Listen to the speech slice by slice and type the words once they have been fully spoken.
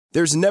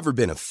There's never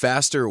been a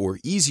faster or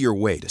easier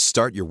way to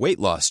start your weight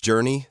loss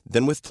journey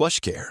than with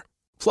PlushCare.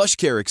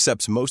 PlushCare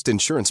accepts most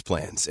insurance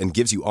plans and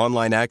gives you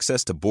online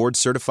access to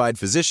board-certified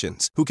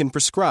physicians who can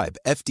prescribe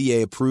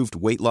FDA-approved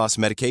weight loss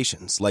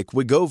medications like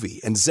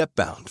Wegovy and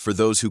Zepbound for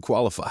those who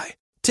qualify.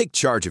 Take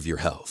charge of your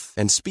health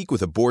and speak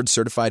with a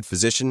board-certified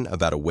physician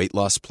about a weight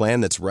loss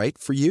plan that's right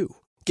for you.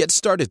 Get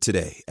started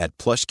today at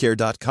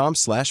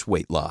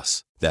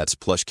plushcare.com/weight-loss. That's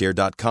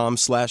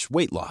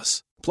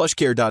plushcare.com/weight-loss.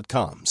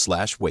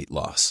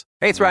 plushcare.com/weight-loss.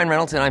 Hey, it's Ryan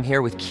Reynolds, and I'm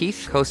here with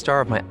Keith,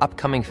 co-star of my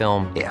upcoming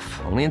film, If,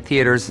 only in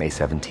theaters May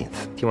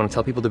 17th. Do you want to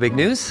tell people the big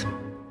news?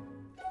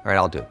 All right,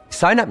 I'll do it.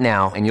 Sign up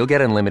now and you'll get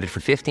unlimited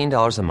for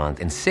 $15 a month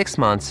and 6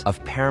 months of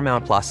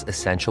Paramount Plus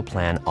Essential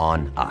Plan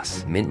on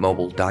us.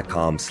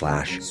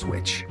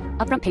 MintMobile.com/switch.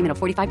 Upfront payment of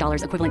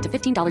 $45 equivalent to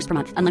 $15 per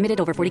month. Unlimited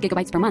over 40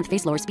 gigabytes per month.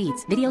 Face lower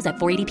speeds. Videos at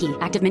 480p.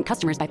 Active Mint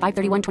customers by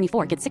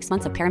 531.24 get 6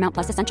 months of Paramount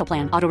Plus Essential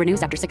Plan. Auto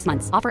renews after 6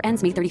 months. Offer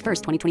ends May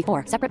 31st,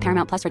 2024. Separate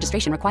Paramount Plus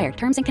registration required.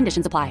 Terms and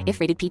conditions apply if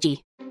rated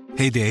PG.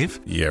 Hey, Dave.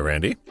 Yeah,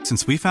 Randy.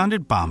 Since we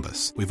founded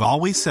Bombas, we've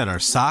always said our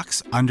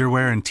socks,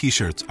 underwear, and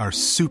T-shirts are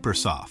super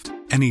soft.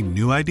 Any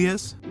new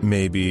ideas?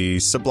 Maybe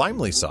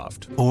sublimely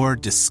soft. Or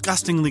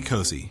disgustingly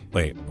cozy.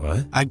 Wait,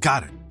 what? I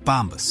got it.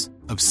 Bombas.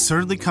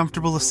 Absurdly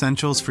comfortable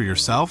essentials for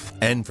yourself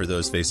and for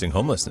those facing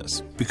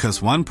homelessness.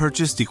 Because one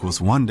purchased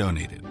equals one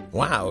donated.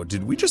 Wow,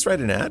 did we just write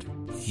an ad?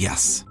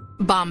 Yes.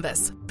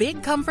 Bombas.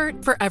 Big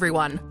comfort for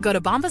everyone. Go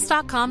to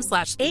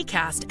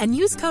bombas.com/ACAST and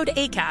use code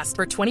ACAST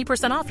for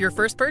 20% off your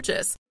first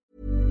purchase.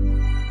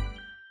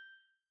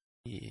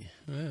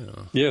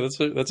 Yeah, that's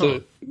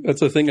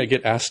a thing I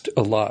get asked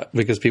a lot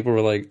because people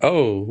were like,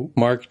 "Oh,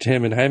 Mark,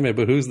 Tim, and Jaime,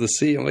 but who's the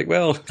C?" I'm like,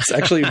 "Well, it's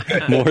actually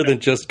more than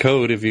just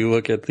code if you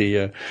look at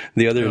the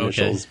other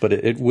initials." But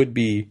it would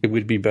be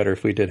better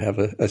if we did have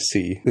a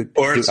C.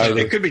 Or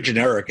it could be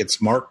generic.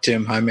 It's Mark,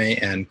 Tim, Jaime,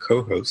 and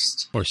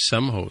co-host. Or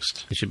some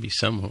host. It should be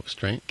some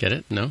host, right? Get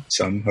it? No,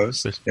 some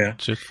host. Yeah,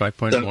 just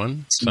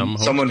 5.1. Some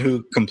host. Someone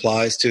who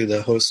complies to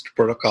the host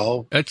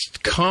protocol. It's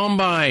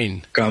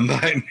Combine.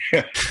 Combine.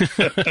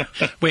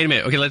 Wait a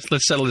minute. Okay, let's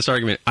settle this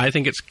argument. I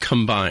think it's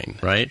combine,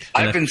 right?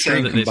 And I've been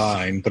saying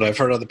combine, but I've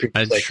heard other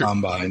people say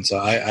combine, so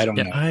I don't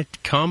know.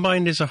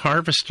 Combine is a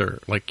harvester,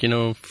 like,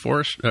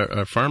 forest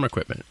farm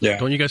equipment. Yeah.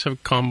 Don't you guys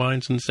have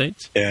combines in the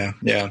States? Yeah.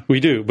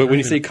 We do, but when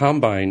you say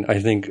combine, I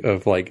think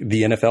of like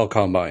the NFL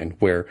combine,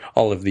 where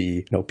all of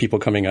the people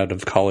coming out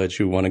of college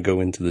who want to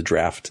go into the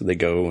draft, they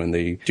go and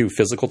they do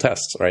physical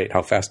tests, right?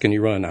 How fast can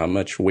you run? How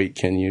much weight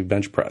can you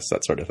bench press?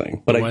 That sort of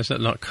thing. But why is that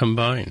not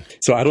combine?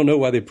 So I don't know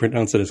why they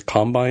pronounce it as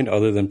combine,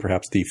 other than perhaps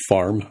the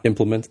farm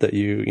implement that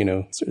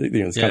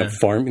it's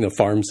kind of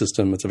farm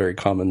system. It's a very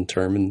common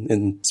term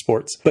in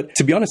sports. But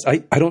to be honest,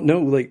 I don't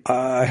know. Like,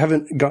 I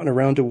haven't gotten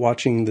around to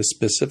watching the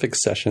specific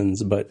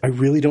sessions, but I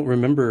really don't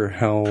remember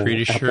how.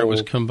 Pretty sure it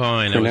was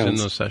combine. I was in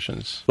those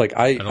sessions. Like,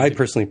 I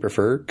personally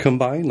prefer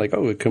combine. Like,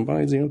 it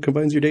combines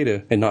your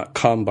data, and not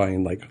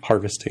combine like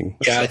harvesting.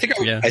 Yeah, I think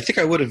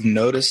I would have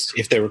noticed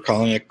if they were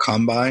calling it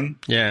combine.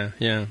 Yeah.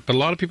 But a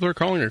lot of people are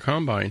calling it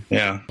combine.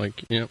 Yeah.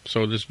 Like,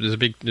 so there's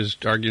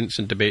arguments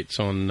and debates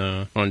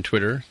on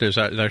Twitter. There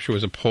actually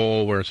was a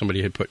poll where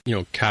somebody had put,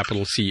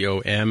 capital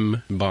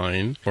C-O-M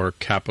bine or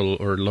capital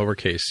or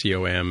lowercase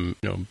C-O-M,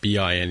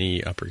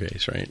 B-I-N-E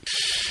uppercase, right?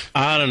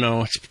 I don't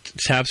know. It's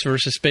tabs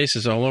versus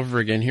spaces all over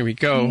again. Here we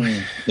go.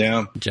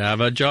 Yeah.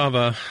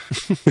 Java.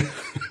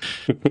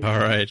 All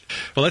right.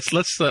 Well,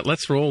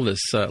 let's roll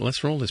this.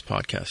 Let's roll this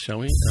podcast, shall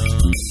we?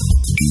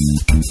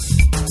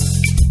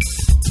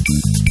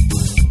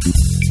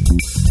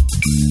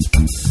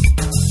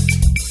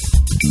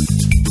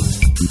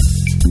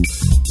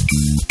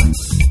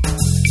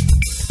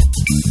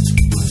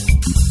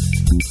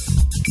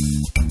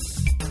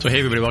 So hey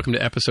everybody, welcome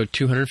to episode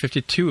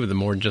 252 of the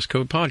More Than Just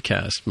Code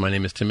podcast. My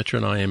name is Tim Mitra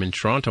and I am in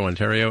Toronto,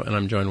 Ontario, and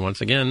I'm joined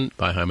once again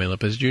by Jaime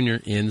Lopez Jr.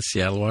 in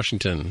Seattle,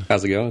 Washington.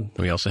 How's it going?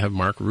 And we also have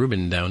Mark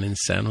Rubin down in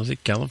San Jose,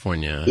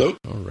 California. Hello.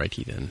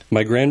 Alrighty then.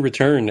 My grand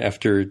return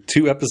after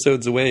 2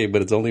 episodes away,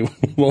 but it's only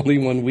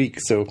 1 week.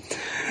 So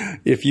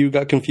if you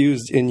got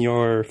confused in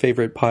your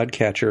favorite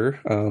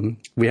podcatcher,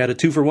 we had a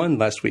 2-for-1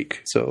 last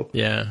week. So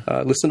yeah,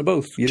 listen to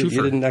both. You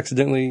didn't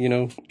accidentally,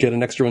 get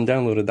an extra one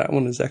downloaded. That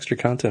one is extra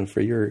content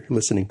for your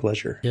listening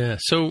pleasure. Yeah.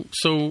 So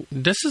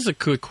this is a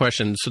good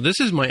question. So this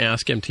is my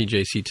Ask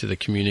MTJC to the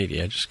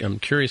community. I'm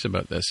curious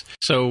about this.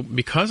 So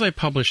because I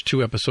published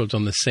 2 episodes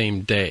on the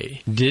same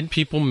day, did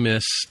people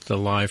miss the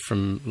live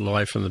from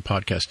the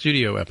podcast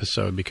studio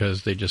episode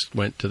because they just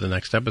went to the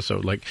next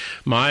episode? Like,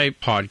 my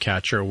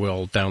podcatcher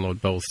will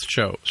download both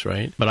shows,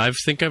 right? But I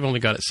think I've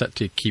only got it set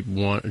to keep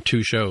 1 or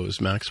 2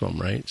 shows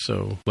maximum, right?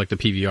 So like the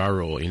PVR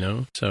rule,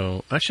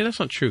 So actually that's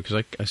not true,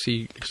 because I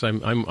see, because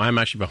I'm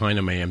actually behind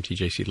on my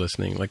MTJC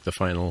listening, like the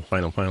final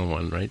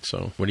one, right?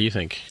 So what do you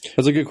think?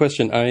 That's a good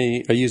question.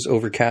 I use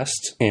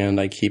Overcast, and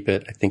I keep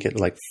it, I think, at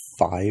like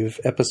 5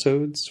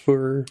 episodes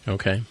for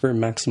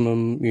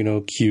maximum,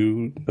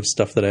 queue of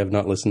stuff that I have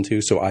not listened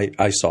to. So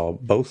I saw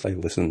both. I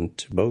listened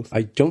to both.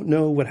 I don't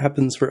know what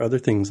happens for other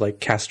things like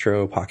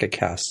Castro, Pocket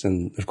Casts,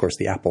 and of course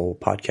the Apple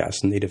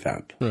Podcast native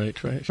app. Right.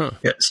 Huh.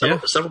 Yeah,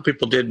 several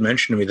people did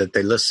mention to me that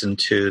they listened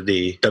to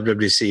the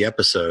WWDC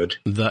episode.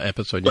 But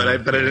I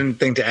didn't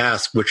think to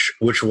ask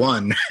which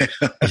one.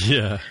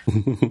 Yeah.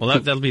 Well,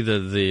 that'll be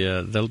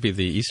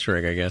the Easter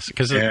egg, I guess,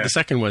 because the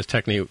second was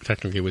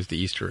technically was the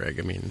Easter egg.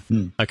 I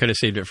mean, I could have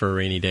saved it for a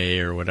rainy day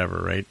or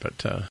whatever, right?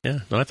 But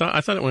no, I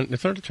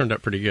thought it turned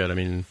out pretty good. I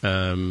mean,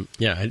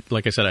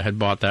 like I said, I had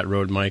bought that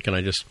Rode mic and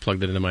I just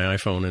plugged it into my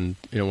iPhone, and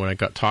when I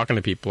got talking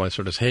to people, I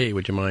sort of said, hey,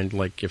 would you mind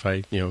if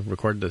I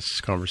record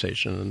this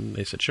conversation? And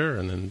they said sure,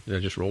 and then I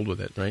just rolled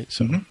with it, right?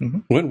 So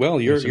went well.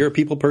 You're a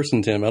people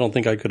person, Tim. I don't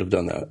think I could have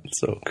done that.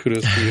 So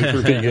kudos to you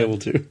for being able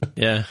to.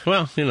 Yeah.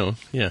 Well,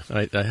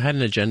 I had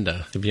an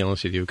agenda, to be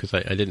honest with you, because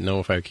I didn't know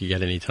if I could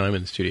get any time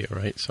in the studio,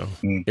 right? So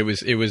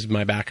it was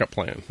my backup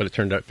plan, but it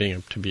turned out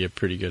to be a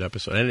pretty good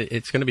episode, and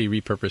it's going to be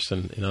repurposed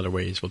in other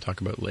ways we'll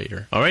talk about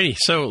later. Alrighty,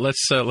 so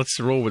let's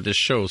roll with this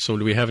show. So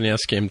do we have any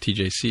Ask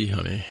MTJC,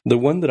 honey? The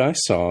one that I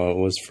saw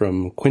was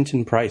from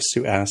Quentin Price,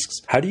 who asks,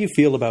 how do you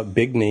feel about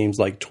big names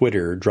like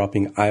Twitter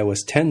dropping iOS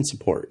 10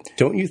 support?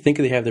 Don't you think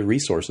they have the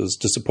resources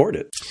to support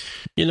it?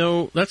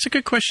 That's a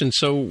good question.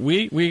 So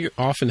we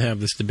often have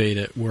this debate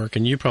at work,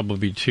 and you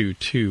probably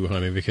too,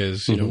 honey,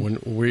 because when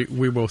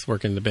we both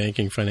work in the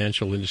banking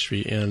financial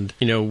industry, and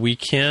we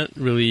can't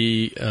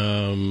really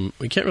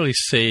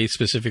say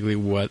specifically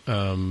what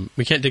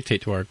we can't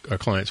dictate to our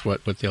clients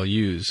what they'll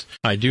use.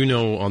 I do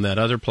know on that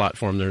other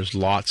platform there's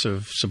lots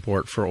of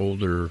support for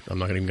older. I'm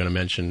not even going to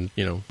mention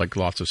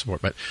lots of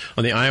support, but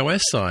on the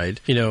iOS side,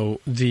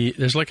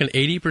 there's like an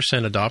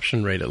 80%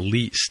 adoption rate at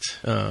least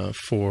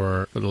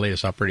for the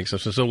latest operating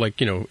system. So I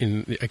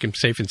can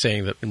safe in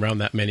saying that around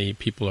that many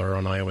people are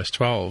on iOS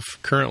 12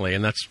 currently,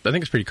 and I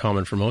think it's pretty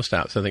common for most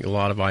apps. I think a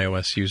lot of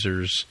iOS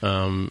users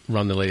run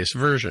the latest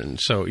version.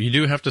 So you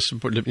do have to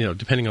support,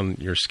 depending on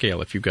your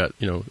scale. If you've got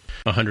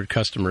 100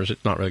 customers,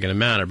 it's not really going to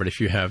matter. But if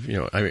you have,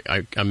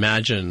 I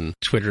imagine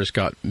Twitter's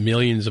got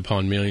millions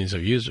upon millions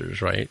of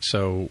users, right?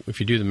 So if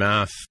you do the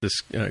math,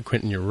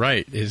 Quentin, you're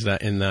right. Is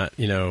that in that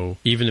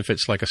even if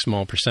it's like a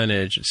small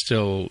percentage, it's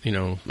still I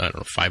don't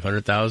know,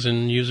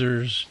 500,000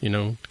 users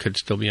could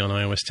still be on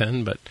iOS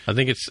 10. But I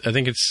think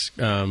it's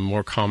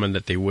more common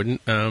that they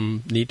wouldn't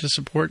need to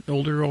support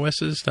older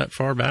OSs that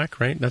far back,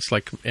 right? That's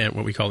like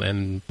what we call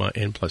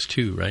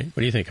N+2, right? What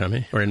do you think,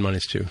 honey? Or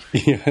N-2?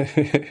 Yeah.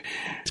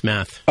 It's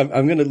math.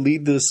 I'm going to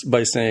lead this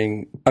by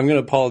saying I'm going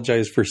to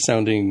apologize for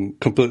sounding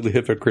completely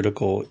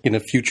hypocritical in a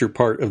future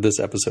part of this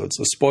episode.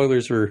 So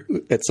spoilers for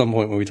at some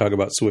point when we talk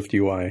about Swift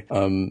UI.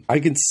 I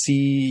can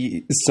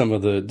see some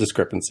of the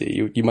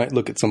discrepancy. You might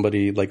look at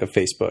somebody like a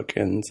Facebook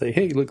and say,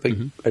 hey, look,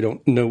 I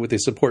don't know what they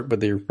support, but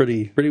they're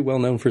pretty well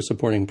known for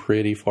supporting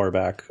pretty far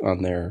back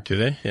on there. Do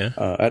they? Yeah.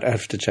 I'd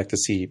have to check to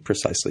see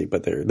precisely,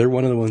 but they're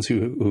one of the ones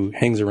who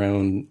hangs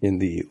around in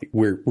the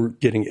we're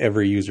getting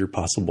every user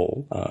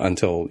possible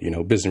until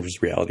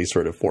business reality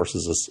sort of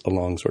forces us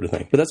along sort of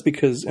thing. But that's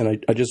because,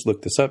 and I just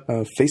looked this up,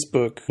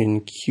 Facebook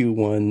in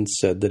Q1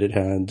 said that it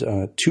had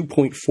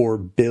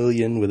 2.4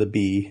 billion with a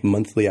B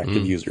monthly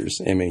active users,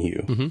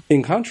 MAU.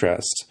 In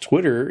contrast,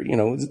 Twitter,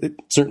 it's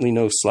certainly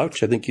no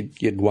slouch. I think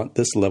you'd want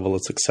this level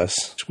of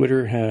success.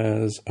 Twitter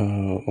has I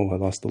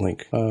lost the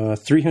link.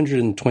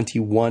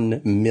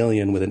 321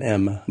 million with an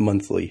M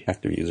monthly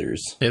active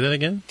users. Say that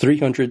again?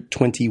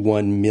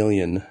 321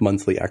 million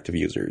monthly active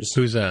users.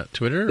 Who's that?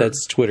 Twitter?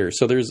 That's Twitter.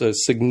 So there's a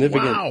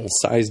significant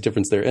size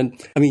difference there. And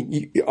I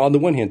mean, on the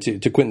one hand,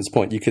 to Quentin's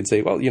point, you could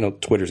say, well,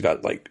 Twitter's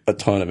got like a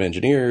ton of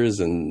engineers,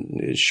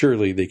 and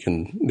surely they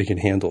can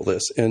handle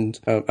this. And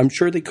I'm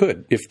sure they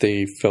could if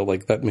they felt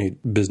like that made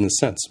business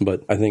sense.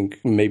 But I think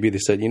maybe they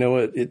said, you know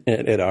what,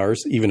 at our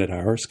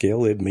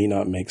scale, it may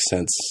not make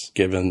sense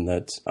given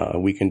that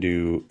we can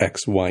do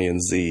X, Y,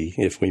 and Z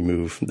if we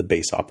move the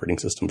base operating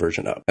system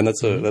version up. And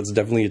that's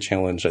definitely a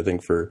challenge, I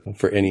think, for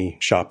any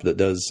shop that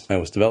does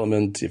iOS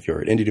development. If you're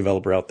an indie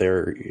developer out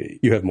there,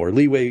 you have more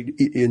leeway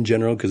in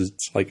general because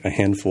it's like a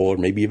handful or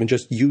maybe even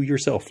just you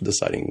yourself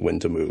deciding when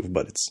to move.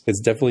 But it's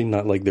definitely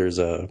not like there's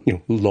a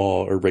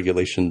law or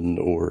regulation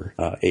or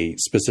a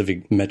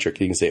specific metric.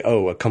 You can say,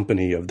 oh, a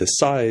company of this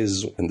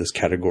size and this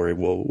category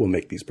will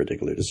make these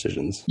particular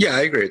decisions. Yeah,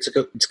 I agree.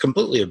 It's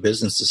completely a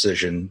business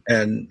decision,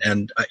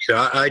 and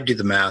I do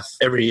the math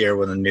every year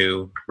when a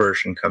new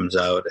version comes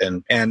out,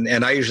 and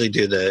I usually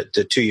do the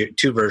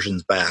two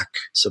versions back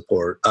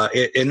support.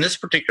 In this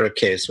particular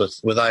case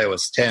with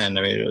iOS 10,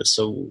 I mean,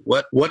 so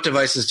what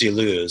devices do you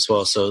lose?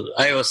 Well, so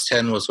iOS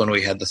 10 was when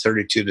we had the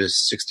 32 to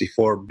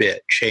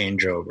 64-bit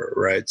changeover,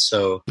 right?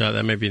 So no,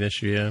 that may be an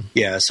issue. Yeah.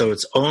 Yeah. So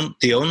it's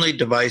the only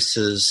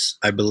devices,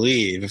 I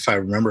believe, if I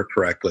remember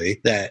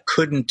correctly, that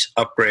couldn't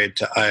upgrade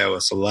to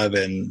iOS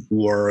 11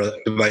 were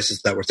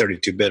devices that were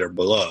 32-bit or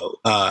below,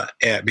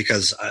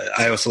 because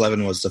iOS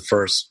 11 was the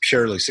first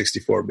purely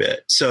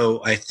 64-bit.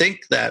 So I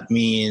think that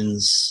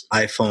means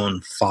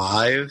iPhone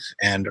 5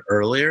 and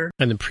earlier.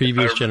 And the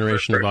previous generation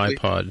generation of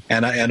iPod.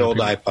 And old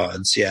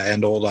iPods,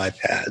 and old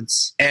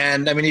iPads.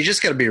 And I mean, you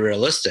just got to be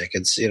realistic.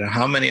 It's,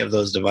 how many of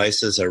those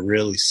devices are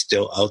really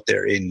still out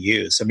there in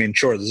use? I mean,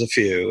 sure, there's a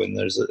few, and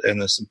there's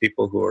some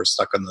people who are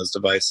stuck on those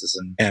devices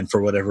and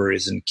for whatever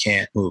reason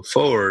can't move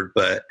forward,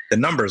 but the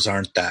numbers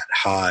aren't that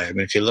high. I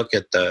mean, if you look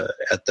at the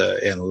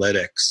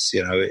analytics,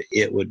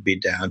 it would be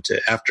down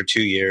to, after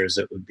 2 years,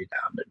 it would be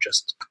down to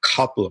just a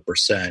couple of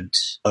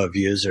 % of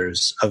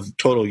users, of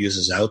total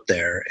users out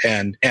there.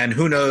 And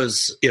who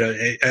knows,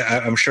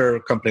 I'm sure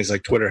companies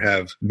like Twitter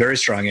have very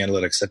strong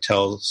analytics that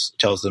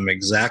tells them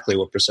exactly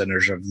what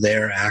percentage of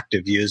their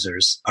active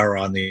users are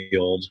on the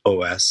old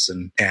OS.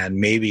 And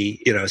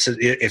maybe, so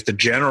if the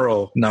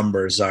general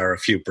numbers are a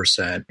few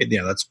 %,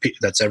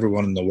 that's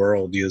everyone in the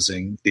world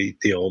using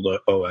the old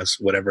OS,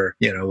 whatever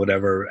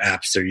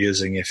apps they're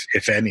using,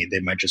 if any. They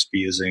might just be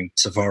using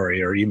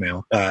Safari or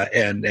email.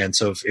 And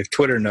so if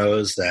Twitter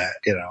knows that,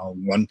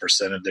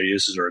 1% of their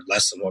users or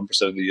less than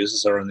 1% of the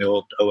users are on the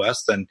old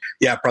OS, then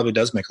it probably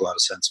does make a lot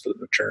of sense for them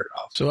to turn it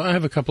off. So I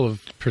have a couple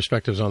of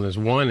perspectives on this.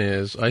 One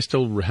is I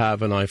still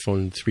have an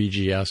iPhone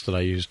 3GS that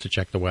I use to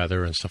check the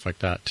weather and stuff like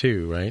that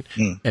too, right?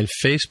 And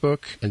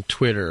Facebook and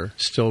Twitter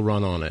still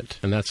run on it,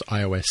 and that's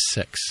iOS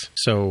 6.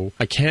 So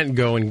I can't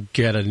go and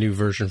get a new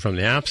version from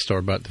the App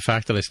Store, but the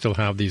fact that I still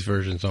have these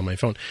versions on my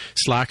phone.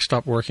 Slack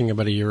stopped working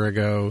about a year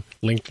ago.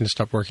 LinkedIn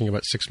stopped working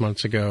about 6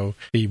 months ago.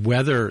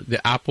 The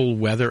Apple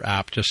Weather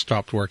app just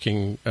stopped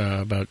working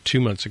about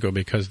 2 months ago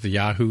because the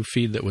Yahoo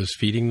feed that was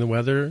feeding the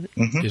weather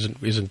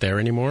isn't there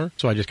anymore.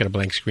 So I just get a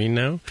blank screen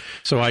now.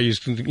 So I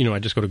I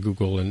just go to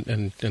Google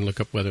and look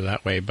up weather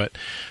that way. But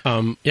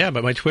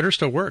but my Twitter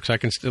still works. I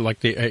can still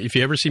if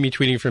you ever see me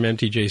tweeting from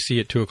MTJC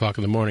at 2:00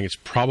 in the morning, it's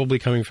probably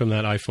coming from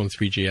that iPhone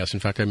 3GS. In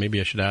fact, maybe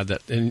I should add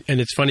that. And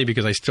it's funny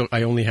because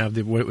I only have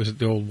the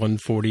old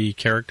 140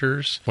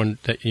 characters, in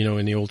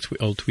the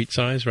old tweet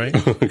size, right?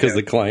 Because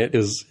the client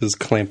is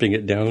clamping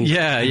it down.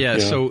 Yeah.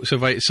 So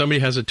if somebody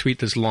has a tweet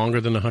that's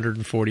longer than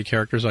 140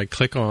 characters, I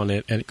click on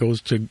it and it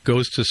goes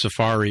to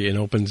Safari and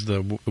opens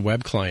the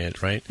web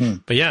client, right?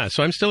 But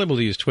so I'm still able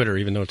to use Twitter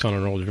even though it's on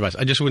an older device.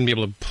 I just wouldn't be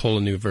able to pull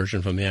a new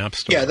version from the App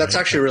Store. Yeah, that's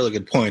actually a really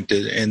good point,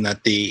 in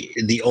that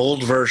the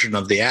old version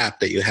of the app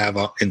that you have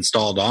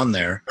installed on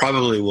there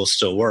probably will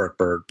still work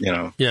for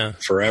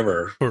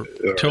forever.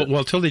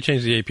 Till they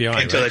change the API.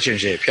 Until they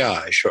change the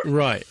API, sure.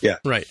 Right. Yeah.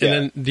 Right. Yeah.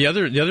 And then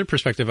the other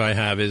perspective I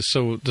have is,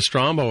 so the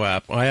Strombo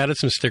app, I added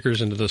some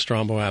stickers into the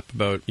Strombo app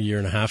about a year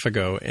and a half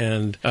ago,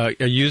 and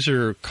a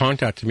user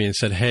contacted me and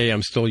said, hey,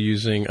 I'm still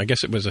using, I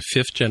guess it was a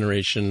 5th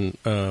generation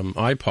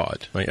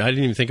iPod. Right? I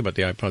didn't even think about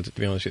the iPods, to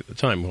be honest, at the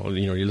time. Well,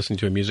 you're listening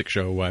to a music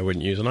show, why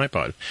wouldn't you use an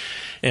iPod?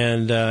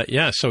 And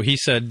so he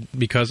said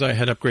because I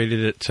had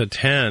upgraded it to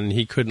 10,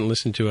 he couldn't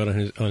listen to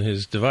it on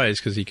his device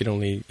because it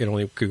only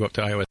could go up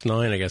to iOS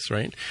 9, I guess,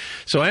 right?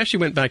 So I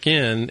actually went back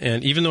in,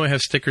 and even though I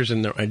have stickers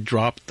in there, I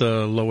dropped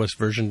the lowest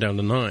version down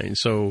to 9.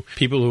 So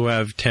people who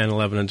have 10,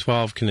 11, and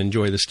 12 can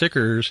enjoy the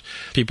stickers.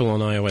 People on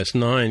iOS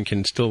 9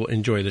 can still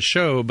enjoy the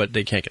show, but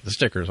they can't get the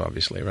stickers,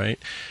 obviously, right?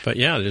 But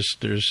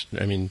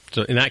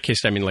so in that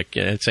case,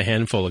 it's a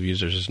handful of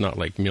users. It's not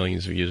like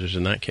millions of users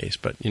in that case.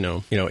 But,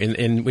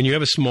 and when you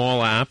have a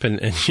small app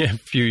and you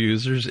have few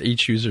users,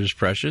 each user is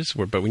precious.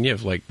 But when you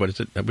have what is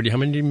it? How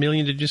many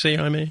million did you say,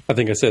 Jaime? I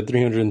think I said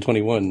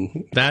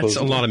 321. That's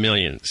a lot of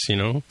millions,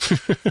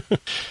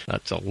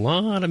 That's a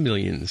lot of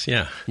millions.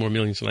 Yeah. More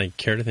millions than I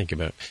care to think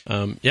about.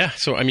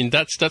 So,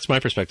 that's my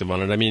perspective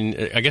on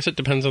it. I guess it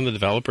depends on the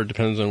developer. It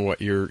depends on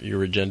what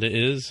your agenda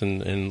is.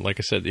 And like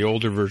I said, the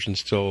older versions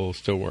still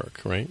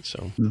work, right?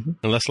 So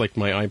unless like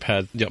my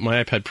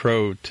iPad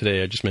Pro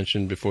today, I just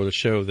mentioned before the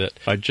show that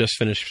I just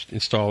finished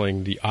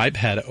installing the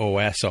iPad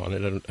OS on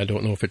it. I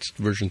don't know if it's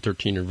version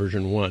 13 or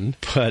version 1,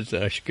 but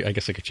I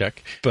guess I could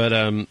check. But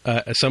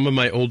some of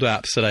my old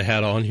apps that I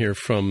had on here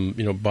from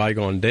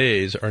bygone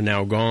days are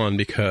now gone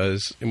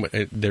because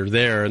they're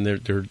there and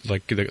they're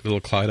like the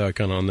little cloud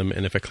icon on them.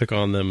 And if I click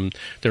on them,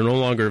 they're no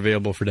longer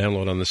available for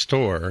download on the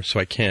store. So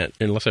I can't,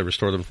 unless I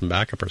restore them from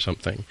backup or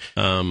something,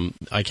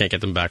 I can't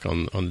get them back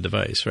on the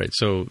device, right?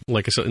 So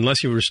like I said,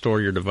 unless you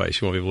restore your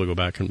device, you won't be able to go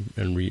back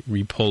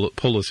and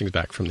pull those things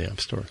back from the App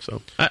Store.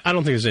 So I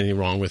don't think there's anything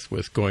wrong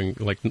with going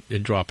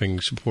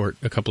dropping support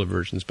a couple of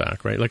versions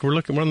back, right? Like we're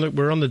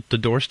on the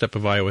doorstep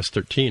of iOS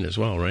 13 as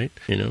well, right?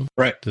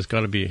 Right. There's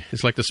got to be.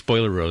 It's like the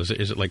spoiler rose.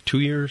 Is it like 2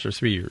 years or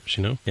 3 years?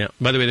 Yeah.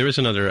 By the way, there is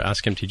another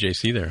Ask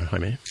MTJC there,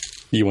 Jaime.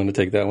 You want to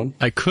take that one?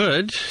 I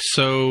could.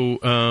 So,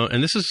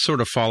 and this is sort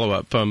of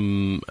follow-up.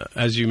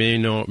 As you may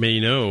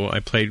know, I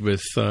played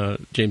with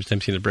James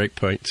Dempsey in the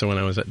Breakpoint. So when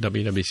I was at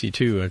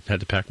WWC2, I had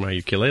to pack my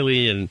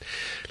ukulele and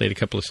played a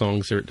couple of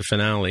songs there at the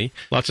finale.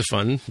 Lots of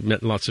fun.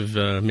 Met lots of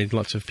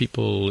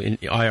people in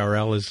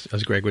IRL,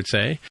 as Greg would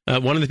say.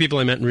 One of the people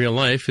I met in real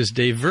life is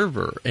Dave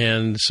Verver.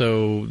 And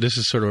so this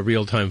is sort of a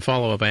real-time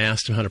follow-up. I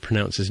asked him how to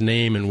pronounce his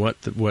name and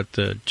what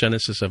the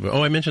genesis of it.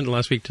 Oh, I mentioned it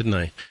last week, didn't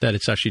I? That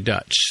it's actually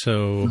Dutch.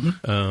 So...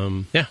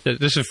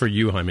 This is for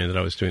you, Jaime, that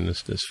I was doing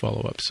this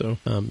follow-up. So,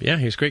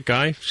 he's a great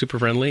guy, super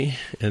friendly,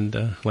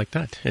 and like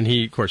that. And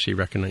he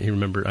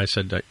remembered, I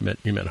said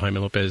you met Jaime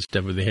Lopez,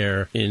 Dead with the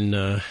Hair,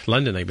 in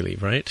London, I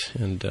believe, right?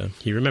 And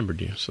he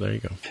remembered you, so there you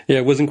go. Yeah,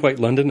 it wasn't quite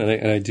London,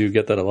 and I do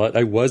get that a lot.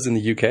 I was in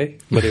the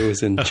UK, but it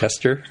was in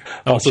Chester.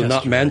 Also, Chester,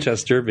 not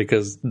Manchester,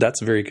 because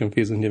that's very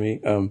confusing to me.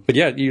 But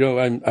yeah,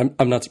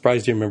 I'm not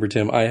surprised you remembered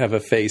him. I have a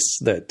face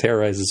that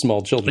terrorizes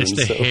small children.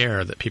 It's the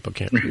hair that people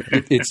can't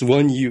remember. It's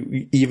one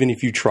even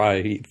if you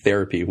try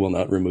therapy, will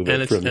not remove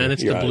it from your eyes. And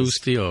it's the blue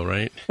steel,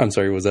 right? I'm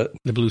sorry, was that?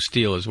 The blue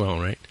steel as well,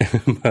 right?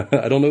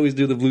 I don't always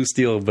do the blue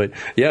steel, but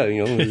yeah,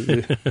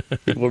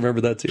 people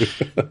remember that too.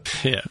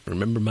 Yeah,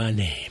 remember my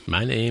name.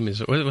 My name is,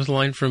 what was the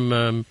line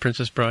from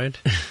Princess Bride?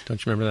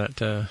 Don't you remember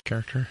that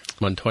character?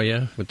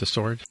 Montoya with the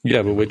sword?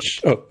 Yeah,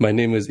 but my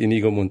name is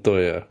Inigo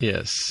Montoya.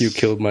 Yes. You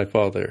killed my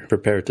father.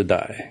 Prepare to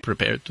die.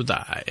 Prepare to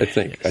die. I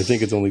think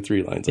it's only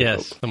 3 lines.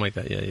 Yes, something like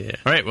that. Yeah.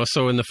 All right, well,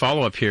 so in the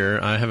follow-up here,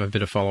 I have a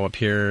bit of follow-up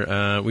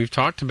here. We've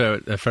talked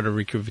about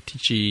Federico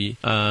Viticci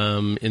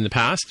in the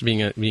past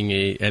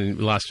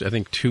and last, I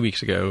think 2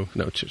 weeks ago,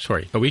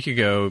 a week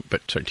ago,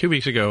 but 2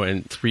 weeks ago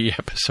and 3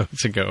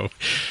 episodes ago.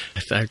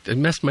 I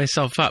messed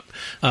myself up.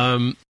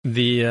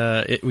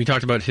 We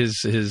talked about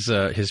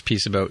his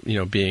piece about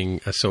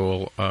being a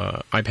sole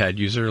iPad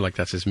user, like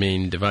that's his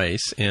main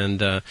device, and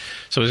so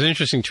it was an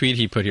interesting tweet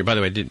he put here. By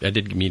the way, I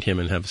did meet him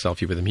and have a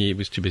selfie with him. He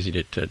was too busy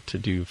to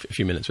do a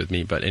few minutes with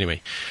me, but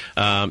anyway,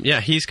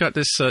 he's got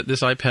this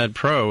iPad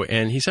Pro,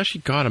 and he's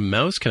actually got a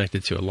mouse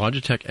connected to a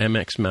Logitech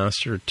MX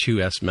Master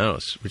 2S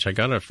mouse, which I'd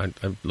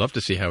love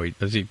to see how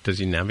does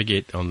he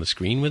navigate on the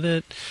screen with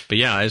it. But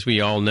yeah, as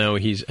we all know,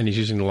 he's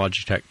using the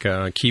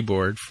Logitech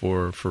keyboard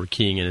for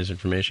keying in his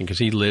information, because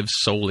he lives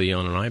solely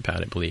on an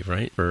iPad, I believe,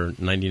 right? For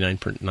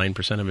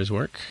 99% of his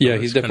work. Yeah,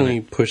 he's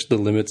definitely pushed the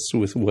limits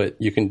with what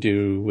you can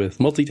do with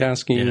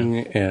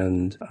multitasking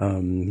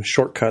and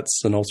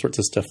shortcuts and all sorts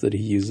of stuff that he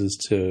uses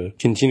to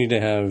continue to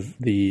have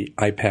the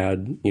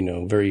iPad,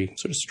 very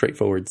sort of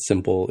straightforward,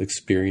 simple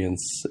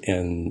experience,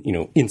 and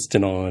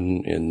instant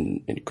on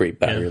and great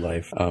battery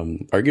life.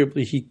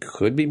 Arguably, he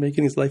could be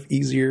making his life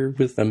easier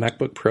with a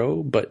MacBook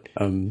Pro, but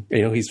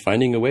he's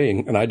finding a way.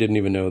 And I didn't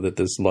even know that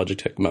this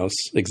Logitech mouse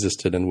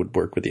existed and would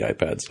work with the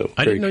iPad. So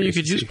I didn't know you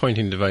could use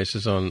pointing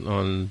devices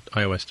on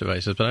iOS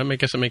devices, but I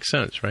guess it makes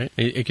sense, right?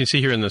 You can see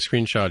here in the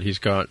screenshot he's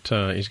got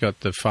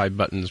the 5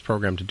 buttons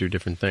programmed to do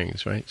different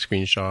things, right?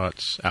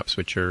 Screenshots, app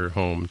switcher,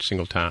 home,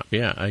 single tap.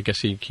 Yeah, I guess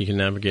he can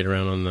navigate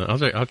around on the.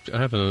 I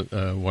have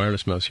a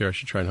wireless mouse here. I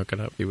should try and hook it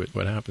up, see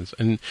what happens.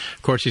 And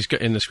of course, he's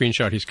got in the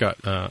screenshot he's got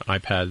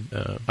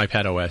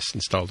iPad OS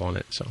installed on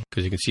it, so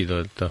because you can see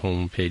the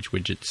home page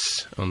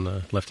widgets on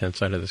the left hand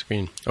side of the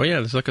screen. Oh yeah,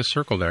 there's like a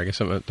circle there. I guess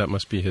that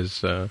must be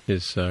his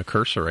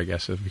cursor, I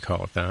guess, if we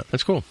call it that.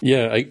 That's cool.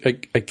 Yeah, I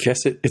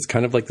guess it's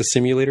kind of like the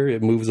simulator.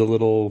 It moves a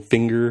little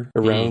finger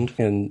around,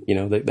 and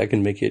that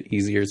can make it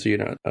easier, so you're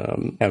not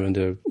having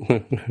to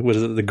what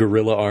is it, the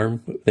gorilla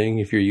arm thing,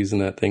 if you're using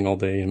that thing all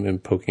day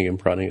and poking and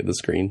prodding at the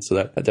screen. So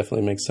that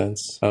definitely makes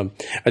sense.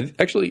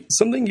 Actually,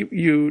 something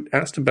you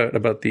asked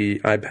about the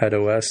iPad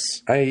OS,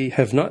 I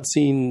have not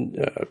seen.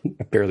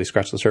 I barely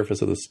scratched the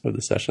surface of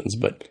the sessions,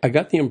 but I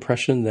got the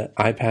impression that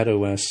iPad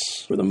OS,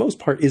 for the most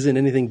part, isn't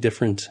anything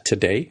different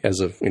today as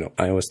of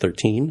iOS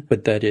 13,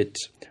 but that it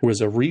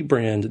was a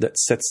rebrand that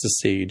sets the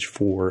stage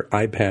for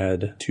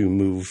iPad to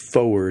move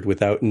forward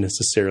without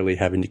necessarily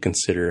having to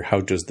consider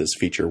how does this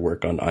feature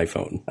work on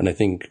iPhone. And I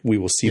think we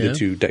will see the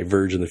two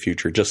diverge in the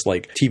future, just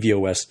like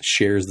tvOS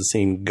shares the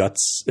same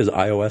guts as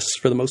iOS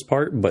for the most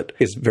part, but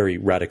is very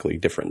radically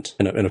different.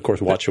 And of course,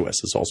 watchOS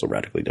is also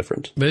radically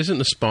different. But isn't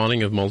the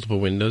spawning of multiple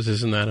windows,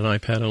 isn't that an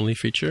iPad-only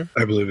feature?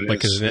 I believe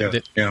it is.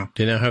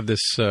 They now have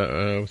this,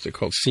 what's it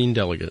called, Scene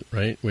Delegate,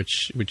 right?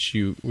 Which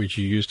you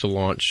use to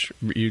launch.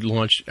 You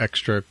launch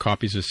extra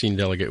copies of Scene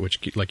Delegate, which,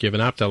 like, you have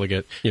an app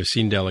delegate, you have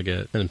Scene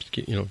Delegate, and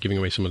giving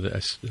away some of the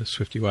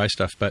SwiftUI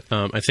stuff. But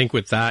I think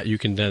with that, you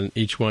can then,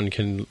 each one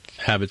can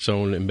have its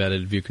own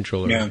embedded view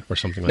controller or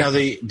something like that.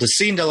 Now, the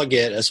Scene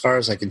Delegate, as far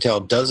as I can tell,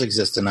 does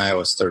exist in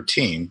iOS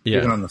 13,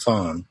 even on the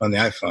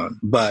iPhone.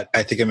 But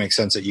I think it makes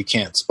sense that you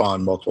can't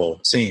spawn multiple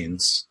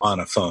scenes on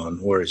a phone,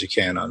 whereas you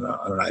can on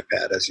an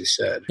iPad, as you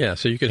said. Yeah,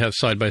 so you could have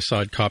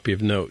side-by-side copy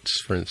of notes,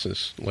 for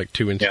instance, like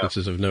 2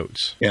 instances of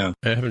notes. Yeah.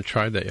 I haven't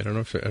tried that yet. I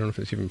don't know if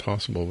it's even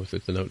possible with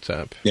the Notes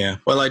app. Yeah.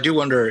 Well, I do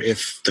wonder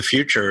if the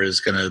future is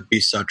going to be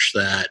such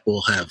that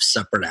we'll have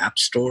separate app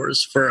stores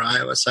for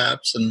iOS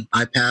apps and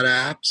iPad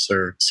apps,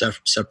 or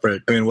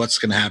separate. I mean, what's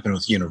going to happen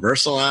with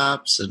universal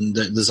apps? And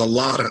there's a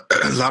lot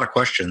of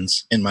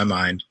questions in my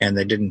mind, and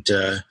they didn't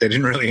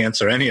really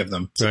answer any of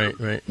them. So,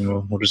 right.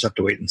 We'll just have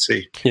to wait and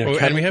see. Yeah.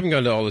 And we haven't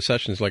gone to all the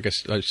sessions. Like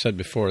I said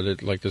before,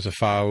 that like there's a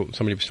file.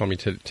 Somebody was telling me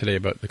today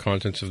about the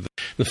contents of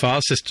the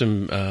file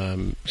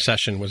system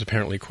session was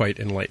apparently quite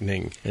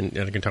enlightening, and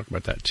I can talk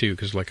about that too,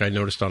 because like I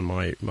noticed on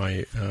my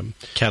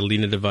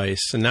Catalina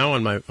device, and now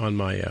on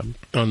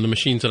the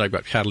machines that I've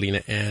got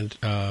Catalina and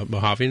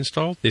Mojave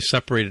installed, they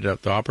separated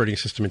out the operating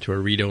system into a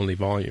read-only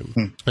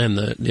volume, and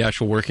the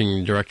actual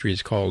working directory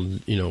is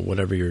called,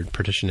 whatever your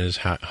partition is,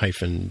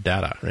 hyphen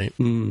data, right?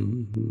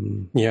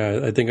 Mm-hmm.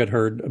 Yeah, I think I'd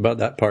heard about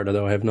that part,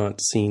 although I have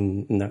not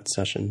seen in that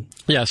session.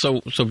 Yeah,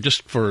 so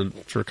just for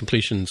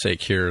completion's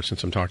sake here,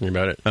 since I'm talking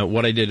about it,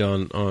 what I did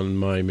on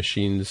my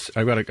machines,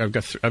 I've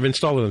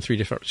installed it on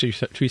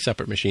three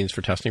separate machines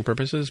for testing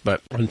purposes,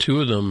 but on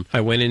two of them, I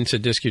went into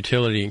Disk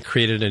Utility and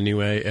created a new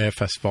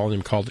AFS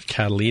volume, called it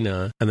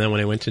Catalina, and then when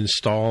I went to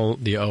install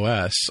the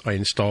OS, I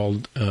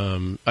installed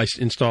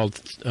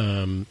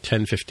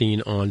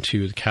 1015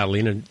 onto the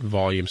Catalina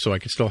volume, so I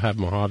could still have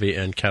Mojave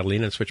and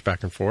Catalina and switch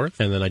back and forth,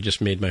 and then I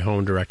just made my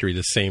home directory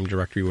the same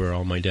directory where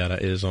all my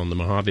data is on the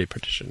Mojave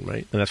partition,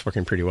 right? And that's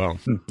working pretty well.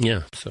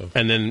 Yeah. So,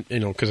 and then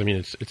because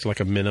it's like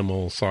a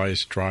minimal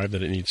size drive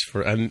that it needs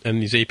for, and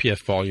these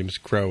APF volumes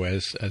grow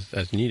as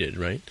needed,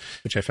 right?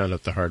 Which I found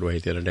out the hard way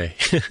the other day.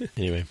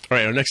 Anyway, all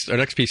right. Our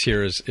next piece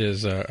here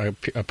is a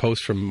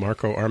post from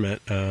Marco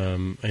Arment,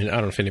 and I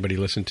don't know if anybody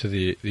listened to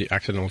the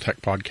Accidental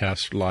Tech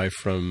podcast live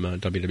from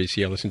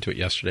WWC. I listened to it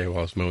yesterday while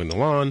I was mowing the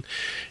lawn,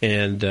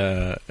 and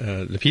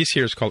the piece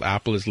here is called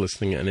 "Apple is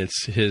Listening," and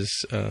it's his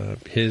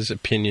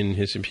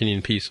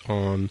opinion piece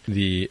on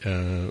the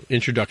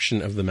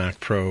introduction of the Mac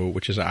Pro,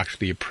 which is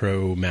actually a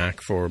Pro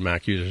Mac for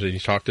Mac users. And he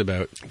talked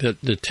about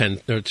the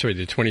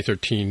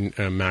 2013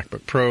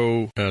 MacBook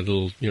Pro,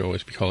 little,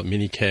 as we call it,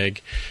 mini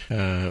keg,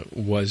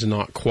 was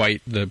not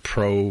quite the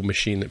Pro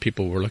machine that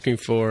people were looking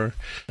for.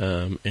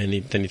 And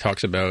then he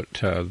talks about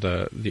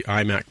the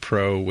iMac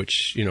Pro,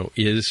 which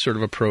is sort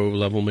of a Pro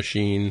level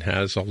machine,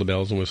 has all the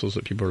bells and whistles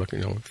that people are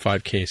looking,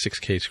 5K,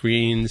 6K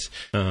screens,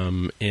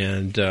 and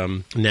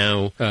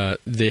now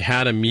they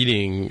had a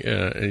meeting,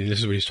 and this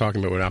is what he's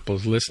talking about. What Apple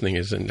is listening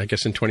is, and I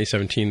guess in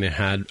 2017 they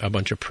had a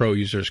bunch of Pro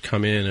users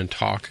come in and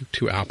talk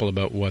to Apple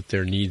about what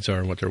their needs are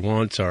and what their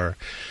wants are,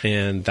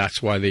 and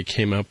that's why they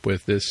came up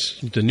with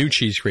the new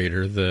cheese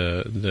grater,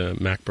 the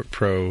MacBook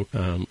Pro.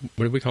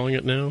 What are we calling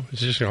it now?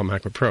 It's just called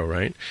MacBook Pro,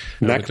 right?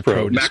 Mac the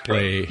Pro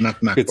display.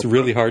 Not MacBook. It's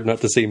really hard not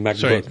to say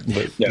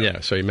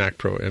MacBook. Sorry, Mac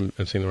Pro. I'm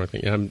saying the wrong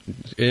thing.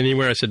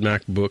 Anywhere I said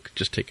MacBook,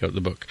 just take out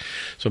the book.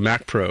 So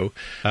Mac Pro.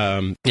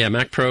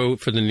 Mac Pro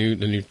for the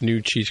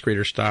new cheese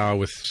grater style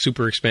with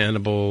super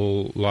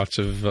expandable, lots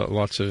of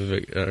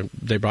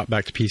they brought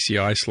back the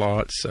PCI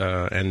slots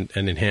and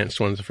enhanced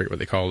ones. I forget what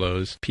they call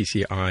those,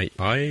 PCI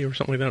or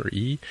something like that, or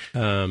E.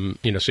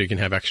 So you can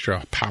have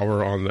extra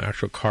power on the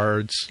actual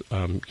cards.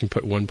 You can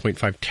put 1.5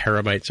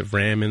 terabytes of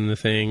RAM in the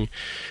thing.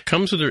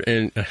 Comes with,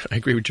 and I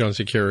agree with John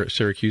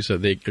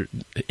Siracusa.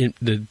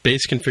 The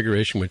base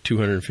configuration with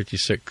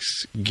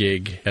 256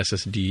 gig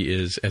SSD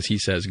is, as he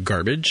says,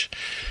 garbage.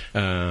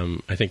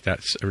 I think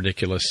that's a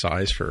ridiculous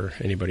size for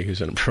anybody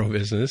who's in a Pro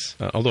business.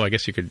 Although I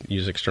guess you could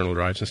use external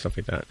drives and stuff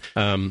like that.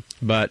 And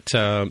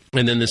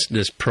then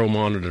this Pro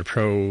monitor,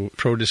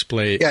 Pro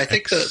display. Yeah, I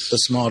think the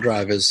small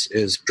drive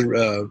is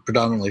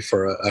predominantly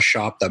for a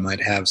shop that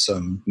might have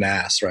some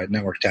NAS, right?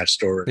 Network attached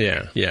storage.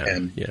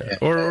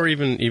 Or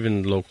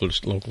even local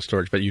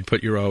storage. But you'd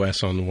put your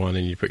OS on one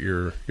and you put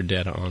your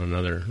data on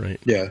another, right?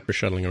 Yeah. For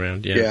shuttling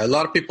around. Yeah. A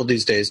lot of people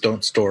these days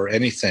don't store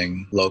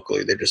anything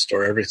locally. They just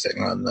store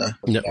everything on the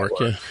network.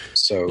 Yeah.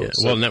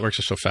 So networks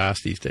are so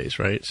fast these days,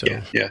 right? So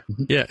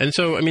yeah. And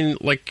so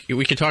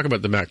we could talk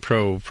about the Mac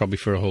Pro probably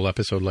for a whole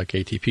episode like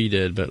ATP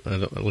did, but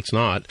let's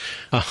not.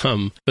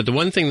 But the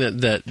one thing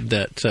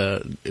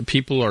that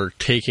people are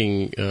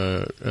taking,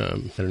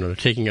 they're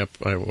taking up.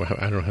 I don't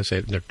know how to say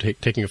it. They're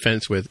taking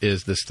offense with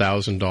is this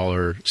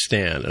 $1,000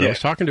 stand. And I was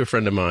talking to a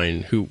friend of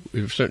mine who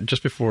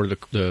just before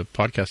the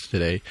podcast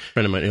today, a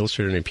friend of mine,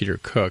 illustrator named Peter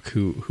Cook,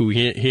 who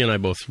he and I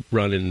both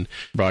run in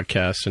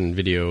broadcasts and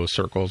video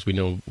circles. We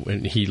know,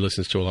 and he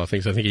listens to a lot of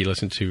things. I think he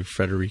listened to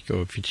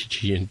Federico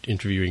Fitici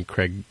interviewing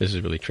Craig. This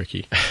is really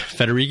tricky.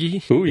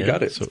 Federighi? Ooh, you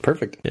got it. So,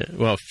 perfect. Yeah.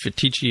 Well,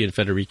 Fitici and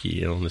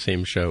Federici on the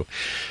same show.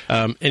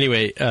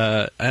 Anyway,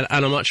 and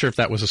I'm not sure if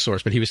that was a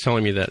source, but he was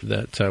telling me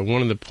that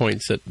one of the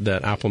points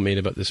that Apple made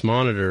about this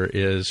monitor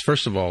is,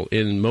 first of all,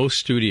 in most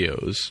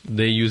studios,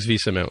 they use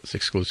VESA mounts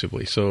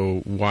exclusively.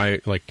 So why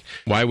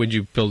would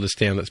you build a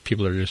stand that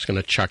people are just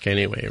going to chuck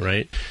anyway,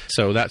 right?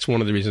 So that's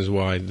one of the reasons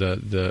why the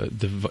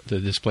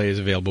display is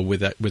available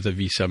with a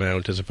VESA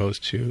mount as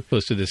opposed to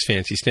this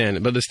fancy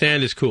stand. But the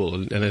stand is cool,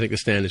 and I think the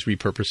stand is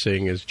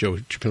repurposing, as Joe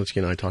Trapinski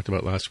and I talked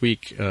about last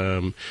week,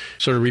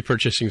 sort of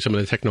repurchasing some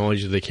of the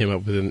technology that they came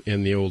up with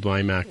in the old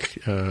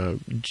iMac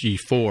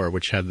G4,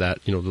 which had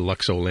that, the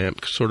Luxo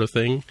lamp sort of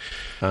thing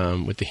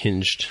with the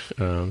hinged,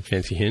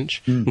 fancy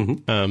hinge.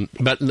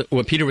 Mm-hmm. But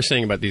what Peter was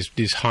saying about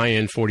these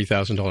high-end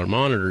 $40,000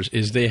 monitors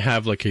is they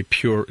have what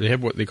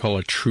they call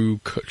a true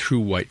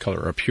white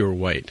color, or a pure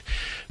white.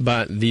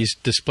 But these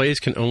displays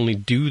can only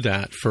do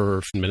that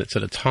for minutes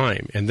at a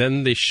time. And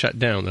then they shut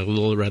down. The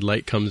little red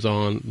light comes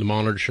on, the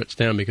monitor shuts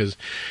down, because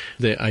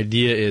the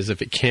idea is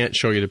if it can't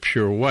show you the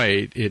pure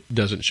white, it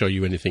doesn't show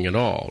you anything at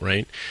all,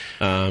 right?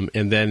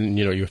 And then,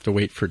 you have to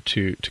wait for it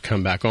to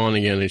come back on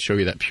again and show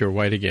you that pure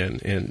white again,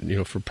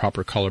 and, for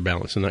proper color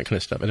balance and that kind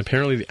of stuff. And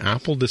apparently the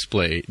Apple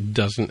display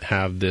doesn't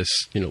have this,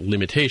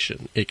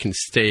 limitation. It can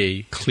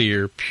stay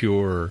clear,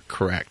 pure,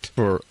 correct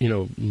for,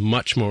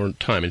 much more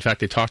time. In fact,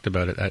 they talked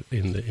about it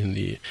in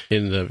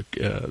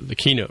the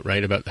keynote,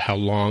 right, about how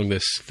long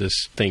this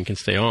thing can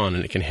stay on,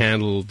 and it can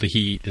handle the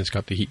heat, and it's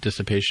got the heat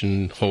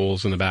dissipation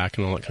holes in the back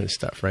and all that kind of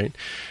stuff, right?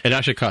 It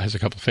actually has a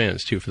couple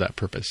fans too for that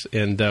purpose,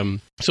 and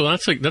so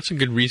that's a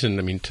good reason.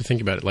 I mean, to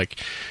think about it, like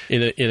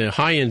in a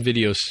high-end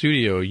video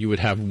studio, you would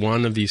have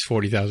one of these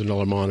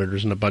 $40,000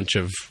 monitors and a bunch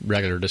of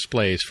regular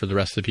displays for the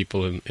rest of the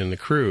people in the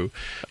crew.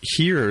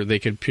 Here, they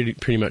could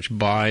pretty much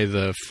buy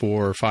the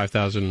 $4,000,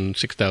 $5,000,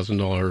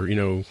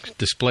 $6,000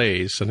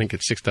 displays. I think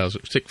it's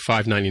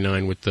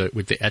 $599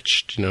 with the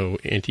etched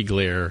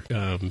anti-glare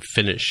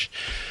finish.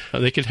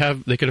 They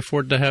could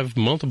afford to have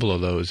multiple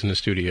of those in the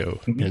studio,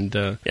 and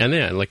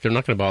yeah, like they're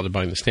not going to bother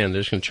buying the stand;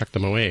 they're just going to chuck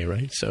them away,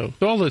 right? So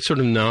all the sort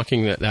of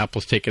knocking that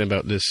Apple's taken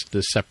about this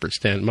separate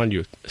stand, mind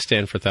you, a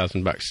stand for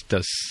 $1,000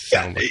 does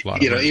sound like a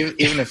lot of money.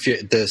 Even if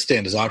the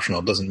stand is optional,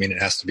 it doesn't mean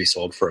it has to be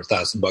sold for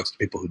 $1,000 to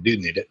people who do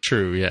need it.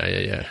 True,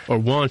 yeah, or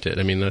want it.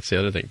 I mean, that's the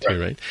other thing too,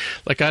 right?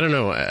 Like, I don't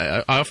know.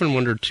 I often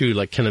wonder too,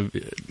 like, kind of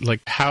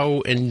like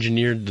how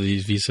engineered do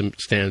these VESA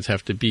stands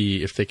have to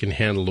be if they can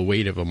handle the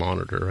weight of a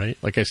monitor, right?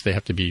 Like, I guess they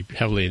have to be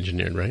heavily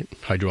engineered, right?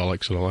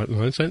 Hydraulics and all that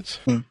nonsense.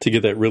 To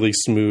get that really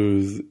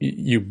smooth,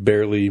 you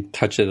barely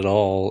touch it at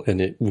all, and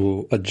it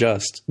will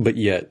adjust, but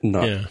yet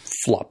not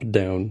flop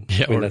down.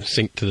 Yeah, or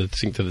sink to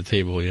the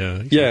table. Yeah,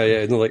 exactly.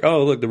 Yeah. And they're like,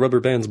 oh, look, the rubber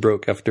band's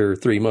broke after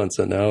 3 months,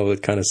 and now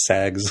it kind of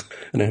sags,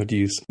 and I have to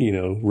use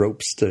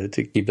ropes to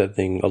keep that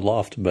thing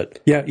aloft. But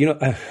yeah,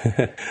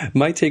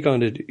 my take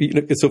on it.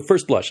 So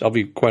first blush, I'll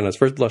be quite honest.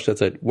 First blush, I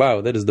said,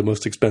 wow, that is the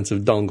most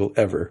expensive dongle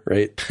ever,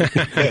 right?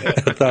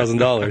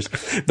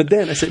 $1,000. But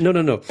then I said, no.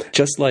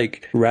 Just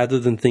like rather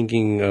than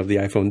thinking of the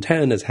iPhone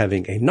 10 as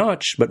having a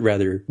notch, but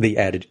rather they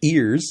added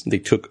ears, they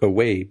took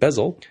away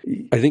bezel.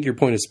 I think your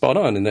point is spot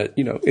on in that,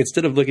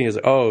 instead of looking as,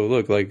 oh,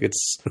 look, like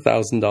it's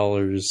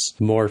 $1,000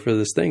 more for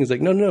this thing, it's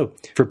like, no.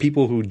 For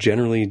people who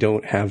generally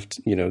don't have,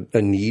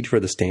 a need for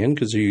the stand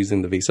because they're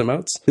using the VESA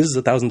mounts, this is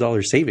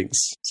 $1,000 savings.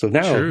 So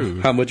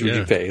now, how much would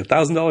you pay?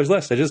 $1,000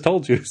 less. I just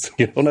told you.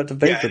 You don't have to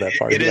pay for that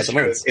part. It is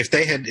true. If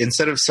they had,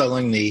 instead of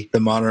selling the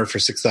monitor for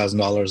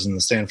 $6,000 and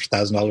the stand for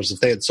 $1,000, if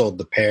they had sold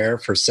the pair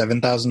for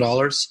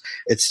 $7,000,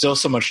 it's still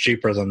so much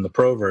cheaper than the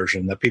Pro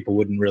version that people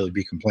wouldn't really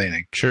be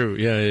complaining. True.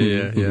 Yeah.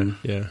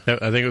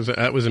 I think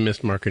that was a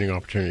missed marketing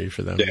opportunity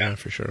for them. Yeah,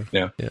 for sure.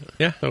 Yeah.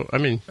 So, I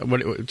mean,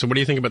 what do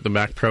you think about the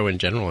Mac Pro in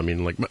general? I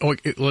mean, like,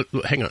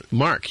 hang on,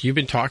 Mark, you've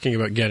been talking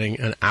about getting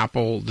an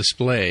Apple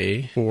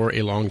display for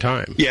a long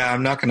time. Yeah,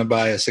 I'm not going to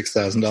buy a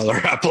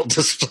 $6,000 Apple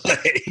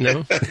display.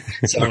 No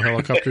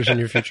helicopters in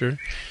your future.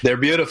 They're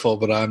beautiful,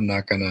 but I'm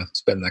not going to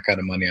spend that kind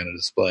of money on a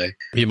display.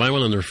 You might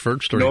want on the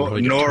referred store.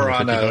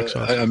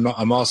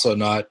 I'm also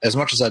not, as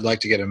much as I'd like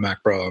to get a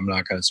Mac Pro, I'm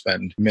not going to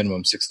spend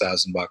minimum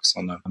 $6,000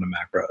 on a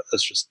Mac Pro.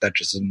 That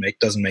just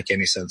doesn't make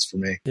any sense for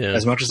me. Yeah,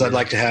 as much as I'd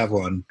like to have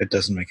one, it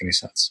doesn't make any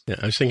sense. Yeah,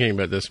 I was thinking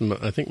about this.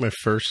 I think my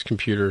first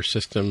computer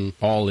system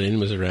all in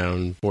was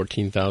around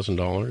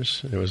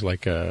 $14,000. It was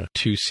like a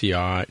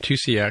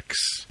 2CX,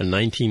 a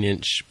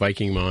 19-inch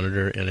Viking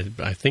monitor, and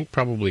I think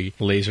probably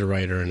laser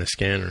writer and a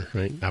scanner,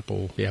 right?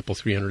 the Apple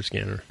 300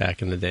 scanner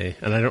back in the day.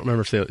 And I don't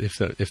remember if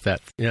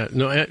that.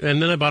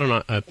 And then I bought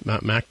a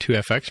Mac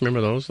 2FX.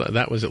 Remember those?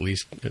 That was at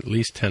least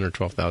 $10,000 or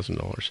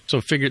 $12,000.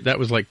 So figured that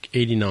was like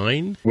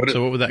 $89.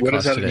 So what would that cost today? What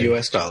is that in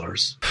US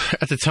dollars?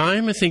 At the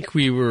time, I think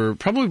we were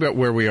probably about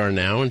where we are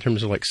now in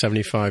terms of like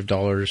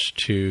 $75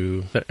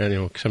 to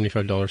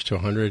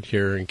 $100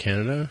 here in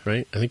Canada,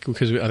 right? I think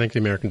the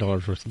American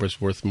dollar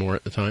was worth more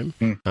at the time.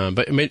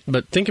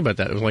 But think about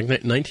that. It was like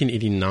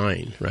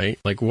 1989, right?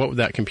 Like what would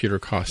that computer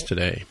cost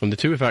today? When the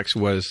 2FX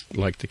was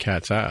like the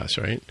cat's ass,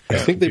 right? I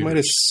think they might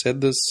have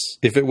said this.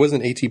 If it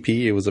wasn't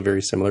ATP, it was a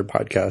very similar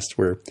podcast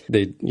where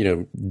they'd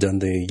done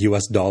the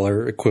US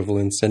dollar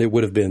equivalents, and it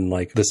would have been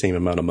like the same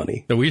amount of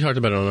money. Now, we talked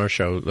about it on our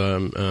show.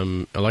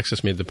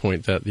 Alexis made the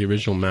point that the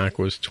original Mac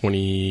was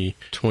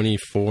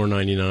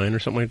 $24.99 or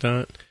something like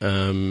that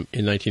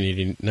in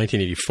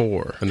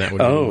 1984, and that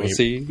would.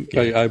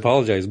 I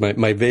apologize.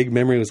 My vague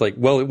memory was like,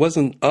 well, it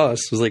wasn't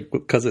us. It was like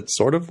because it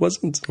sort of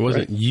wasn't. It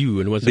wasn't you,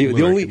 and it wasn't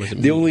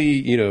the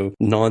only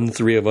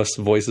non-three of us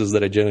voices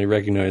that I generally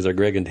recognize are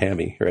Greg and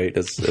Tammy, right?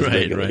 As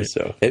right.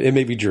 So it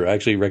may be Drew. I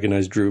actually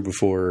recognized Drew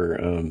before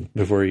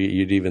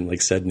you'd even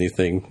like said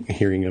anything.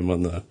 Hearing him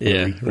on the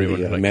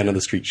Man on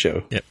the Street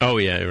show. Yeah. Oh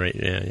yeah, right.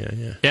 Yeah.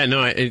 Yeah,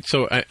 no,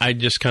 I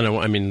just kind of,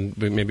 I mean,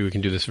 maybe we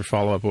can do this for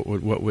follow-up.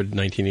 What would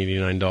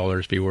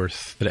 $1989 be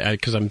worth?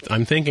 Because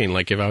I'm thinking,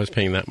 like, if I was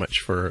paying that much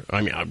for,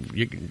 I mean,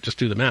 you can just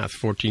do the math,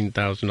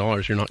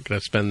 $14,000, you're not going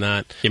to spend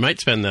that. You might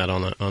spend that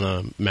on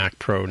a Mac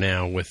Pro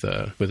now with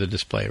a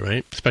display,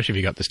 right? Especially if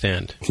you got the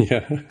stand.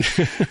 Yeah.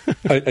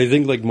 I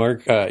think, like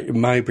Mark,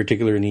 my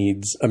particular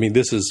needs, I mean,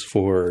 this is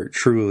for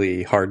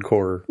truly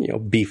hardcore,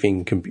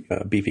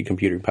 beefy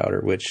computing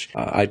power, which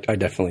I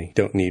definitely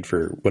don't need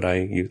for what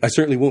I use. I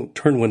certainly won't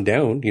turn one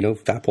down.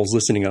 If Apple's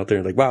listening out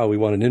there, like, wow, we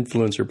want an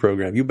influencer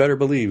program. You better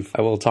believe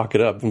I will talk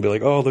it up and be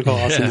like, oh, look how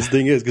awesome this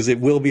thing is, because it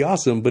will be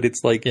awesome. But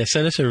it's like,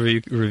 send us a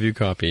review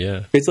copy.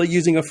 Yeah, it's like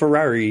using a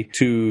Ferrari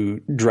to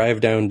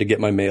drive down to get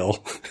my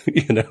mail.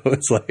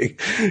 It's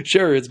like,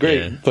 sure, it's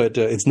great, but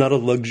it's not a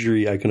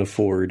luxury I can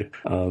afford.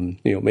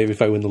 Maybe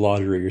if I win the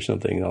lottery or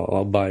something,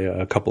 I'll buy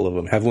a couple of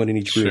them. Have one in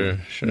each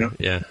room. Sure.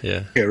 Yeah.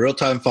 Okay,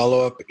 real-time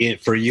follow-up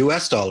for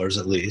U.S. dollars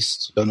at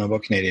least. Don't know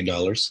about Canadian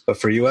dollars, but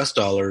for U.S.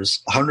 dollars,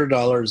 $100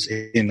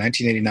 in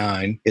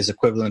 1989 is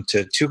equivalent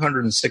to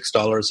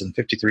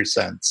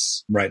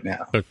 $206.53 right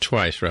now. So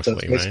twice, roughly, so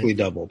it's basically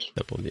doubled.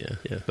 Doubled, yeah.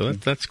 So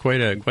that's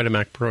quite a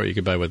Mac Pro you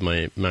could buy with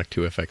my Mac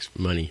 2FX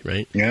money,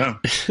 right? Yeah.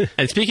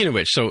 And speaking of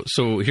which, so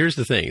here's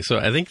the thing. So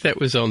I think that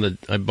was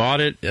I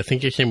bought it. I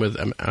think it came with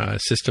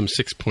System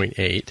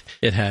 6.8.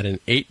 It had an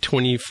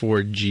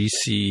 824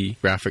 GC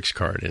graphics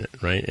card in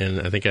it, right?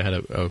 And I think I had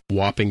a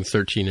whopping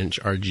 13-inch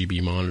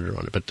RGB monitor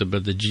on it. But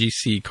the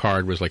GC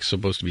card was like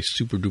supposed to be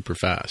super duper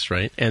fast,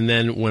 right? And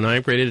then when I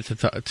upgraded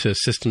it to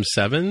System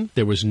 7,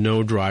 there was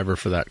no driver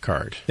for that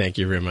card. Thank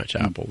you very much,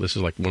 Apple. This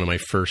is like one of my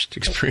first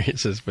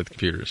experiences with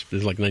computers. This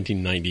is like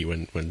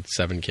 1990 when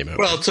 7 came out.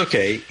 Well, it's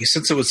okay.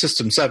 Since it was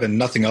System 7,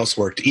 nothing else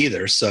worked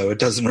either, so it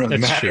doesn't really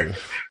matter. True.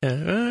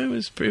 Yeah, it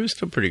was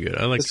still pretty good.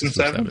 I like System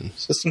 7.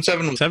 System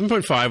 7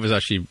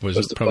 7.5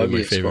 was probably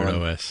my favorite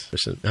OS.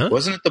 Huh?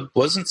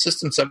 Wasn't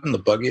System 7 the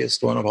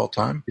buggiest one of all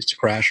time? It used to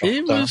crash all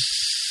the time.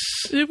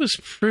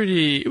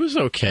 It was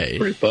okay.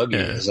 Pretty buggy,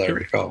 as I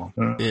recall.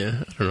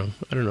 Yeah, I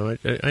don't know.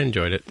 I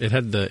enjoyed it. It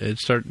had they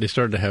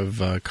started to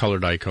have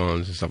colored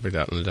icons and stuff like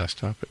that on the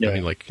desktop. Yeah. I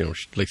mean, like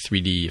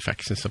 3D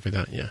effects and stuff like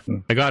that. Yeah.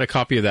 I got a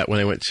copy of that when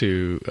I went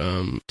to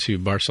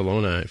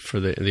Barcelona for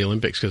the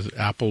Olympics, because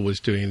Apple was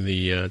doing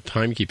the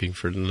timekeeping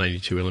for the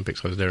 '92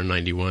 Olympics. I was there in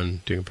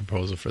 '91 doing a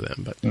proposal for them.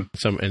 But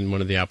and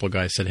one of the Apple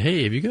guys said,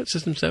 "Hey, have you got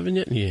System 7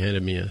 yet?" And he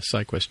handed me a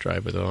SideQuest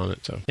drive with it on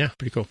it. So yeah,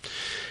 pretty cool.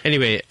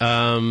 Anyway,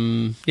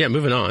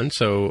 moving on.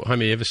 So,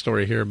 Jaime, you have a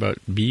story here about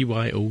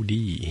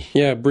BYOD.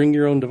 Yeah, bring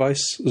your own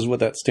device is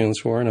what that stands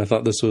for. And I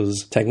thought this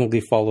was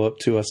technically follow-up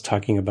to us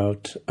talking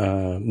about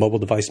mobile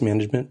device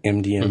management,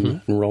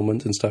 MDM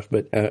enrollment and stuff.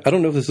 But I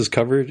don't know if this is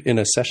covered in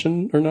a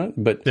session or not.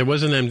 But there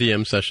was an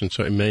MDM session,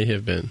 so it may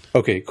have been.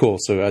 Okay, cool.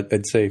 So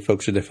I'd say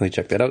folks should definitely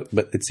check that out.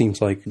 But it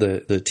seems like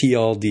the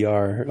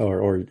TLDR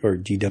or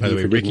DW. By the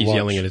way, Ricky's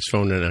yelling at his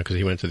phone right now because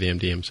he went to the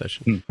MDM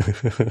session.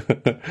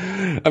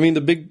 I mean,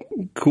 the big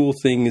cool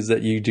thing is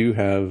that you do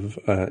have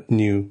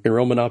new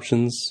enrollment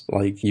options.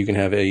 Like you can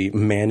have a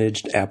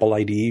managed Apple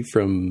ID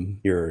from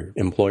your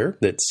employer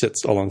that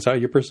sits alongside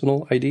your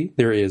personal ID.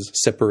 There is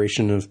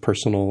separation of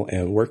personal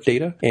and work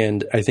data.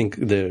 And I think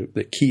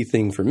the key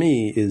thing for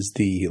me is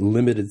the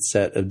limited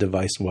set of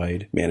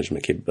device-wide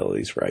management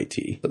capabilities for IT.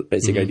 So the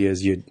basic idea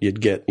is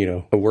you'd get,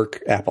 a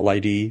work Apple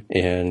ID,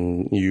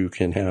 and you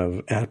can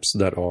have apps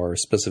that are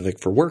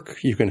specific for work.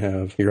 You can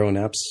have your own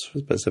apps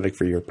specific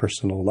for your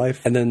personal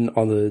life. And then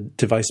on the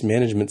device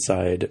management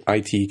side,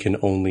 IT can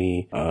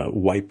only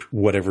wipe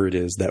whatever it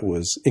is that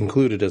was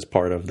included as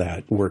part of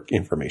that work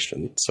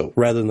information. So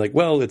rather than like,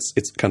 well, it's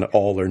kind of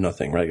all or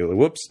nothing, right? You're like,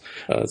 whoops,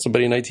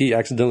 somebody in IT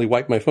accidentally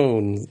wiped my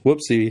phone.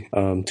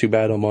 Whoopsie. Too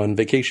bad I'm on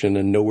vacation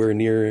and nowhere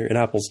near an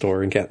Apple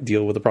store and can't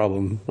deal with the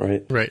problem,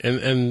 right? Right.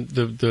 And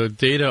the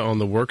data on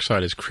the work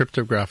side is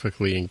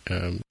cryptographically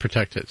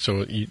protected.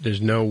 So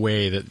there's no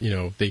way that,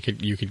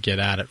 you could get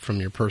at it from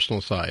your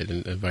personal side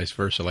and vice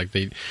versa. Like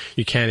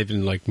you can't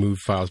even like move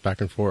files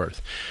back and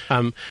forth.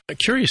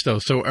 Curious though,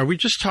 so are we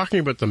just talking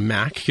about the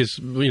Mac? Because,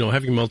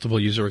 having multiple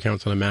user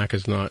accounts on a Mac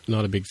is not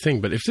a big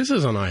thing. But if this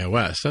is on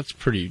iOS, that's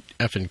pretty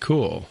effing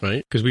cool,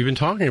 right? Because we've been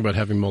talking about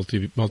having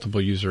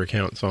multiple user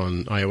accounts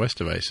on iOS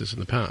devices in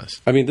the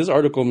past. I mean, this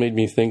article made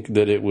me think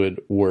that it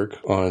would work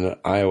on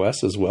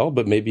iOS as well,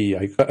 but maybe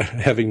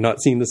having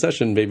not seen the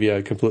session, maybe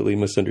I completely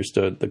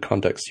misunderstood the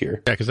context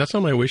here. Yeah, because that's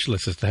on my wish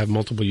list, is to have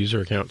multiple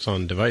user accounts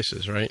on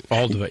devices, right?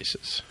 All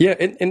devices. Yeah,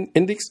 and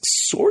they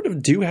sort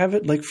of do have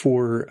it like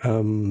for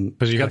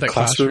because you got that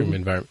classroom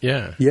environment.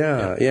 Yeah.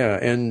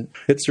 And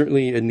it's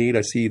certainly a need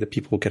I see that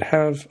people could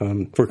have.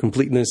 For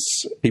completeness,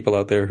 people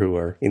out there who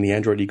are in the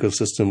Android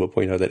ecosystem will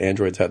point out that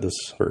Android's had this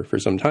for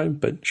some time,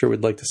 but sure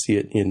would like to see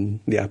it in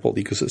the Apple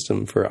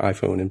ecosystem for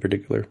iPhone in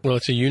particular. Well,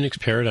 it's a Unix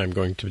paradigm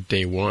going to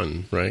day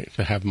one, right?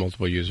 To have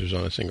multiple users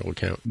on a single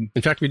account.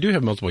 In fact, we do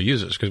have multiple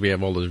users because we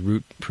have all those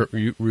root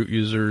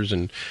users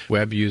and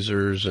web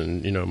users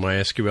and,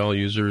 MySQL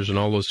users and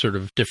all those sort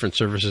of different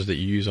services that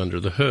you use under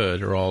the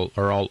hood are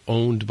all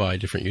owned by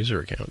different user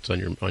accounts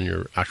on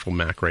your actual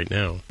Mac right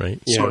now, right?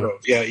 Sort of,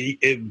 yeah.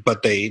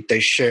 But they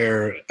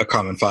share a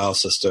common file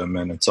system,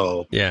 and it's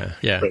all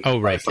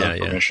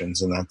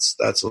permissions, and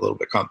that's a little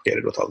bit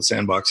complicated with all the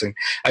sandboxing.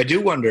 I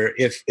do wonder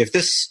if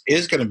this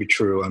is going to be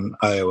true on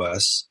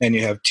iOS, and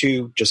you have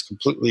two just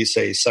completely,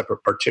 say,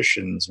 separate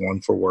partitions,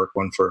 one for work,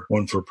 one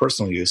for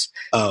personal use.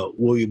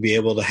 Will you be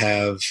able to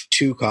have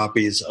two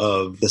copies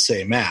of the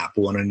same app,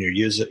 one in your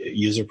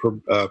user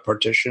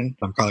partition?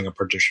 I'm calling a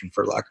partition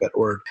for lack of that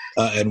word,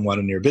 and one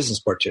in your business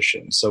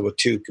partition. So with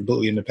two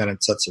completely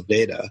independent sets of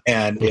data.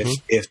 And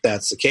if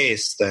that's the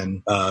case,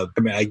 then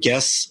I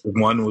guess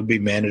one would be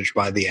managed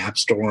by the App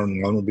Store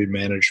and one would be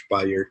managed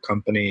by your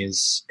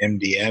company's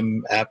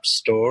MDM App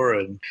Store.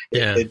 And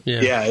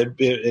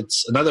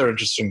it's another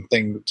interesting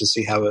thing to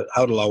see how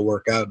it'll all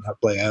work out and how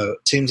it play out.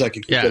 It seems like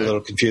it could get a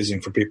little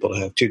confusing for people to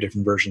have two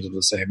different versions of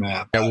the same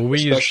app. Yeah, well,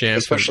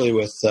 especially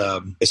with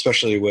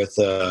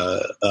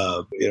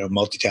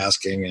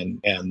multitasking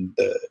and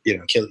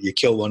you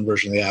kill one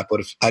version of the app.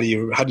 How do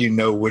you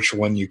know which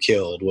one you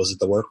killed? Was it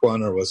the work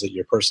one or was it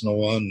your personal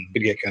one? It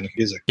could get kind of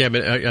confusing. Yeah,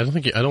 but I don't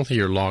think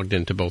you're logged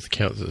into both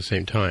accounts at the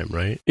same time,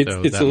 right?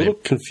 It's a little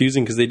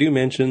confusing because they do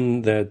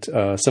mention that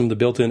some of the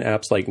built-in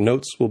apps like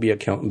Notes will be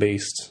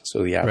account-based,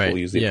 so the app will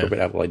use the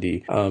appropriate Apple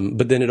ID.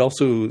 But then it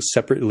also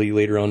separately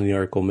later on in the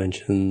article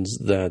mentions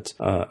that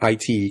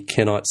IT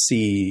cannot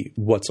see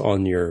what's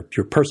on your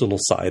personal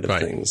side of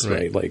things,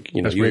 right? Like,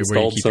 you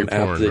installed some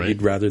app that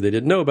you'd rather they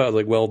didn't know about.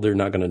 Like, well, they're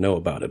not going to know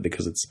about it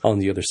because it's on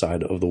the other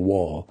side of the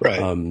wall. Right.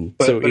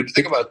 But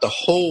think about the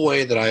whole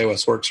way that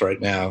iOS works right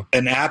now.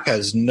 An app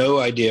has no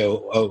idea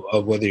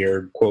of whether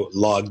you're, quote,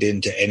 logged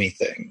into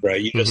anything,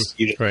 right? You just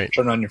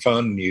turn on your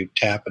phone and you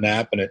tap an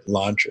app and it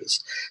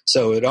launches.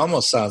 So it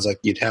almost sounds like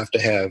you'd have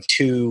to have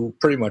two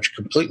pretty much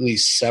completely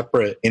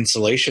separate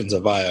installations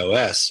of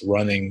iOS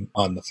running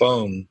on the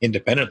phone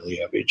independently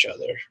of each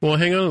other. Well,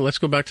 hang on. Let's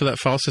go back to that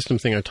file system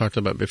thing I talked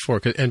about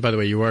before. And by the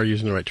way, you are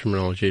using the right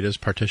terminology. It is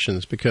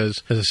partitions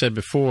because, as I said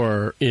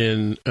before,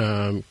 in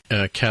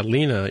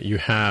Catalina, you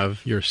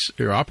have your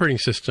operating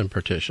system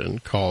partition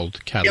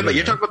called Catalina. Yeah, but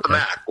you're talking about the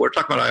Mac. We're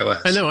talking about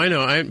iOS. I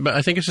know. But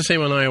I think it's the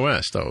same on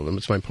iOS, though.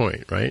 That's my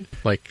point, right?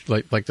 Like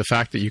the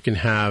fact that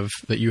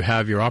you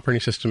have your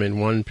operating system in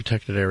one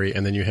protected area,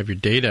 and then you have your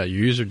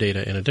user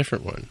data, in a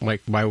different one.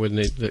 Like, why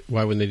wouldn't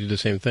they do the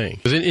same thing?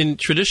 Because in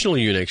traditional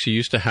Unix,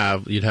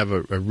 you'd have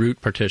a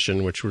root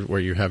partition, where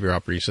you have your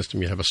operating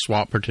system. You have a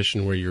swap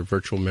partition where your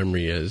virtual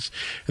memory is,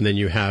 and then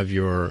you have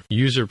your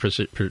user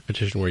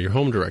partition where your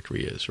home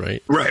directory is,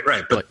 right?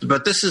 Right.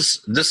 But this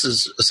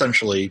is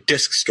essentially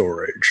disk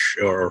storage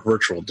or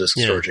virtual disk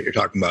storage that you're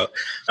talking about.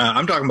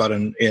 I'm talking about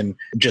in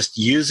just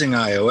using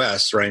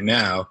iOS right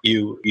now.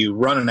 You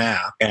run an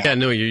app.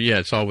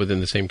 It's all within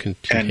the same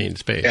contained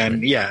space.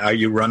 And right? Are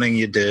you running?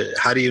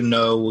 How do you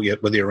know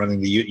whether you're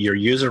running your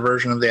user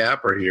version of the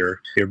app or your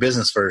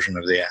business version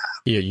of the app?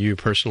 Yeah, you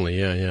personally.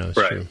 Yeah,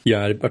 that's true.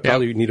 Yeah, I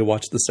probably need to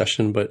watch the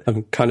session, but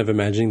I'm kind of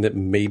imagining that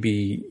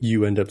maybe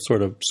you end up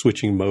sort of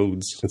switching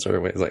modes in sort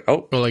of ways. Like,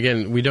 well,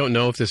 again, we don't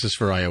know if this is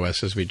for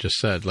iOS, as we just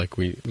said. Like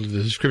the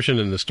description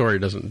in the story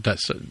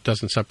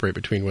doesn't separate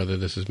between whether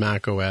this is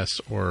Mac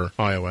OS or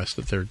iOS.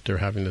 That they're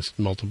having this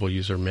multiple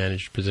user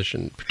managed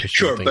partition.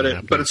 Sure, but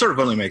it sort of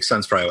only makes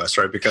sense for iOS,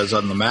 right? Because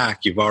on the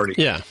Mac, you've already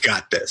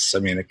got this. I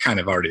mean, it kind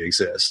of already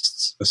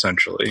exists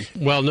essentially.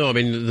 Well, no, I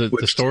mean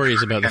the story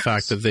is about the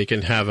fact that they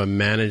can have a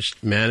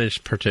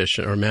managed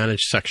partition or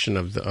managed section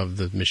of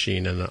the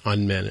machine and an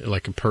unmanaged,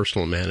 like a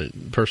personal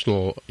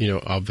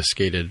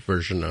obfuscated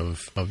version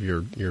of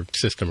your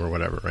system or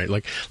whatever, right?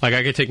 Like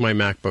I could take my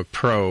MacBook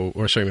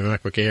my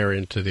MacBook Air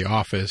into the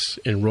office,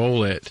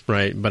 enroll it,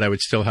 right? But I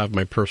would still have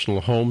my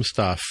personal home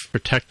stuff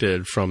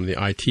protected from the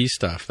IT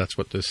stuff. That's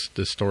what this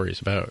story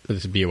is about.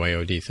 This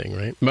BYOD thing,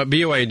 right? But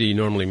BYOD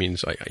normally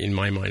means, in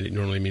my mind, it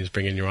normally means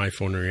bringing your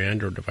iPhone or your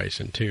Android device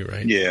in too,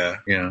 right? Yeah.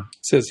 It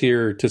says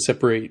here, to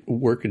separate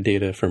work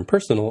data from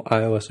personal,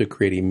 iOS would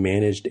create a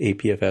managed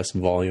APFS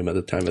volume at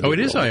the time of the it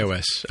is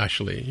iOS,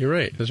 actually. You're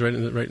right. It's right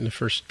in the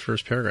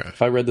first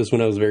paragraph. I read this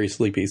when I was very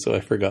sleepy, so I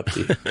forgot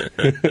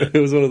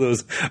it was one of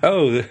those,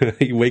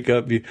 you wake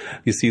up, you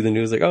see the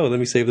news, like, let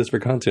me save this for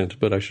content,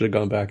 but I should have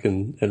gone back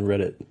and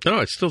read it. No,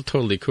 it's still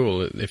totally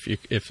cool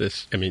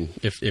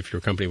if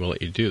your company will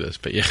let you do this.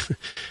 But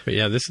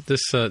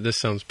this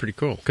sounds pretty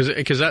cool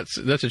because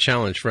that's a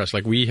challenge for us.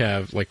 Like we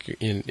have, like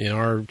in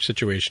our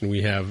situation,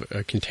 we have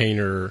a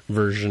container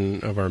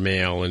version of our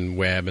mail and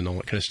web and all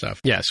that kind of stuff.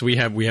 Yeah, so we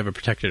have a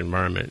protected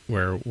environment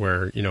where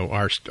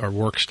our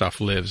work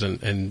stuff lives,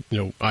 and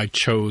I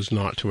chose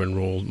not to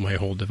enroll my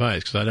whole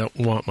device because I don't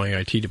want my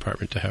IT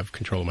department to have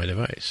control of my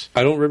device.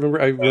 I don't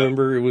remember. I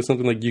remember it was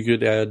something like you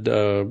could add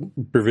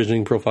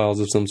provisioning profiles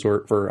of some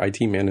sort for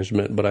IT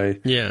management, but I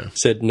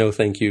said no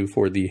thank you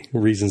for the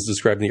reasons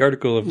described in the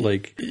article of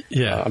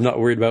I'm not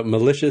worried about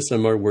malicious,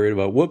 I'm more worried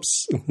about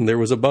whoops, there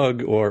was a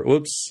bug, or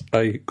whoops,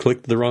 I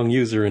clicked the wrong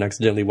user and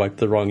accidentally wiped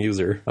the wrong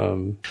user.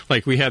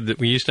 Like we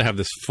used to have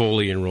this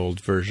fully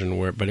enrolled version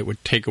but it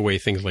would take away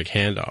things like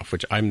handoff,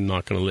 which I'm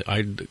not going to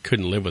I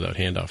couldn't live without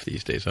handoff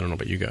these days. I don't know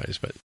about you guys,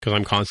 but because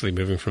I'm constantly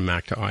moving from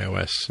Mac to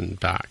iOS and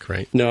back,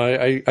 right? No,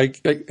 I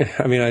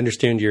mean, I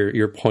understand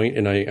your point,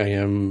 and I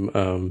am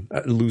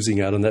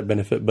losing out on that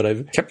benefit, but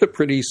I've kept a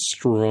pretty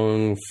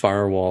strong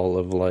firewall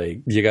of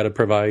like, you got to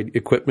provide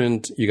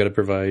equipment, you got to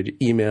provide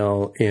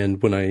email,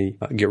 and when I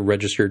get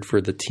registered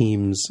for the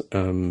Teams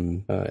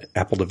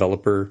Apple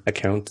developer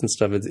account and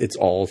stuff, it's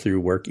all through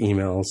work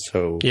email.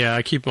 So yeah,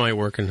 I keep my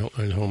work and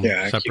home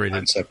separated. I keep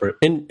mine separate,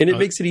 and it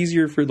makes it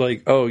easier for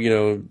like, oh,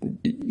 you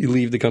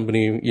leave the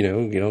company,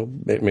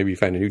 maybe you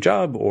find a new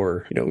job,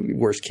 or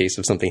worst case,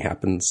 if something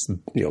happens,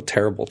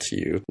 terrible to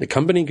you, the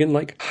company can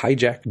like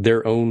hijack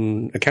their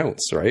own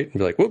accounts, right? And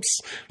be like, whoops,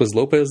 was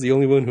Lopez the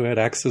only one who had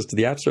access to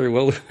the App Store?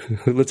 Well,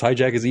 let's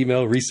hijack his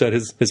email, reset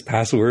his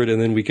password,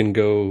 and then we can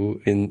go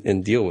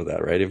and deal with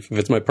that, right? If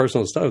it's my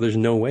personal stuff, there's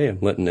no way I'm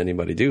letting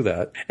anybody do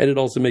that. And it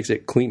also makes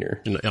it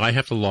cleaner. And I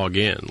have to log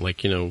in,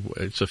 like,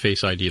 it's a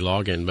Face ID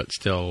login, but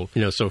still,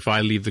 so if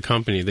I leave the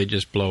company, they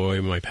just blow away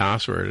my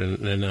password, and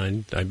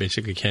then I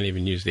basically can't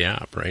even use the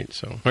app, right?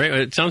 So, all right,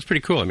 it sounds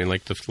pretty cool. I mean,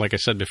 like I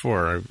said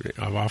before,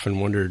 I've often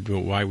wondered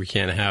why we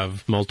can't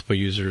have multiple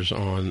users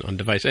on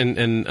device.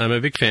 And I'm a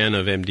big fan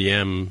of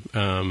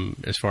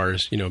MDM as far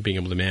as, being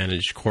able to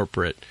manage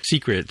corporate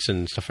secrets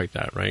and stuff like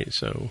that, right?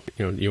 So,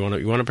 you want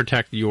to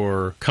protect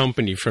your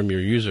company from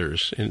your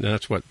users, and I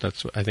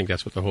think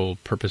that's what the whole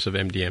purpose of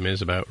MDM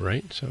is about,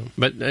 right? So,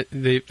 but I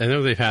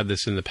know they've had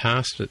this in the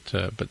past,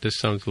 but this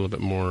sounds a little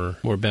bit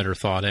more better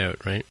thought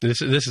out, right?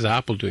 This is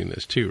Apple doing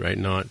this too, right?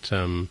 Not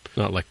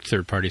like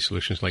third-party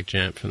solutions like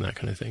Jamf and that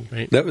kind of thing,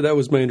 right? That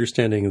was my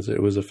understanding, is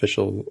it was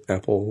official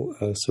Apple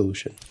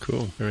solution.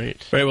 Cool. All right.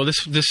 Well,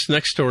 this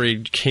next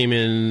story came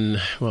in,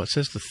 well, it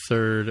says the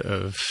 3rd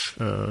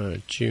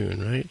of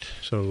June, right?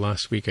 So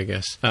last week, I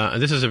guess.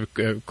 This is a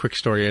quick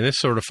story, and this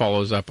sort of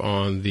follows up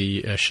on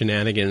the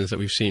shenanigans that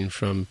we've seen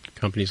from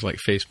companies like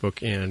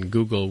Facebook and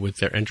Google with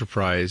their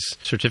enterprise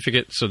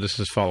certificate. So this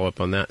is follow-up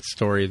on that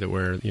story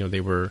where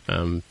they were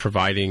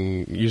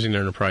using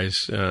their enterprise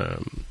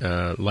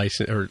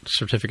license or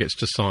certificates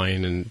to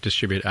sign and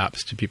distribute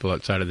apps to people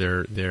outside of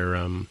their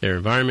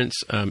environments.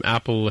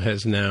 Apple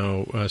has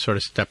now sort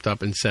of stepped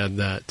up and said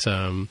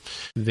that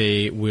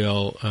they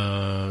will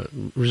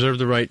reserve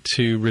the right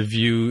to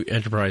review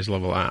enterprise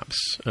level apps.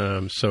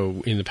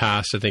 So in the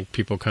past, I think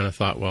people kind of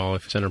thought, well,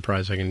 if it's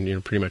enterprise, I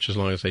can pretty much, as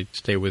long as they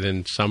stay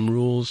within some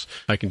rules,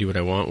 I can do what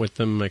I want with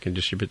them. I can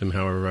distribute them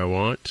however I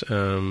want.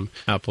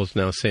 Apple's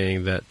now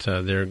saying that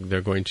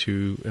they're going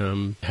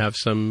to have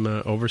some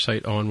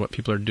oversight on what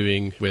people are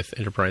doing with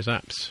enterprise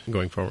apps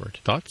going forward.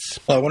 Thoughts?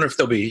 Well, I wonder if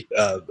they'll be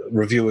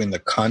reviewing the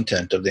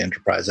content of the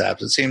enterprise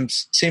apps. It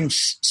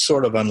seems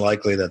sort of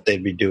unlikely that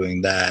they'd be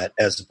doing that,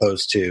 as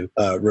opposed to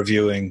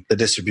reviewing the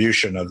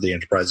distribution of the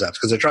enterprise apps,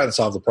 because they're trying to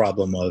solve the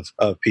problem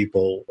of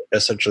people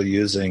essentially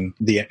using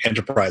the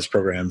enterprise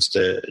programs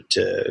to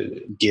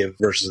give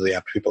versus the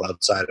app to people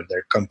outside of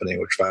their company,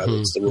 which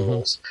violates the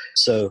rules.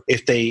 So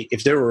if they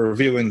were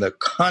reviewing the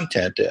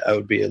content, I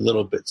would be a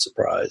little bit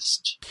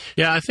surprised.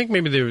 Yeah, I think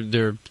maybe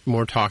they're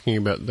more talking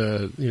about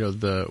the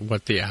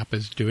what the app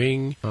is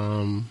doing.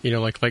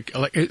 Like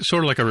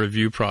sort of like a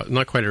review process,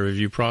 not quite a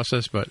review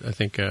process, but I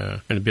think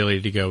an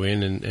ability to go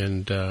in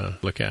and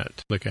look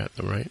at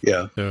them, right?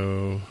 Yeah.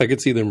 So I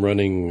could see them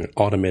running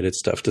automated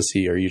stuff to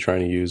see, are you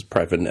trying to use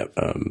private net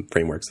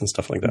frameworks and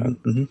stuff like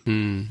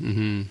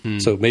that.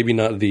 So maybe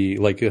not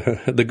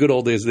the good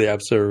old days of the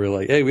App Store were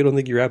like, hey, we don't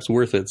think your app's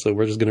worth it, so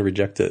we're just going to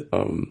reject it.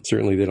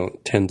 Certainly they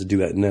don't tend to do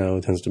that now.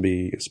 It tends to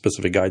be a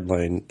specific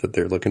guideline that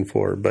they're looking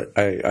for. But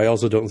I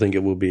also don't think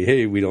it will be,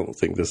 hey, we don't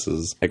think this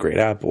is a great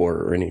app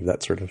or any of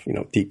that sort of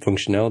deep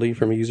functionality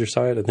from a user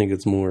side. I think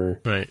it's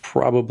more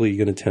probably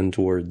going to tend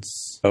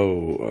towards,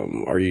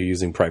 are you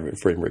using private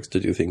frameworks to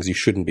do things you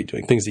shouldn't be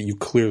doing, things that you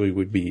clearly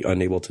would be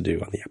unable to do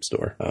on the App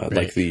Store,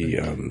 like the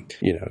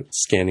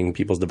scanning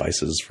people's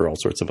devices for all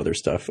sorts of other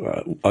stuff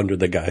under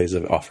the guise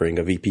of offering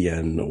a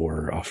VPN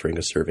or offering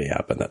a survey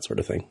app and that sort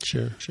of thing.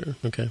 Sure.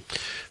 Okay.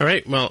 All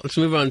right. Well, let's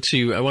move on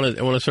to. I want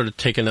to sort of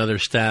take another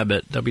stab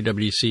at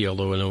WWDC.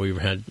 Although I know we've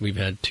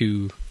had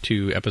two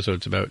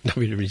episodes about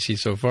WWDC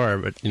so far,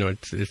 but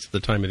it's the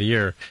time of the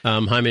year.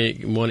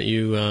 Jaime, why don't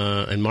you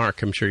and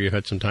Mark? I'm sure you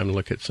had some time to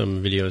look at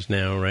some videos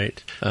now,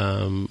 right?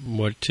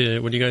 What do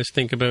you guys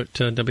think about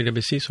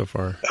WWDC so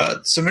far?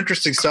 Some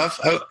interesting stuff.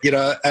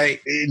 I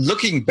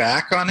looking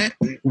back on it,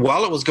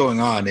 while it was going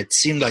on, it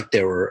seemed like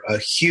there were a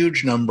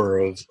huge number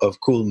of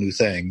cool new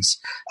things.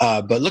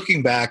 But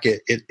looking back,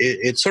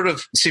 it sort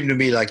of seemed to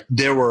me like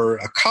there were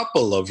a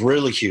couple of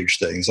really huge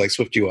things like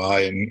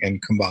SwiftUI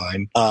and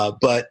Combine,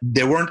 but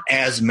there weren't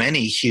as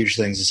many huge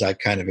things as I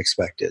kind of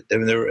expected. I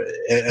mean, there were,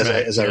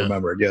 as I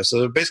remembered. Yeah.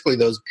 So basically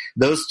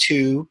those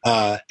two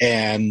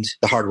and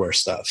the hardware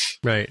stuff.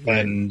 Right.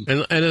 And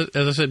as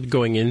I said,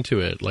 going into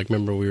it, like,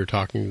 remember we were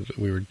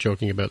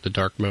joking about the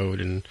dark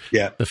mode and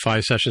the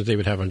 5 sessions they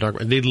would have on dark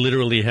mode. They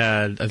literally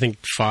had, I think,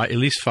 at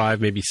least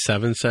 5, maybe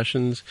 7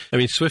 sessions. I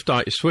mean,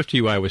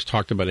 SwiftUI was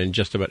talked about in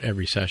just about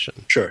every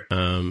session. Sure.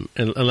 And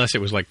unless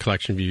it was like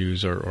collection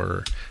views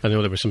or I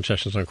know there were some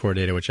sessions on core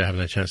data, which I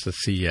haven't had a chance to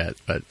see yet,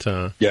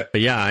 but Yeah.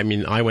 But yeah, I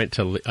mean, I went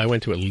to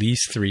at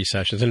least 3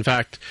 sessions. In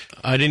fact,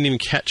 I didn't even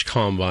catch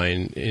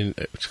Combine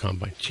it's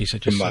Combine. Jeez, I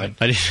just said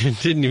I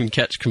didn't even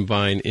catch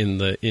Combine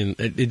I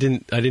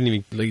didn't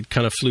even, it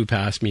kind of flew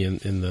past me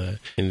in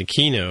the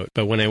keynote.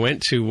 But when I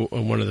went to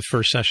one of the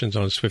first sessions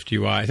on Swift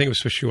UI, I think it was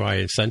Swift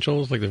UI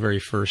Essentials, like the very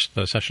first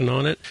session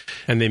on it,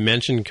 and they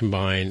mentioned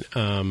Combine,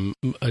 a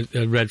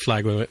red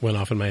flag went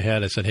off in my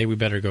head. I said, hey, we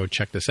better go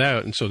check this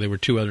out. And so there were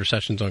 2 other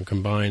sessions on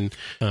Combine.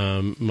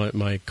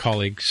 My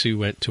colleague Sue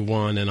went to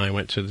one, and I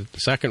went to the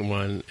second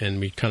one, and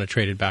we kind of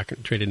traded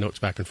notes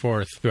back and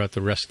forth throughout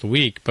the rest of the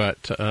week.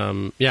 But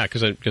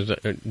because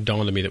it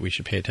dawned on me that we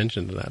should pay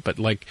attention to that. But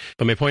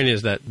my point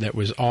is that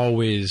was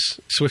always,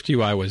 Swift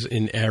UI was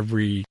in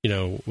every,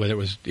 whether it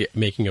was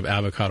making of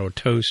avocado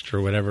toast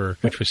or whatever,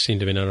 which was seemed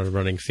to be another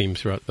running theme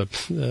throughout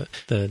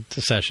the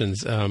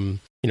sessions.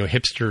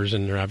 Hipsters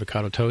and their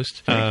avocado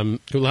toast.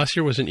 Last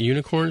year wasn't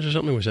unicorns or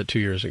something? Or was that 2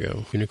 years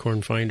ago?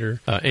 Unicorn Finder.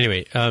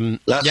 Anyway,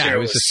 last year it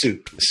was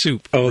soup.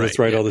 Soup. Oh, right, that's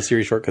right. Yeah. All the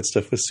Siri shortcut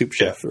stuff was Soup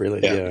Chef.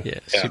 Really. Yeah.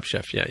 Soup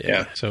Chef.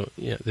 Yeah. So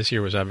this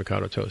year was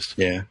avocado toast.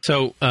 Yeah.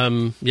 So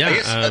I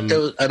guess there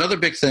was, another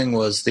big thing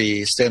was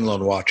the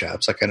standalone watch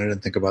apps. I kind of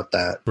didn't think about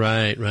that.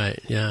 Right.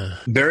 Yeah.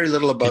 Very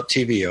little about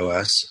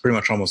tvOS. Pretty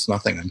much almost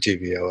nothing on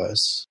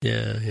tvOS.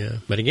 Yeah.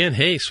 But again,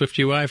 hey, Swift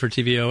UI for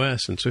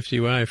tvOS and Swift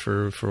UI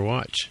for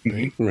watch.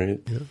 Right? Right.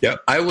 Yeah.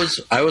 I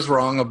was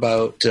wrong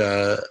about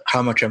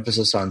how much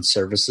emphasis on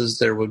services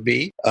there would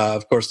be.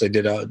 Of course, they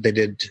did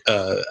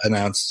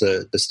announce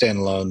the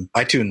standalone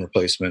iTunes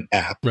replacement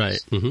app. Right.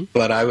 Mm-hmm.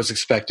 But I was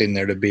expecting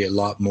there to be a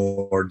lot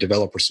more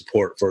developer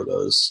support for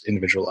those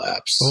individual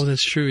apps. Oh,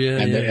 that's true. Yeah.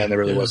 And there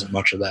really wasn't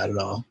much of that at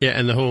all. Yeah,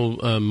 and the whole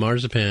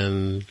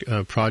Marzipan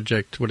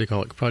project. What do you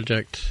call it?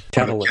 Project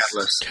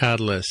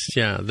Catalyst.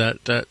 Yeah. That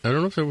I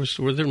don't know if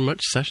were there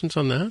much sessions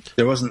on that?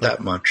 There wasn't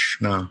that much.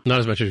 No. Not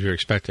as much as you were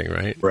expecting,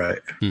 right? Right.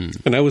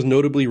 And I was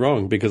notably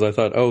wrong because I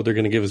thought, they're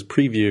going to give us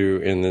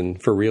preview and then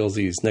for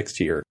realsies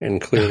next year.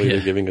 And clearly they're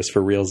giving us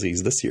for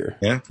realsies this year.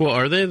 Yeah. Well,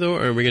 are they though?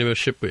 Are we going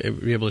to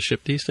be able to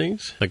ship these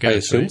things? I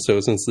assume so,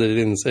 since they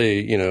didn't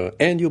say,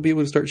 and you'll be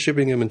able to start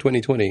shipping them in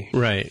 2020.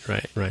 Right.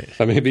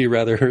 I may be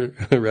rather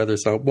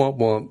sound womp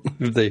womp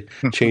if they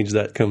change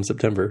that come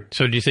September.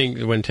 So do you think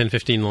when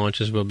 10.15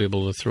 launches, we'll be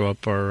able to throw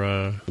up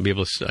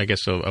I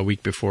guess a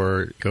week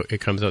before it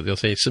comes out, they'll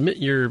say, submit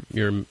your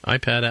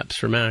iPad apps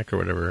for Mac or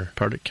whatever.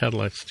 Project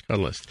Catalyst.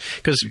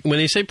 Because when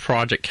they say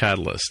Project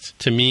Catalyst,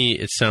 to me,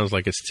 it sounds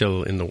like it's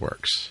still in the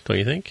works. Don't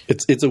you think?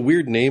 It's a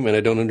weird name, and I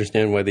don't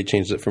understand why they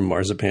changed it from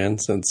Marzipan,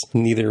 since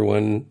neither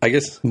one... I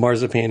guess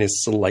Marzipan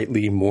is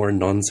slightly more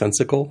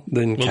nonsensical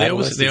than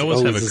Catalyst. They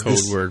always have a code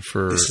word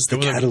for... This is the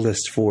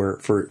catalyst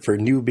for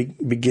new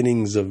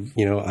beginnings of,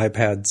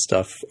 iPad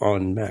stuff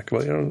on Mac.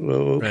 Well,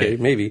 okay,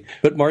 maybe.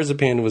 But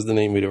Marzipan was the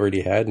name we'd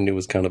already had, and it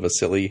was kind of a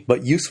silly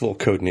but useful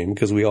code name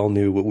because we all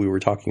knew what we were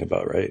talking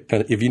about, right?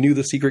 And if you knew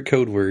the secret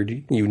code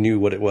word, you knew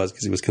what it was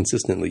because it was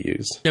consistently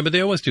used. Yeah, but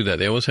they always do that.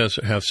 They always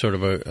have sort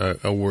of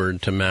a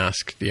word to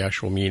mask the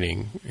actual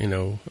meaning,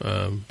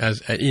 when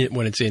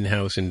it's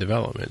in-house in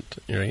development,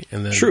 right?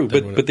 And then, true,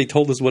 but they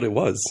told us what it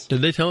was.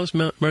 Did they tell us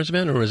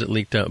Marzipan, or was it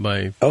leaked out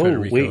by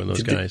Federico and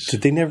those guys?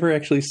 Did they never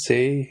actually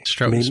say?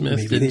 Stroughton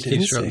Smith? Did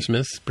Steve Stroughton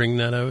Smith bring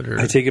that out? Or?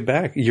 I take it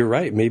back. You're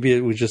right. Maybe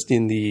it was just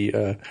in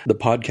the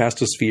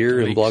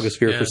podcastosphere and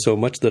blogosphere for so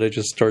much that I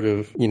just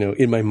started,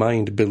 in my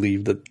mind,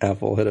 believed that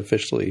Apple had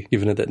officially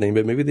given it that name,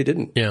 but maybe they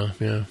didn't. Yeah.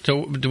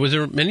 So was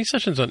there many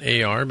sessions on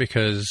AR?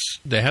 Because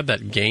they had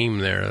that game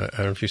there. I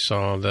don't know if you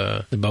saw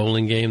the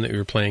bowling game that we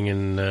were playing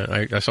in.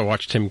 I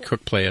watched Tim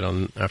Cook play it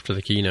after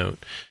the keynote,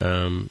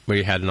 where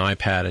you had an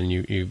iPad and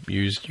you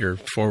used your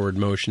forward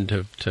motion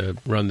to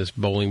run this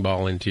bowling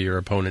ball into your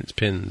opponent's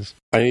pins.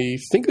 I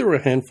think there were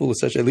a handful of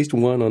sessions, at least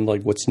one on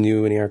what's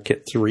new in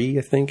ARKit 3,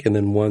 I think, and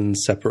then one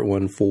separate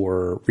one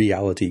for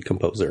Reality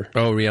Composer.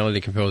 Oh,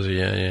 Reality Composer,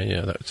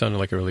 yeah. That sounded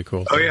like a really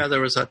cool thing. Oh, yeah,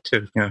 there was that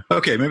too. Yeah.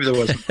 Okay, maybe there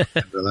wasn't.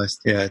 I realized.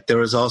 Yeah, there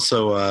was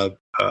also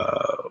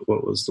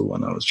what was the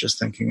one I was just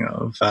thinking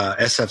of?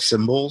 SF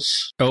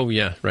Symbols. Oh,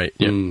 yeah, right.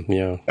 Yeah.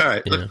 Yeah. All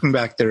right, looking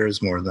back, there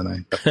is more than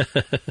I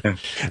thought. Yeah.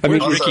 I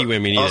mean, Ricky,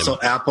 when we need also, him.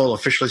 Apple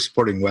officially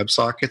supporting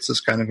WebSockets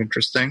is kind of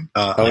interesting.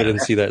 I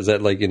didn't see that. Is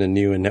that in a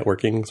new and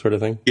networking sort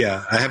of thing?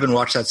 Yeah, I haven't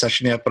watched that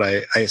session yet, but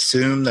I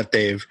assume that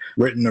they've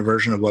written a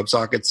version of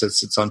WebSockets that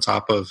sits on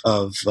top of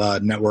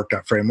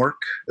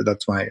network.framework.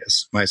 That's my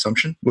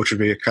assumption, which would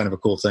be kind of a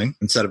cool thing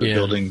instead of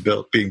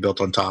it being built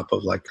on top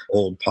of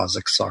old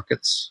POSIX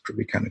sockets, which would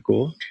be kind of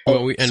cool.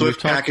 Well,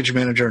 Swift Package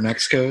Manager and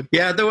Xcode.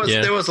 Yeah, there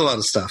was a lot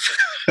of stuff.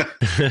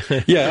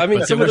 Yeah, I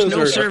mean, there was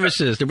no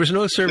services. There was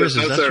no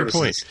services. That's your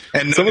point.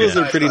 And some of those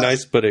are pretty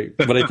nice, but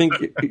I think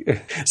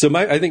so.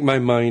 I think my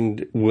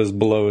mind was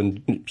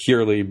blown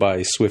purely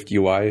by Swift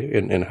UI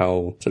and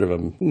how sort of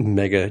a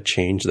mega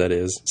change that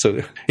is.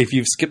 So if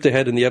you've skipped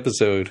ahead in the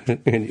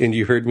episode and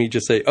you heard me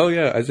just say, "Oh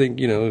yeah, I think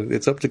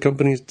it's up to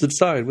companies to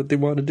decide what they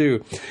want to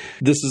do,"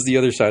 this is the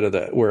other side of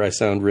that where I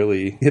sound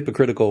really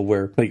hypocritical.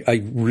 Where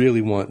I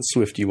really want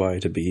Swift UI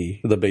to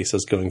be the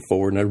basis going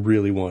forward, and I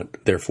really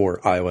want therefore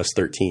iOS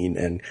 13 13,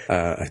 and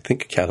I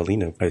think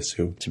Catalina, I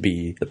assume, to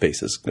be the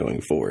basis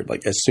going forward,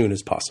 like as soon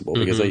as possible.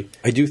 Because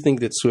I do think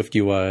that Swift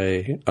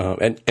UI,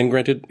 and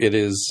granted, it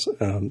is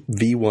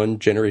V1,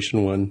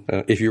 Generation 1.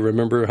 If you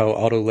remember how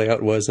auto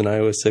layout was in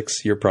iOS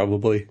 6, you're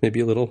probably maybe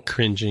a little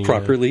cringing,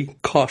 properly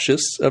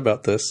cautious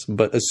about this.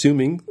 But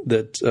assuming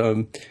that,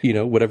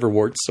 whatever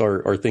warts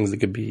are things that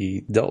could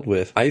be dealt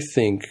with, I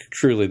think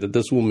truly that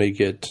this will make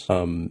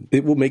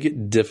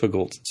it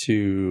difficult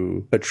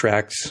to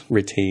attract,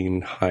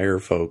 retain, hire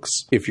folks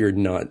if you're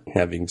not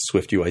having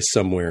Swift UI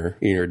somewhere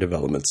in your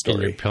development story.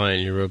 In your plan,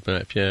 your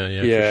roadmap, yeah.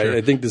 Yeah, sure.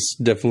 I think this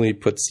definitely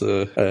puts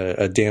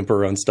a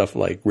damper on stuff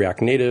like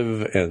React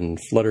Native and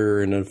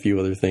Flutter and a few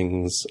other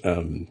things.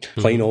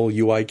 Plain old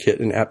UI kit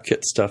and app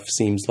kit stuff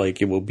seems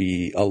like it will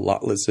be a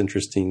lot less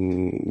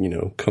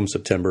interesting, come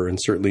September, and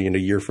certainly in a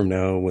year from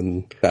now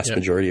when the vast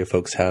majority of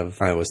folks have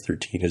iOS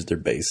 13 as their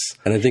base.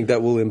 And I think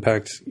that will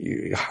impact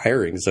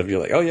hiring stuff.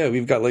 You're like, oh yeah,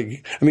 we've got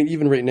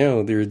even right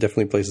now, there are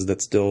definitely places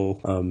that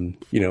still,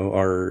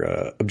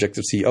 are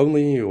Objective-C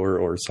only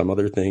or some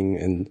other thing.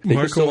 And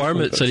Marco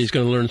Arment said he's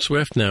going to learn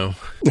Swift now.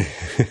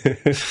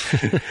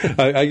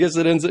 I guess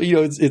it ends,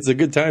 it's a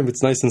good time.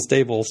 It's nice and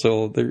stable.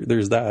 So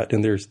there's that.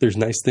 And there's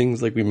nice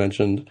things like we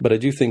mentioned. But I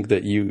do think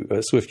that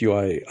Swift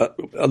UI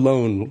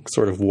alone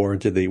sort of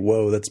warranted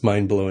that's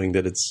mind blowing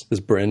that it's this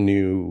brand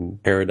new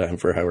paradigm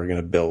for how we're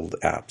going to build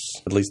apps,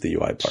 at least the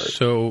UI part.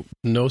 So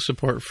no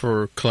support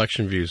for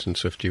collection views in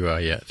Swift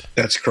UI yet.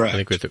 That's correct.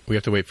 I think we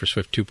have to wait for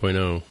Swift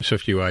 2.0,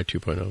 Swift UI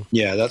 2.0.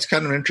 Yeah, that's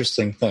kind of an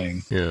interesting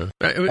thing. Yeah.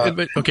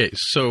 But okay,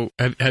 so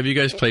have you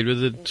guys played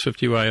with the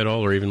Swift UI at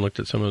all, or even looked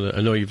at some of the?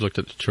 I know you've looked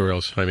at the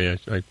tutorials. I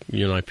mean,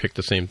 you and I picked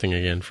the same thing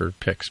again for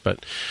picks,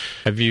 but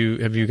have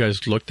you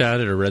guys looked at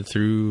it or read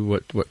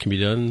through what can be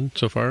done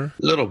so far? A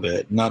little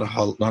bit, not a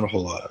whole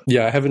lot.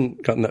 Yeah, I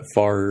haven't gotten that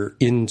far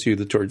into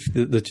the tutorials.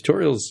 The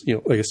tutorials,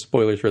 like a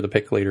spoilers for the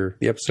pick later,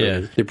 the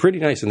episode, they're pretty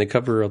nice and they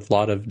cover a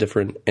lot of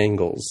different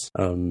angles.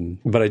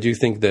 But I do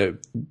think that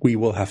we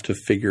will have to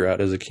figure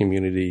out as a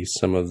community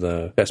some of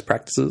the best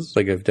practices.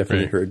 Like I've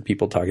definitely heard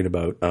people talking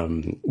about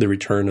the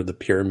return of the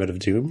Pyramid of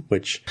Doom,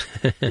 which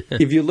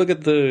if you look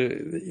at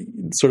the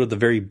sort of the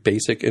very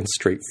basic and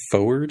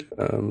straightforward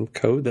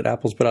code that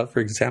Apple's put out for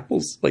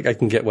examples, like I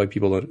can get why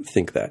people don't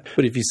think that.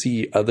 But if you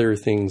see other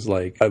things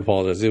like, I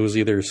apologize, it was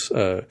either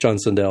John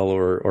Sundell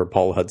or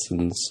Paul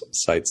Hudson's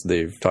sites,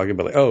 they've talked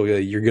about like, oh yeah,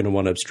 you're going to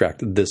want to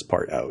abstract this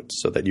part out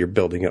so that you're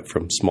building up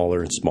from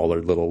smaller and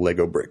smaller little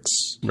Lego bricks.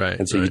 Right.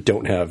 And so you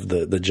don't have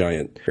the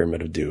giant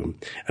Pyramid of Doom.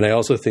 And I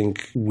also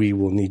think we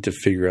will need to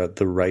figure out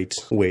the right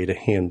way to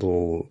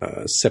handle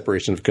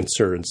separation of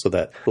concerns so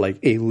that like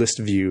a list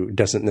view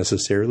doesn't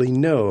necessarily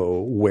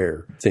know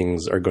where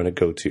things are going to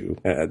go to.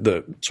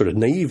 The sort of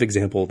naive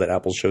example that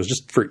Apple shows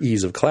just for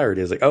ease of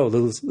clarity is like, oh,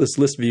 this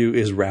list view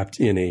is wrapped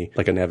in a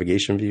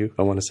navigation view.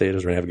 I want to say it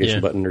is a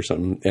navigation button or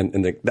something.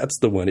 And that's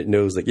the one it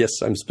knows that, yes,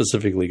 I'm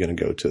specifically going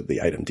to go to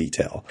the item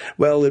detail.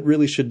 Well, it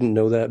really shouldn't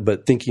know that,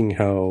 but thinking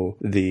how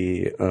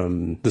the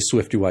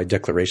Swift UI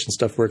declaration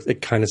stuff works,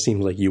 it kind of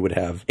seems like you would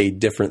have a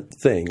different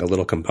thing, a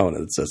little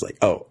component that says like,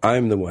 oh,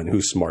 I'm the one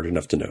who's smart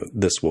enough to know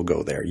this will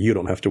go there. You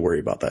don't have to worry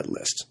about that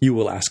list. You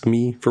will ask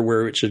me for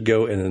where it should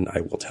go, and then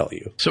I will tell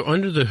you. So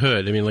under the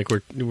hood, I mean, like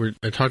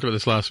I talked about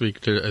this last week.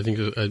 I think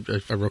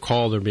I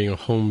recall there being a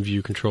home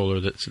view controller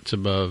that sits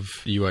above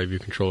UI view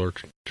controller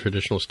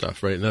traditional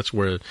stuff, right? And that's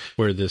where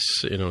this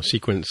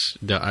sequence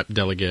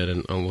delegate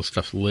and all this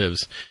stuff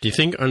lives. Do you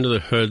think under the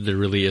hood there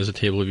really is a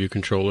table view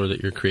controller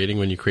that you're creating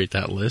when you create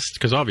that list?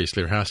 Because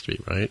obviously there has to be,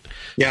 right?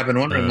 Yeah, I've been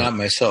wondering that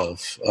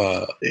myself.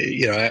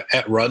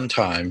 At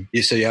runtime,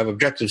 you have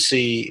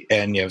Objective-C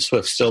and you have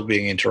Swift still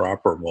being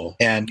interoperable,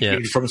 and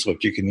from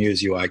Swift you can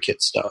use UIKit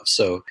stuff.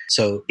 So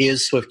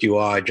is Swift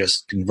UI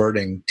just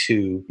converting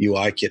to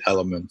UIKit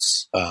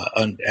elements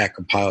at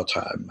compile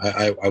time?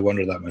 I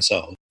wonder that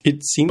myself.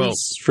 It seems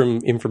from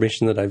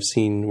information that I've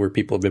seen where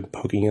people have been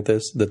poking at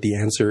this that the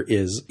answer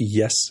is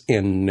yes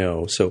and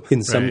no. So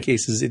in some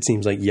cases, it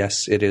seems like, yes,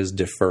 it is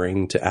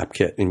deferring to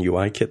AppKit and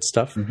UIKit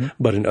stuff. Mm-hmm.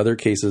 But in other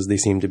cases, they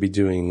seem to be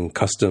doing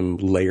custom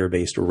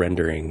layer-based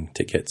rendering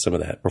to get some of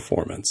that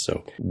performance.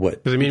 So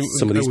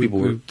some of these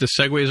people the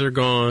segues are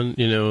gone.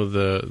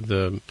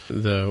 The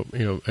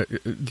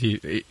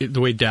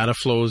way data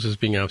flows is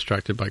being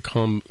abstracted by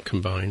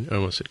Combine. I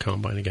almost said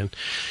Combine again.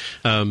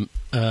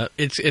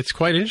 It's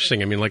quite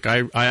interesting. I mean, like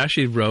I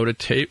actually wrote a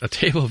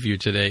table view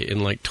today in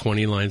like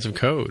 20 lines of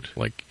code.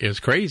 Like it was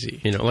crazy.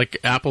 Like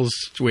Apple's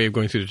way of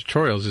going through the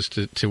tutorials is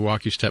to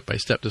walk you step by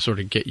step to sort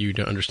of get you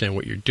to understand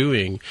what you're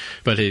doing.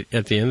 But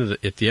at the end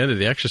of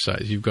the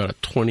exercise, you've got a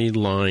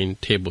 20-line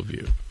table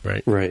view.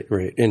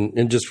 Right.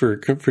 And just for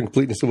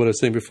completeness of what I was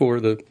saying before,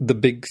 the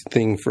big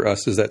thing for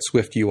us is that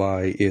Swift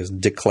UI is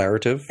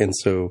declarative. And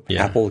so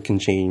Apple can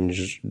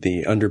change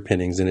the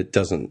underpinnings and it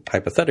doesn't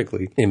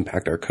hypothetically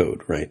impact our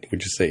code, right? We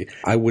just say,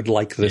 I would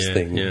like this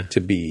thing to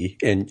be,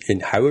 and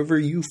however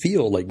you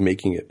feel like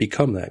making it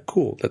become that,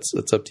 cool.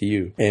 That's up to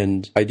you.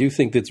 And I do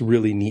think that's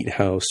really neat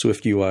how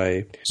Swift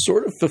UI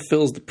sort of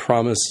fulfills the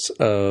promise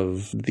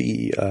of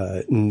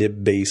the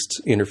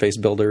nib-based interface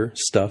builder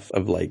stuff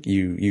of like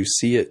you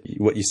see it,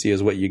 what you see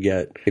is what you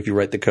get. If you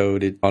write the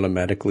code, it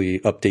automatically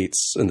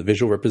updates in the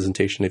visual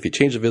representation. If you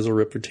change the visual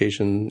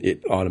representation,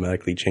 it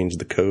automatically changes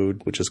the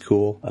code, which is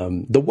cool.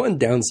 The one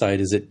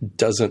downside is it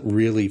doesn't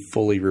really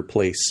fully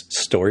replace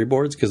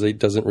storyboards because it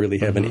doesn't really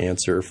have an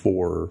answer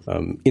for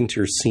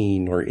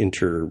inter-scene or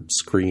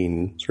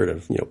inter-screen sort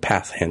of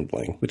path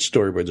handling, which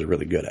storyboards are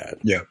really good at.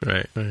 Yeah.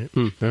 Right.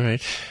 All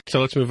right. So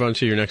let's move on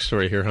to your next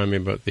story here, Jaime,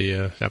 about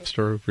the App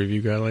Store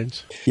review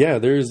guidelines. Yeah,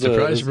 there's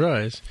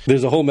surprise.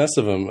 There's a whole mess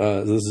of them.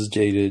 This is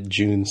dated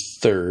June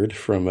 3rd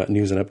from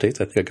News and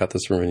Updates. I think I got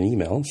this from an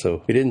email. So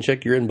if you didn't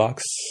check your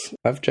inbox,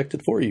 I've checked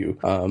it for you.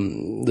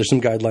 There's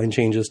some guideline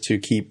changes to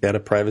keep data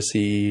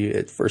privacy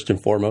at first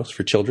and foremost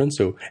for children.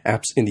 So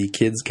apps in the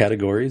kids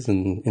categories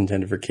and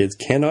intended for kids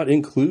cannot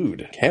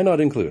include.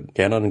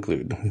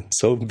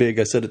 So big,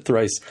 I said it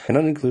thrice.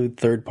 Cannot include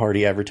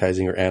third-party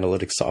advertising or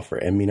analytics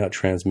software and may not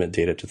transmit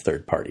data to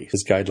third parties.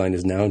 This guideline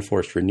is now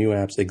enforced for new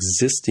apps.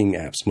 Existing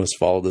apps must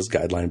follow this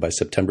guideline by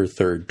September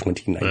 3rd,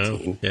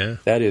 2019. Wow. Yeah.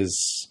 That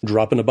is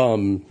dropping a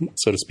bomb,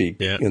 so to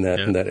speak, in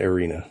that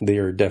arena. They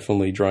are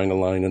definitely drawing a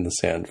line in the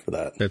sand for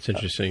that. That's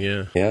interesting,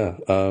 Yeah.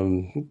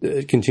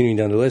 Continuing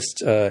down the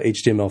list,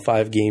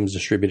 HTML5 games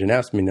distributed in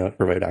apps may not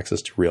provide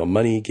access to real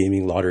money,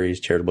 gaming, lotteries,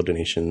 charitable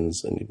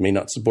donations, and may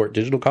not support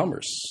digital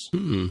commerce.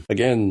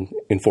 Again,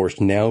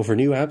 enforced now for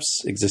new apps.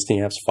 Existing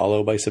apps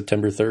follow by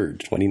September 3rd,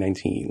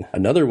 2019.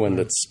 Another one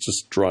that's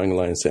just drawing a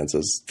line in the sand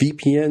says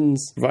VPNs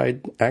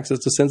provide access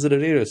to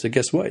sensitive data. So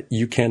guess what?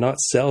 You cannot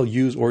sell,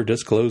 use, or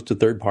disclose to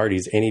third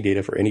parties any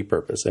data for any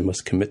purpose and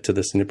must commit to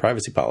this in your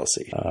privacy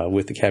policy,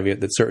 with the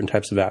caveat that certain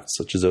types of apps,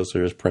 such as those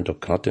that has parental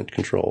content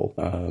control,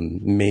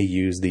 may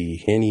use the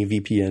Any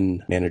VPN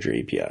Manager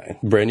API.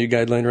 Brand new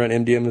guideline around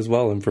MDM as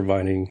well and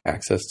providing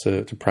access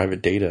to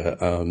private data.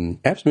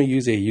 Apps may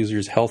use a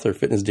user's health or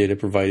fitness data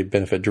provided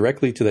benefit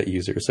directly to that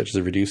user, such as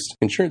a reduced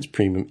insurance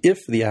premium, if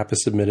the app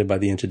is submitted by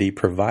the entity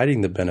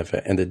providing the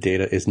benefit and the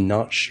data is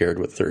not shared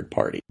with third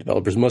party.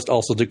 Developers must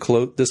also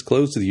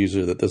disclose to the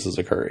user that this is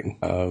occurring.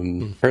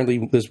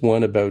 Apparently, there's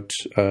one about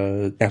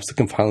apps that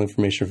compile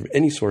information from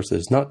any source that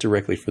is not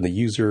directly from the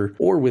user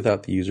or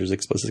without the user's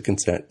explicit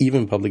consent.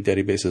 Even public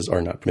databases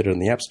are not permitted on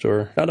the App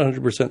Store. Not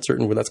 100%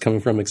 certain where that's coming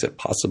from, except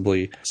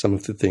possibly some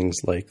of the things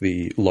like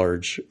the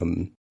large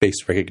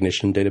face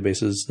recognition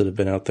databases that have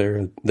been out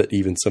there that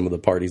even some of the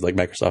parties like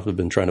Microsoft have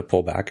been trying to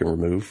pull back and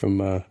remove from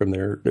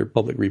their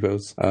public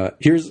repos.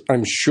 Here's,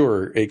 I'm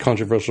sure, a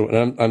controversial,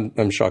 and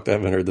I'm shocked I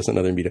haven't heard this in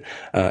other media.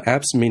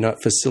 Apps may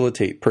not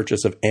facilitate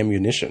purchase of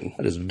ammunition.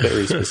 That is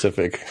very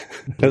specific.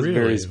 That's really?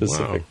 Very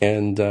specific. Wow.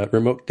 And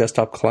remote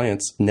desktop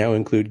clients now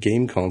include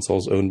game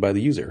consoles owned by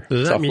the user.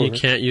 Does that mean you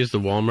can't use the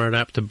Walmart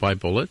app to buy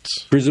bullets?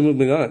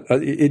 Presumably not.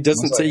 It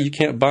doesn't say you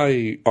can't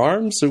buy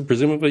arms, so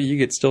presumably you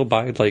could still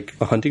buy like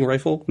a hunting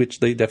rifle, which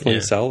they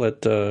definitely sell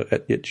at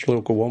your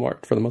local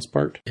Walmart for the most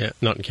part. Yeah,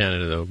 not in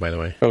Canada though, by the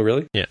way. Oh,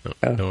 really? Yeah,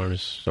 no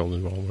arms sold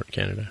in Walmart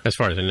Canada, as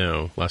far as I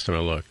know. Last time I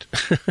looked,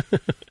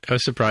 I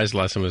was surprised.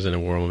 Last time I was in a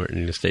Walmart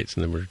in the States,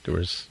 and there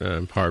was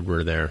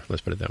hardware there.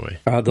 Let's put it that way.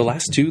 The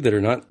last two that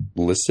are not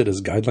listed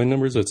as guideline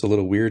numbers, so it's a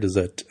little weird, is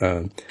that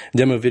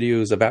demo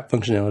videos of app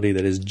functionality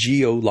that is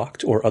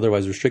geo-locked or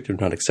otherwise restricted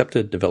or not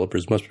accepted.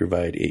 Developers must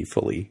provide a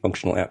fully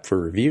functional app for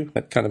review.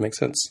 That kind of makes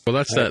sense. Well,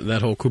 that's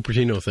that whole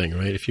Cupertino thing,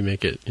 right? If you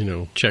make it,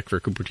 check for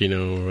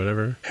Cupertino or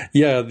whatever.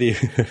 Yeah,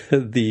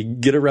 the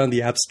get around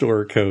the App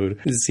Store code.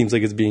 It seems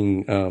like it's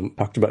being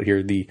talked about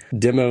here. The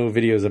demo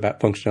videos of app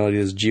functionality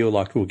as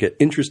geo-locked will get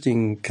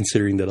interesting,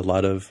 considering that a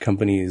lot of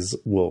companies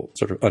will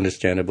sort of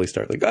understandably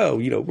start like,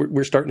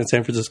 we're starting in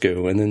San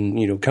Francisco, and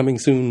then coming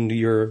soon to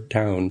your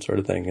town, sort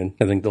of thing. And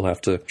I think they'll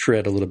have to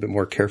tread a little bit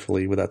more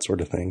carefully with that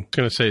sort of thing.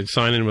 I was going to say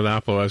sign in with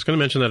Apple. I was going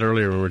to mention that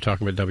earlier when we were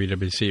talking about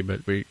WWDC,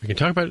 but we can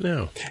talk about it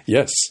now.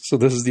 Yes. So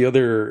this is the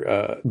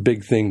other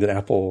big thing that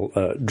Apple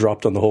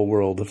dropped on the whole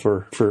world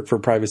for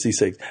privacy's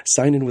sake.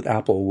 Sign in with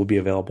Apple will be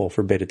available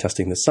for beta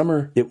testing this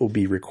summer. It will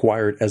be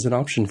required as an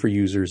option for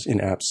users in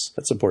apps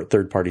that support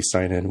third-party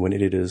sign-in when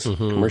it is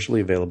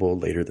commercially available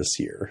later this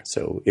year.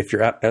 So if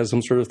your app has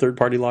some sort of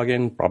third-party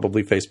login,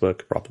 probably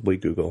Facebook, probably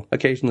Google,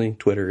 occasionally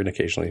Twitter, and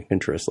occasionally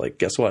Pinterest,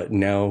 guess what?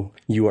 Now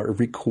you are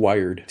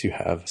required to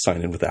have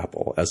sign-in with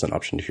Apple as an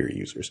option to your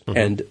users.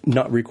 And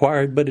not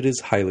required, but it is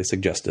highly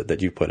suggested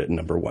that you put it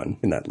number one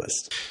in that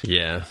list.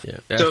 Yeah.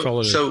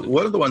 So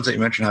one of the ones ones that you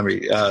mentioned,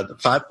 Javi,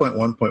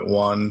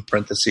 5.1.1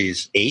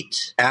 parentheses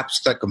 8,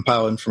 apps that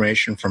compile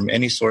information from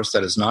any source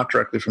that is not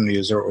directly from the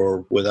user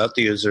or without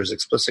the user's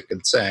explicit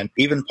consent,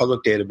 even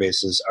public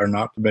databases, are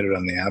not permitted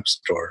on the App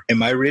Store.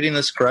 Am I reading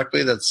this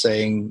correctly? That's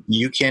saying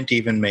you can't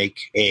even make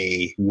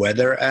a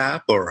weather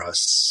app or a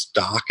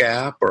stock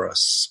app or a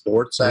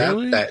sports app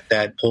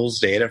that pulls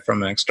data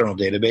from an external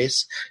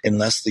database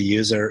unless the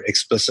user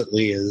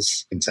explicitly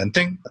is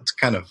consenting? That's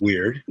kind of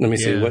weird. Let me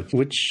see.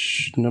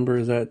 Which number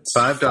is that?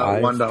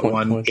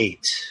 5.1.18.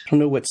 I don't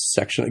know what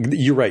section.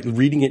 You're right.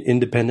 Reading it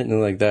independently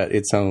like that,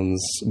 it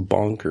sounds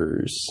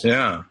bonkers.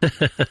 Yeah.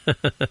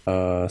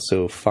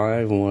 So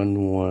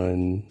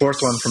 5.1.1.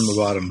 Fourth one from the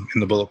bottom in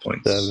the bullet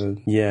points.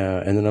 7.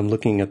 Yeah, and then I'm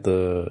looking at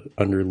the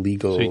under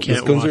legal. So you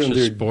can't watch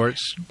a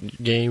sports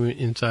game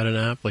inside an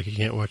app? Like you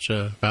can't watch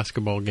a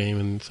basketball game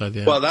inside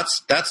the app? Well,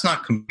 that's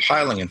not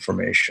compiling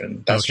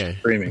information. That's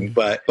streaming.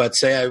 But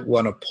say I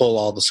want to pull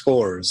all the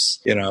scores,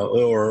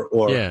 or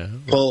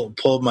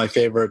pull my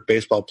favorite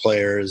baseball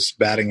player's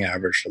batting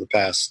average for the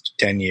past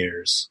 10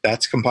 years.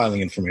 That's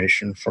compiling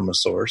information from a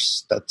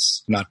source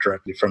that's not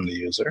directly from the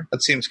user.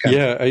 That seems kind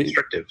of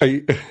restrictive.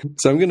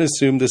 So I'm going to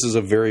assume this is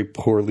a very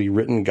poorly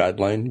written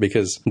guideline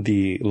because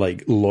the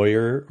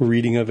lawyer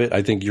reading of it,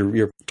 I think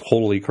you're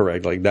totally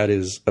correct. Like that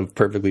is a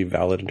perfectly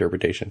valid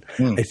interpretation.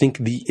 I think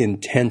the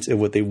intent of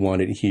what they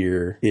wanted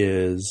here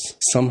is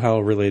somehow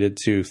related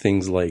to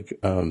things like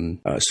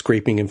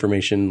scraping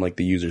information like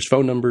the user's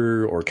phone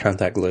number or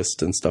contact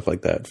list and stuff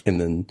like that. And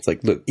then it's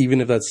like, look,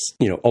 even if that's,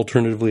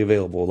 alternatively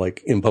available,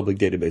 like in public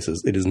databases,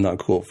 it is not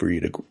cool for you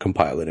to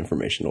compile that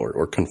information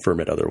or confirm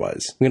it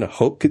otherwise. I'm going to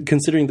hope,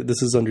 considering that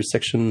this is under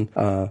section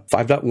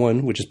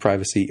 5.1, which is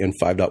privacy, and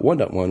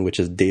 5.1.1, which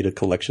is data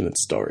collection and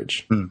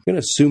storage. I'm going to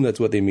assume that's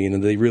what they mean.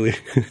 And they really,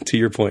 to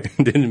your point,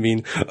 didn't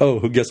mean,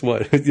 oh, guess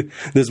what?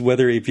 This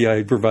weather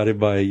API provided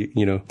by,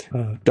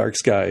 Dark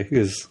Sky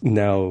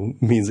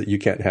means that you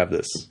can't have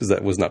this. Because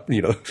that was not,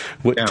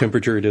 what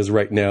temperature it is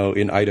right now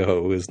in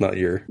Idaho is not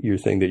your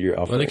thing that you're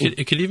offering. Well,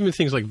 it could even be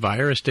things like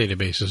virus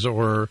databases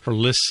or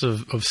lists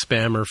of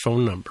spam or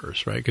phone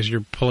numbers, right? Because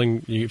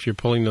if you're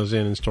pulling those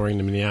in and storing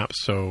them in the app,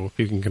 so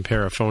you can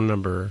compare a phone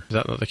number. Is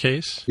that not the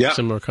case? Yeah.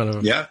 Similar kind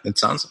of. Yeah, it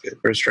sounds like it.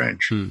 Very strange.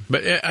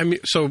 But I mean,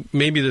 so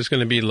maybe there's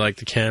going to be like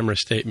the camera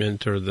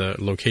statement or the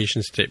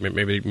location statement.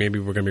 Maybe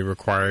we're going to be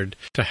required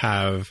to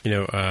have,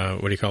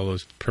 what do you call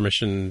those,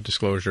 permission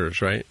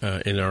disclosures, right,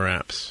 in our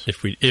apps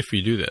if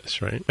we do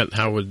this, right? But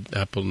how would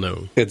Apple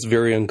know? It's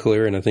very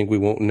unclear, and I think we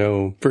won't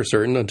know for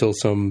certain until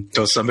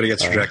somebody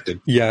gets rejected.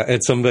 Yeah,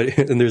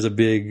 and there's a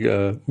big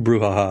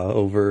brouhaha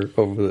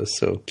over this.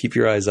 So keep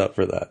your eyes out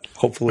for that.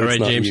 Hopefully, all right,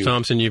 it's not James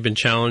Thompson, you've been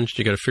challenged.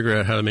 You got to figure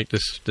out how to make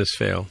this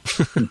fail.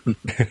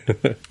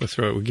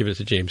 We'll give it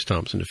to James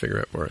Thompson to figure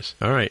out for us.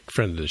 All right,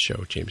 friend of the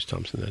show, James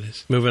Thompson, that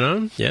is. Moving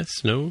on. Yes.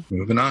 No.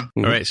 Moving on.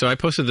 All right. So I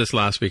posted this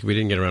last week. We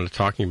didn't get around to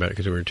talking about it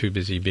because we were too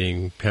busy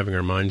having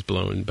our minds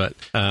blown. But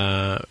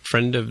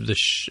friend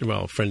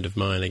of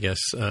mine, I guess,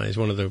 is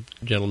one of the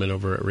gentlemen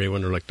over at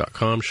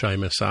RayWonderlic.com, Shai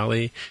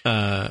Masali.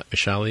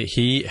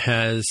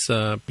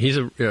 He's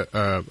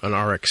an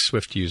RX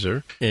Swift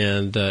user,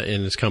 and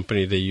in his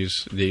company they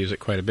use it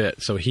quite a bit.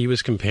 So he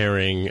was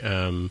comparing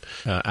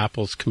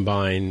Apple's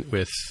Combine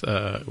with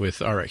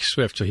RX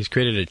Swift. So he's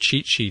created a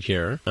cheat sheet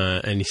here,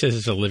 and he says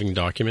it's a living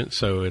document,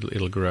 so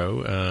it'll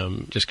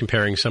grow. Just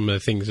comparing some of the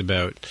things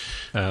about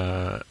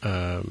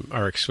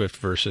RX Swift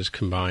versus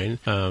Combine.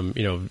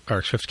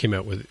 RX Swift came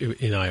out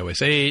in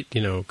iOS 8.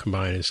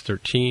 Combine is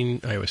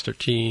 13. iOS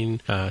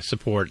 13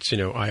 supports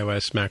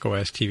iOS,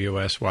 macOS,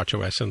 tvOS,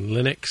 watchOS, and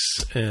Linux,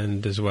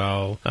 and as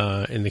well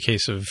in the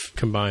case of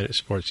Combine, it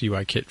supports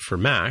UIKit for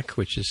Mac,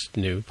 which is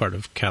new, part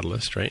of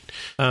Catalyst, right?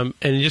 And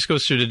it just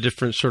goes through the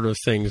different sort of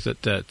things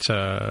that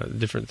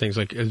different things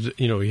like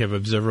we have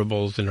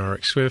observables in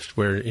RX Swift,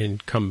 where in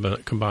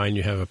Combine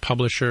you have a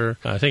publisher.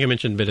 I think I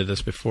mentioned a bit of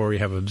this before. You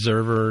have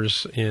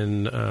observers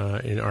in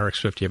RX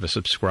Swift. You have a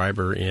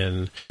subscriber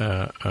in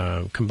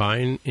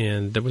Combine,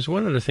 and there was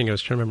one other thing I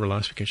was trying to remember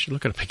last week. I should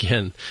look it up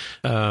again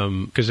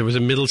because there was a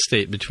middle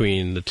state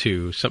between the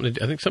two. Something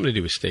to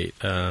do with state.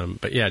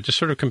 But yeah, just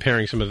sort of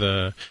comparing some of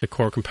the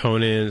core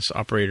components,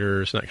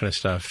 operators, and that kind of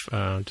stuff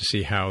to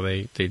see how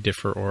they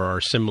differ or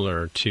are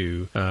similar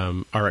to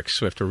RX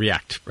Swift or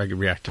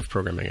reactive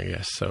programming, I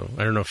guess. So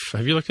I don't know.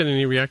 Have you looked at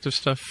any reactive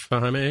stuff,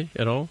 Jaime,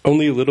 at all?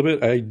 Only a little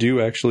bit. I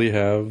do actually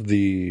have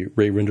the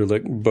Ray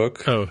Winderlich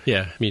book. Oh,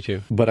 yeah, me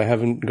too. But I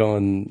haven't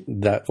gone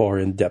that far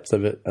in depth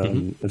of it.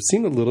 I've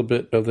seen a little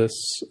bit of this,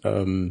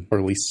 or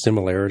at least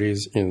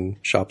similarities in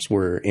shops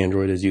where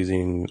Android is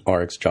using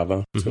RX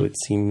Java. So it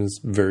seems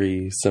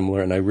very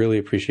similar, and I really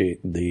appreciate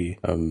the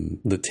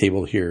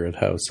table here of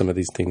how some of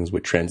these things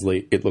would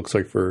translate. It looks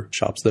like for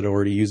shops that are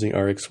already using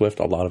RX Swift,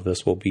 a lot of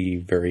this will be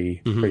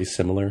very, very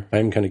similar.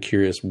 I'm kind of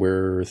curious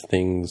where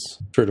things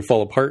sort of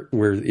fall apart,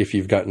 where if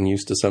you've gotten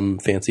used to some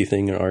fancy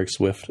thing in RX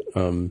Swift,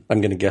 I'm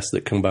going to guess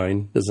that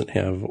Combine doesn't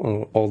have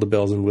all the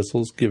bells and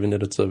whistles, given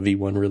that it's a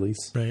V1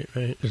 release. Right.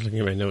 Just looking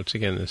at my notes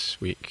again this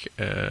week.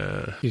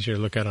 Easier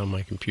to look at on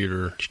my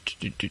computer.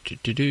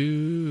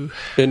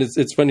 And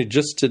it's funny,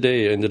 just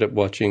today I ended up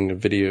watching a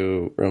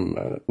video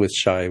from with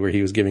Shai where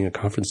he was giving a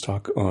conference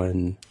talk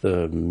on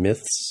the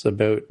myths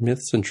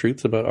and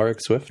truths about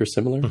RX Swift or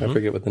similar. I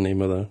forget what the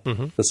name of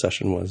the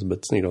session was,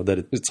 but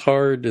that it's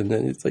hard. And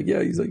then it's like,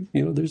 yeah, he's like,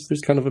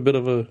 there's kind of a bit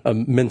of a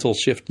mental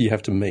shift you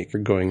have to make for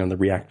going on the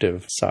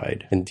reactive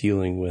side and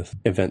dealing with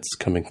events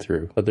coming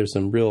through. But there's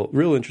some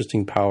real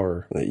interesting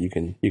power that you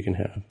can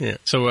have. Yeah.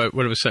 So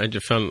what it was, I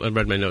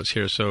read my notes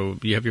here. So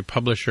you have your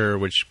publisher,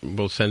 which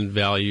will send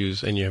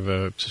values, and you have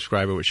a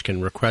subscriber, which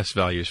can request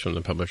values from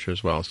the publisher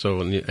as well. So,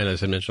 and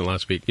as I mentioned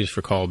last week, used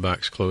for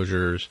callbacks,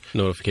 closures,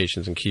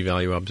 notifications, and key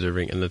value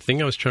observing. And the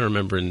thing I was trying to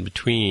remember in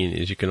between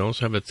is you can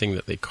also have a thing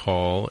that they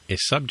call a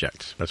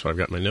subject. That's what I've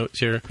got in my notes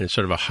here. And it's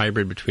sort of a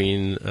hybrid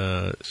between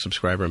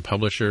subscriber and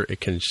publisher.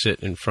 It can sit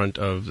in front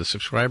of the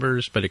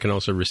subscribers, but it can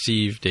also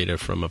receive data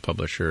from a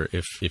publisher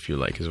if you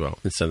like as well,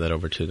 and send that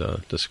over to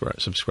the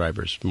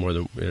subscribers, more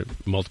than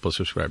multiple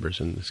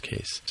subscribers in this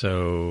case.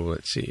 So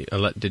let's see, a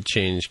let did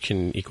change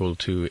can equal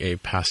to a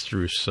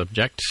pass-through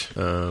subject,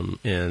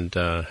 and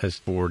has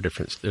three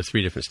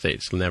different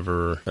states.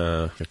 Never,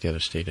 what the other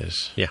state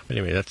is. Yeah.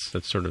 Anyway, that's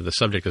sort of the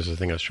subject is the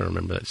thing I was trying to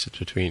remember. That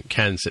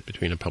can sit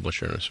between a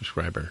publisher and a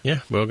subscriber. Yeah,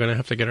 we're going to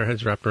have to get our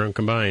heads wrapped around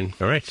Combine.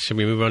 All right, should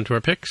we move on to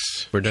our picks?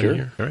 We're done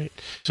here. All right.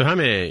 So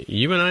Jaime,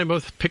 you and I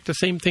both picked the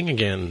same thing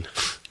again.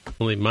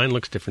 Only mine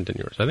looks different than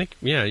yours. I think,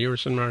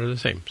 yours and mine are the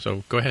same.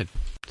 So go ahead.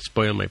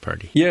 Spoil my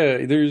party.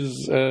 Yeah,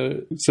 there's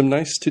some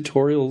nice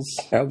tutorials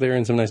out there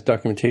and some nice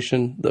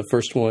documentation. The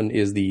first one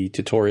is the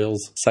tutorials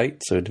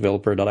site. So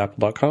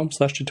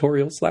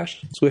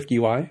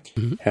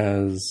developer.apple.com/tutorials/SwiftUI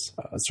has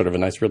sort of a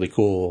nice, really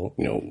cool,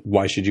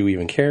 why should you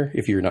even care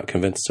if you're not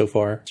convinced so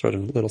far sort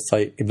of little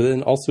site. But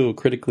then also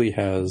critically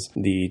has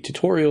the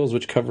tutorials,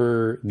 which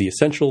cover the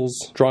essentials,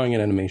 drawing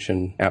and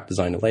animation, app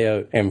design and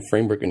layout, and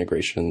framework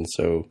integration.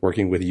 So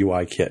working with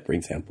UIKit, for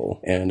example.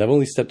 And I've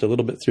only stepped a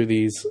little bit through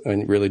these. I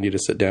really need to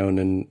sit down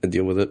and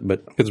deal with it,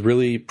 but it's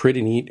really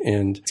pretty neat,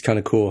 and it's kind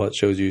of cool how it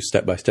shows you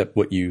step by step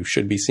what you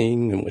should be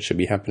seeing and what should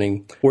be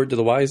happening. Word to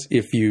the wise,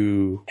 if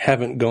you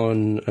haven't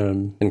gone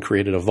and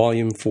created a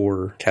volume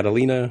for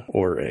Catalina,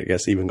 or I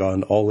guess even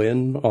gone all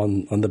in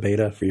on the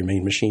beta for your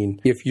main machine,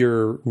 if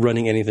you're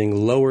running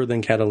anything lower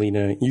than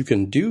Catalina, you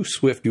can do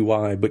Swift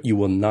UI, but you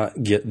will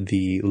not get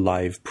the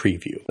live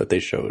preview that they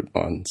showed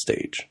on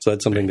stage. So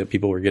that's something that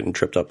people were getting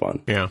tripped up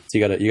on. Yeah. So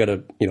you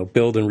gotta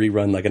build and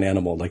rerun like an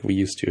animal, like we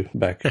used to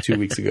back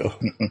 2 weeks ago.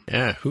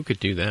 Yeah, who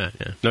could do that?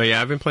 Yeah. No,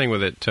 I've been playing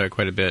with it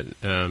quite a bit.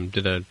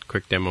 Did a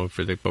quick demo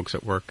for the folks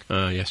at work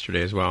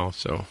yesterday as well.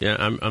 So yeah,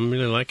 I'm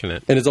really liking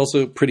it. And it's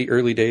also pretty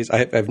early days.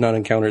 I've not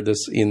encountered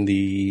this in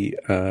the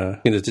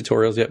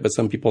tutorials yet, but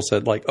some people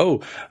said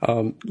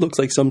looks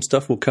like some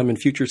stuff will come in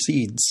future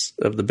seeds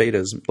of the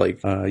betas, like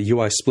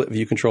UI split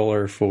view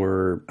controller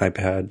for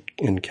iPad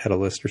and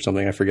Catalyst or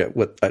something. I forget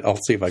what. I'll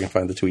see if I can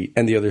find the tweet.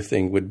 And the other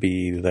thing would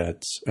be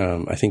that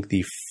I think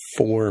the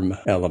form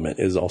element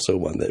is also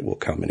one that will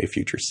come in a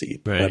future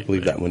seed. Right, I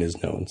believe that one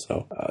is known.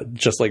 So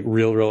just like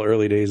real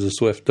early days of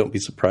Swift, don't be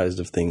surprised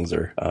if things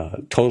are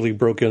totally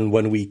broken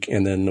 1 week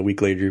and then a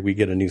week later we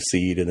get a new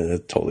seed and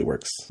it totally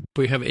works.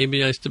 We have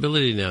ABI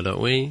stability now, don't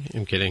we?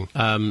 I'm kidding.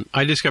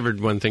 I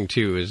discovered one thing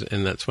too,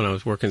 and that's when I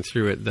was working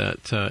through it,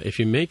 that if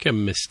you make a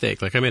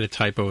mistake, like I made a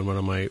typo in one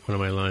of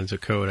my lines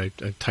of code, I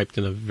typed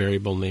in a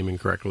variable name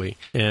incorrectly,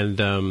 and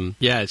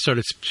it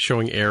started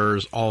showing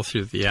errors all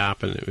through the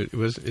app, and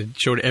it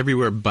showed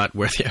everywhere but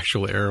where the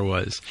actual error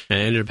was. And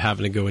I ended up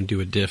having to go and do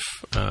a diff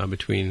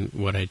between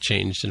what I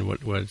changed and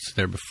what was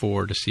there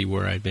before to see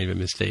where I'd made a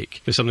mistake.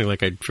 There's something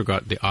like I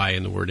forgot the I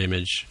in the word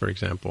image, for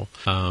example.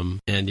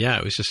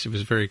 It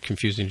was very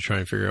confusing to try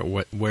and figure out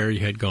where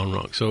you had gone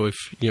wrong. So if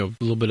a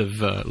little bit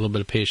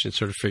of patience,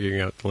 sort of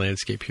figuring out the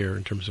landscape here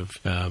in terms of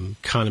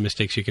kind of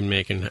mistakes you can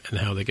make and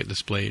how they get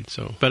displayed.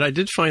 So, but I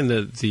did find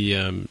that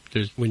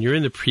there's when you're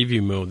in the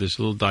preview mode, there's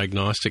a little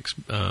diagnostics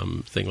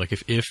thing. Like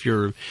if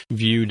your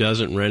view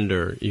doesn't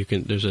render,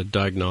 there's a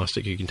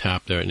diagnostic you can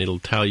tap there, and it'll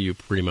tell you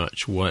pretty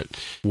much what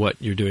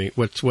you're doing,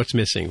 what's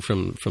missing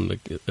from the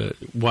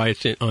why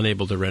it's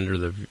unable to render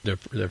the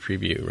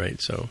preview,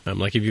 right? So,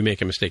 like if you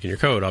make a mistake in your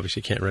code,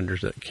 obviously can't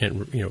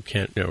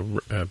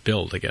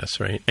build, I guess,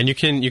 right? And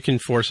you can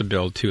force a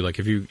build too. Like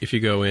if you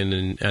go in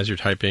and as you're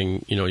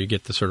typing, you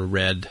get the sort of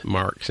red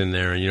marks in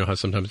there, and how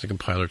sometimes the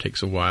compiler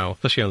takes a while,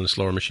 especially on a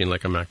slower machine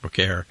like a MacBook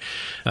Air.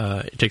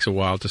 It takes a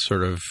while to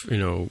sort of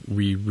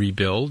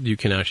rebuild. You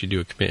can actually do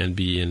a Command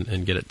B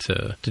and get it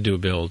to do a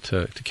build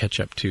to catch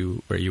up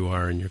to where you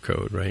are in your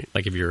code, right?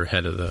 Like if you're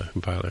ahead of the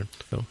compiler.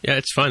 So yeah,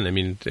 it's fun. I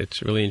mean,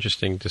 it's really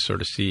interesting to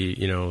sort of see,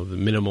 the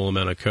minimal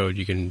amount of code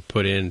you can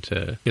put in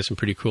to get some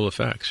pretty cool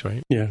effects,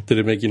 right? Yeah. Did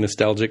it make you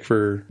nostalgic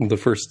for the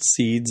first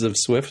seeds of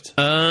Swift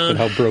and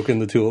how broken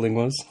the tooling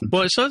was?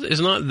 Well, it's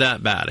not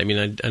that bad. I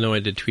mean, I know I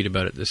did tweet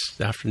about it this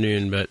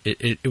afternoon, but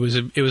it was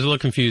a little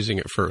confusing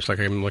at first. Like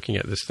I'm looking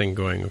at this thing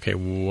going, okay,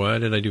 what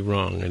did I do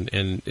wrong?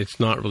 And it's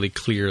not really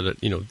clear that,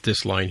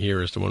 this line here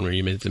error is the one where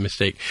you made the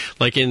mistake.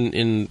 Like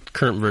in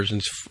current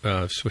versions,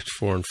 Swift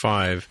 4 and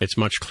 5, it's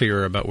much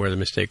clearer about where the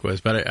mistake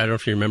was. But I don't know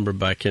if you remember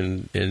back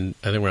in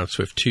I think around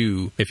Swift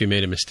 2, if you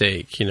made a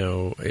mistake,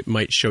 it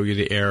might show you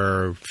the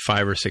error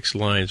 5 or 6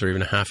 lines or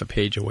even a half a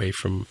page away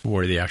from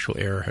where the actual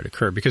error had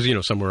occurred, because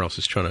somewhere else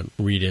is trying to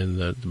read in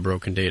the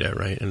broken data,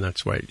 right? And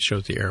that's why it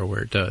shows the error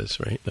where it does,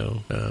 right?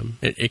 So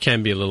it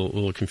can be a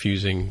little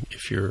confusing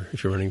if you're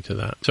running to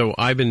that. So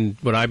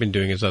what I've been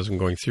doing as I've been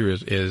going through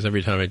is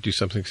every time I do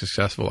something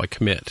successful, I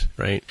commit,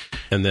 right?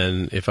 And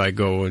then if I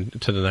go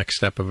to the next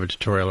step of a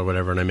tutorial or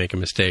whatever and I make a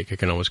mistake, I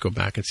can always go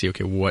back and see,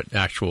 okay, what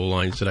actual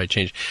lines did I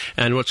change?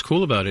 And what's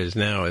cool about it is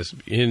now is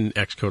in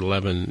Xcode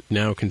 11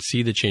 now can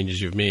see the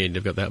changes you've made.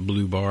 They've got that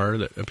blue bar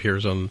that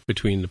appears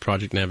between the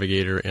project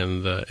navigator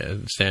and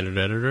the standard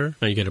editor.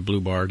 Now you get a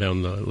blue bar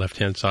down the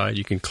left-hand side.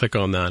 You can click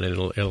on that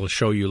and it'll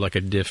show you like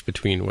a diff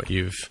between what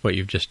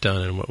you've just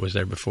done and what was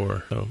there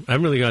before. So I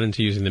haven't really got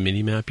into using the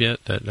mini map yet.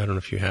 I don't know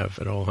if you have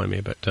at all,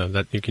 Jaime, but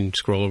that you can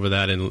scroll over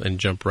that and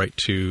jump right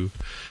to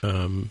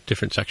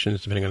different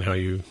sections depending on how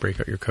you break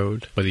out your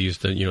code. Whether you use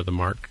the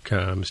mark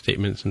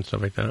statements and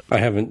stuff like that. I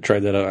haven't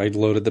tried that out. I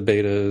loaded the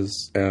betas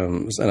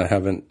and I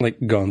haven't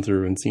gone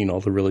through and seen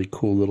all the really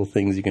cool little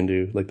things you can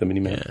do, like the mini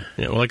map.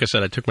 Yeah. Well, like I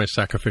said, I took my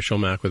sacrificial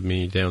Mac with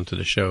me down to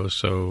the show.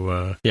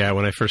 So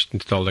when I first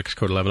installed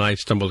Xcode 11, I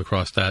stumbled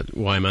across that.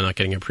 Why am I not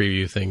getting a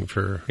preview thing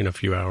for a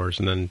few hours?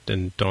 And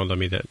then dawned on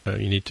me that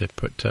you need to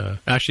put.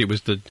 Actually, it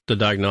was the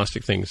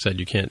diagnostic thing that said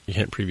you can't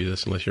preview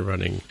this unless you're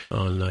running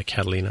on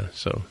Catalina.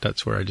 So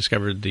that's where I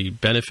discovered the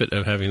benefit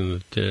of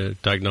having the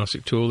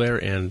diagnostic tool there,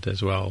 and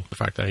as well the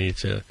fact that I need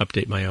to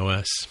update my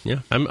OS. Yeah,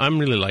 I'm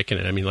really liking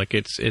it. I mean,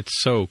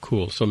 it's so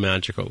cool, so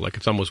magical. Like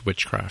it's almost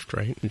witchcraft,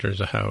 right? In terms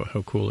of how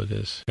cool it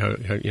is. How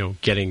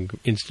getting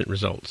instant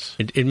results.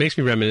 It makes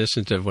me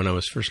reminiscent of when I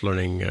was first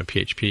learning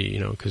PHP.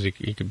 Because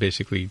you could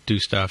basically do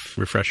stuff,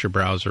 refresh your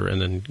browser,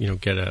 and then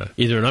get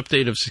either an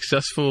update of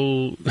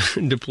successful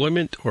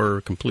deployment or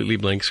a completely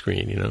blank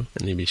screen. And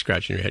you'd be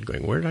scratching your head,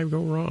 going, "Where did I go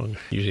wrong?"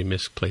 Usually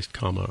misplaced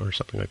comma or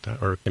something like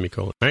that, or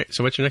semicolon. All right.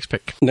 So what's your next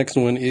pick? Next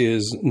one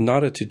is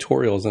not a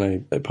tutorials, and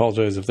I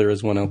apologize if there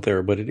is one out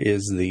there, but it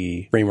is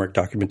the framework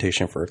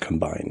documentation for a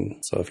Combine.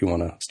 So if you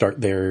want to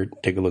start there,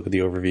 take a look at the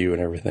overview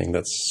and everything,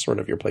 that's sort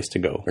of your place to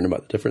go. Learn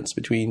about the difference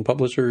between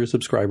publishers,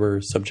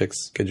 subscribers,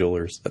 subjects,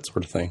 schedulers, that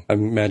sort of thing. I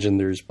imagine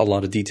there's a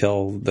lot of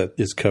detail that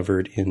is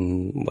covered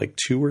in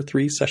 2 or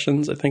 3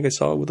 sessions, I think I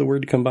saw, with the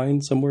word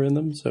Combine somewhere in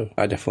them. So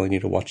I definitely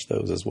need to watch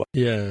those as well.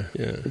 Yeah.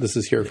 This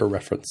is here for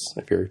reference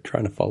if you're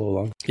trying to follow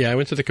along. Yeah, I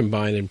went to the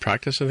Combine in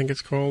Practice, I think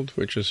it's called,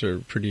 which was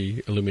a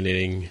pretty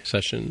illuminating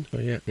session. So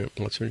yeah,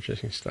 lots of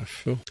interesting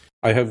stuff. Cool.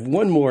 I have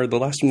one more. The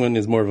last one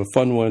is more of a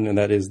fun one, and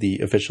that is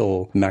the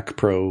official Mac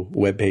Pro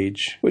webpage,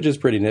 which is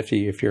pretty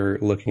nifty if you're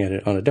looking at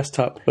it on a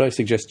desktop. But I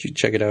suggest you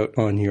check it out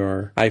on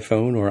your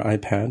iPhone or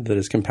iPad that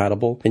is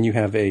compatible. And you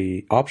have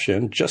a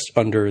option just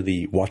under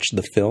the Watch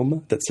the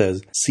Film that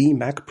says See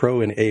Mac Pro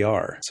in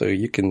AR. So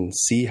you can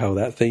see how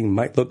that thing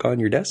might look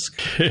on your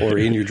desk or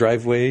in your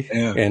driveway.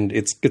 Yeah. And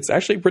it's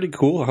actually pretty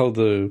cool how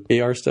the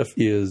AR stuff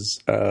is,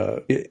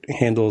 it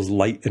handles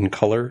light and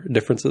color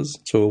differences.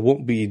 So it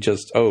won't be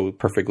just,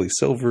 perfectly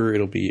silver.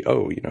 It'll be,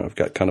 I've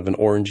got kind of an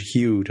orange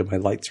hue to my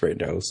lights right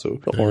now. So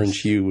the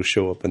orange hue will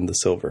show up in the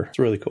silver. It's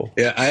really cool.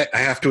 Yeah, I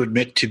have to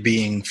admit to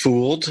being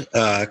fooled.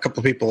 A couple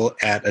of people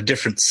at a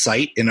different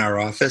site in our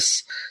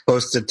office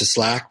posted to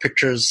Slack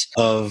pictures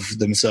of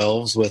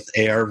themselves with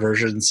AR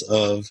versions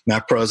of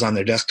Mac Pros on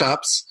their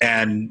desktops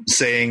and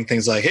saying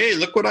things like, "Hey,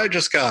 look what I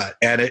just got."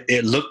 And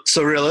it looked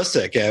so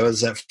realistic. I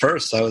was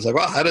like,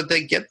 wow, how did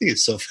they get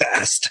these so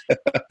fast?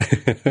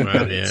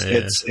 Wow,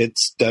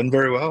 it's done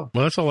very well.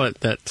 Well, that's all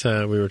that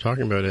we were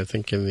talking about, I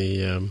think, in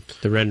the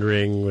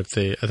rendering with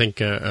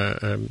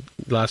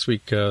last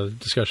week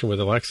discussion with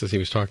Alexis. He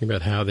was talking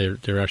about how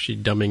they're actually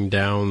dumbing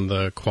down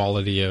the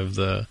quality of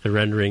the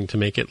rendering to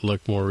make it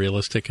look more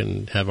realistic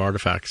and have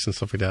artifacts and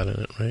stuff like that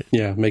in it, right?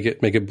 Yeah, make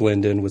it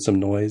blend in with some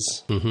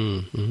noise.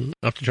 I'll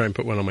have to try and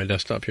put one on my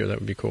desktop here. That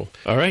would be cool.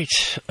 All right.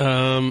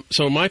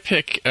 So my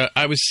pick,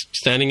 I was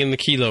standing in the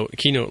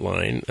keynote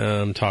line,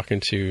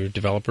 talking to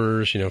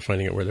developers,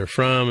 finding out where they're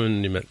from,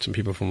 and you met some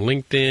people from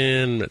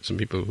LinkedIn, met some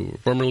people who were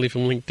formerly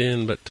from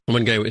LinkedIn, but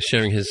one guy was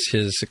sharing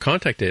his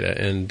contact data,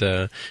 and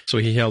so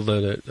he held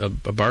a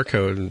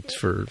barcode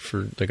for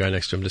the guy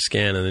next to him to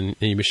scan, and then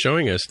he was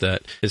showing us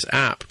that this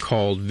app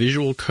called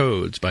Visual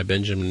Codes by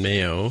Benjamin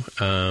Mayo,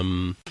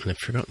 and I've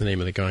forgotten the name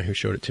of the guy who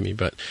showed it to me,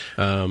 but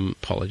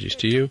apologies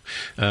to you.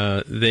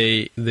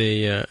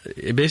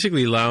 It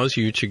basically allows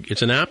you to,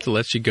 it's an app that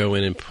lets you go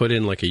in and put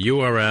in like a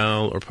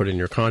URL or put in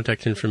your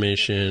contact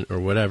information or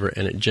whatever,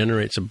 and it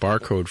generates a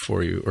barcode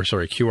for you, or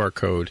sorry, QR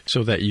code,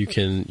 so that you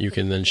can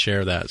then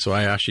share that. So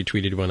I actually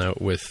tweeted one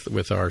out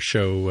with our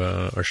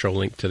show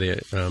link to the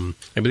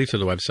I believe to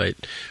the website,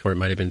 or it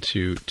might have been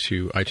to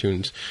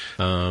iTunes.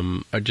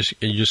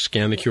 You just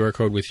scan the QR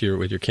code with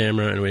your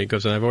camera, and away it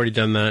goes. And I've already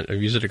done that.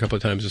 I've used it a couple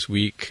of times this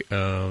week.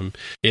 There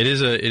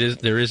is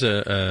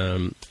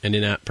an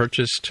in-app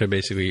purchase to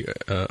basically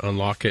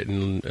unlock it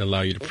and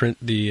allow you to print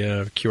the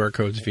QR QR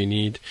codes if you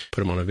need,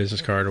 put them on a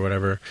business card or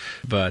whatever.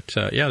 But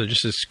they're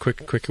just this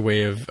quick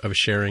way of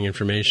sharing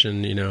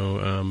information.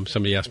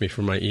 Somebody asked me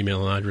for my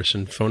email address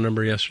and phone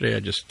number yesterday. I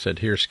just said,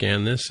 here,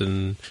 scan this,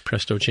 and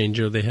presto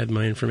changeo, they had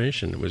my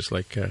information. It was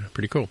like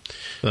pretty cool.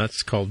 So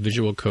that's called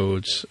Visual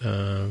Codes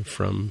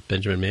from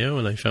Benjamin Mayo,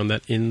 and I found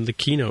that in the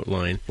keynote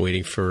line,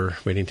 waiting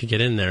to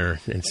get in there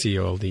and see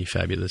all the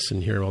fabulous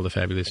and hear all the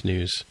fabulous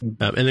news.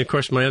 And of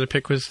course, my other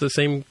pick was the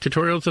same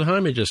tutorial that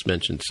Jaime just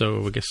mentioned,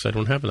 so I guess I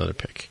don't have another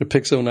pick. The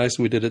pick's so nice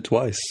we did it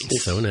twice.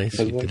 So nice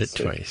we did it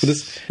twice.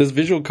 This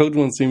Visual Code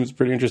one seems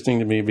pretty interesting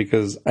to me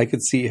because I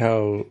could see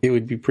how it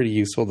would be pretty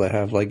useful to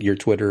have like your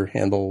Twitter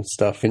handle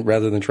stuff, and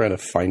rather than trying to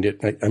find it,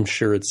 I'm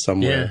sure it's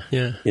somewhere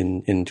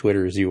in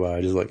Twitter's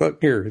UI. Just like,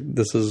 look here,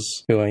 this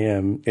is who I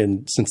am.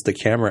 And since the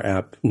camera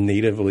app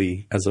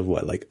natively, as of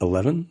like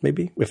 11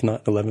 maybe, if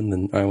not 11,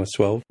 then iOS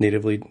 12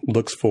 natively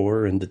looks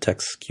for and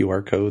detects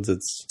QR codes,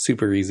 it's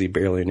super easy,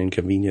 barely an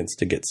inconvenience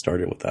to get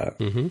started with that.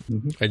 Mm-hmm.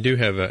 Mm-hmm. I do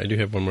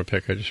have one more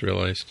pick. I just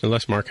realized,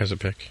 unless Mark has a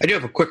pick. I do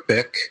have a quick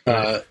pick.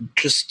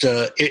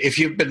 If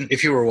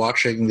you were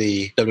watching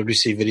the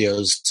WWDC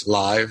videos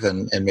live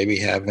and maybe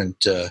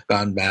haven't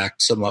gone back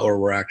or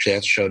were actually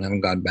at the show and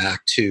haven't gone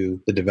back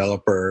to the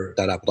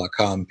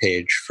developer.apple.com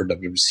page for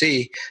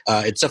WWDC,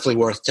 it's definitely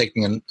worth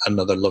taking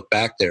another look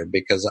back there,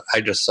 because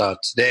I just saw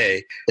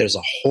today there's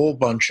a whole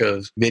bunch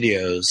of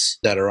videos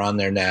that are on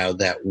there now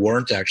that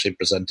weren't actually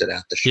presented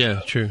at the show.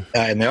 Yeah, true.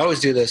 And they always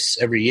do this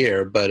every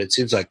year, but it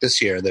seems like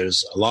this year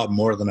there's a lot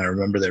more than I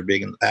remember there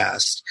being in the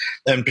past.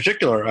 In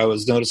particular, I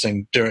was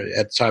noticing at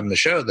the time of the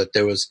show that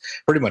there was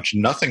pretty much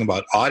nothing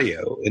about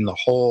audio in the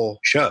whole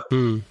show.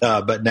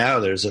 But now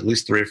there's at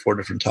least 3 or 4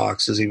 different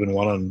talks. There's even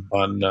one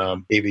on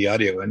AV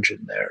Audio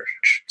Engine there.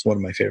 It's one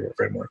of my favorite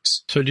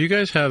frameworks. So do you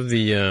guys have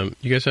the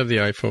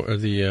iPhone or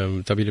the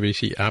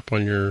WWDC app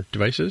on your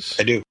devices?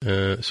 I do.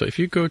 So if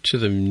you go to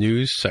the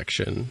news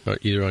section,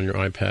 either on your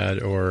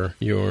iPad or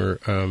your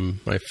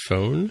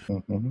iPhone,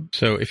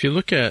 so if you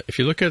look at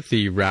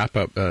the wrap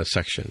up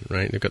section,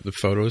 right, they've got the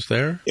photos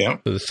there. Yeah.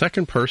 So the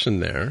second person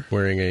there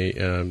wearing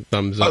a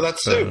thumbs up. Oh,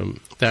 that's Sue.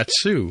 That's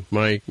Sue,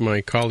 my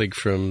colleague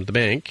from the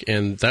bank,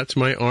 and that's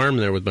my arm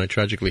there with my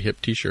Tragically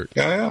Hip T-shirt.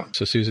 Yeah.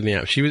 So Sue's in the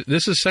app.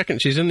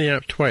 She's in the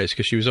app twice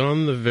because she was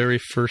on the very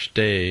first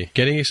day,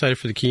 getting excited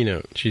for the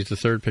keynote. She's the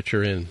third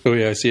picture in. Oh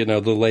yeah, I see it now.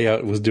 The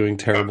layout was doing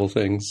terrible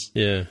things.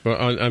 Yeah. Well,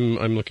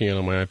 I'm looking at it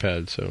on my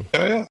iPad. So.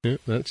 Yeah,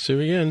 that's Sue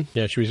again.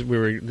 Yeah, we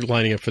were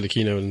lining up for the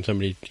keynote, and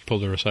somebody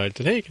pulled her aside and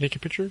said, "Hey, can I take a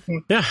picture?"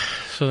 Yeah.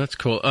 So that's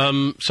cool.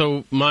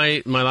 So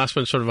my last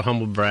one is sort of a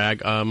humble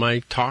brag. My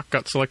talk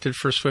got selected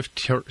for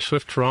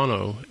Swift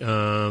Toronto,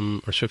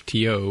 or Swift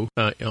TO,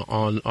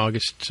 on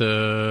August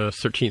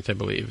 13th, I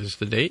believe, is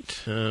the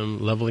date.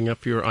 Leveling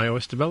up your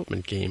iOS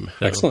development game.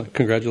 So, excellent.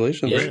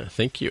 Congratulations. Yeah,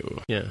 thank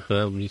you. Yeah, so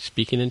I'll be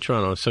speaking in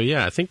Toronto. So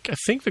yeah, I think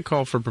the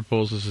call for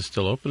proposals is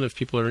still open if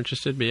people are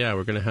interested. But yeah,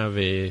 we're going to have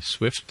a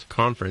Swift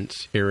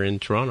conference here in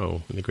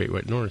Toronto in the Great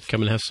White North.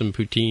 Come and have some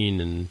poutine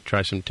and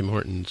try some Tim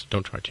Hortons.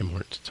 Don't try Tim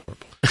Hortons. It's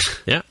horrible.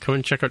 Yeah, come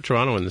and check out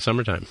Toronto in the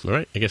summertime. All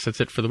right, I guess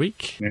that's it for the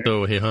week. Yeah.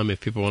 So, hey, Hum,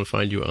 if people want to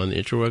find you on the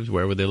interwebs,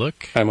 where would they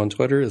look? I'm on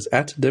Twitter as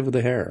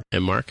 @DevWithAHair.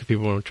 And Mark, if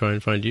people want to try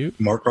and find you?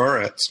 Mark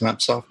R at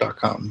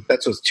smapsoft.com.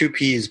 That's with 2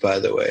 P's, by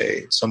the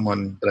way.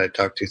 Someone that I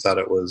talked to thought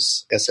it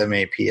was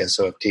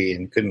SMAPSOFT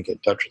and couldn't get in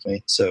touch with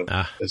me. So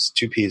there's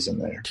 2 P's in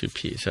there. 2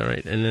 P's, all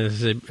right. And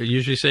as I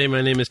usually say,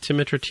 my name is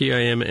Timitra,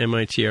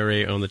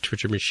 TIMMITRA on the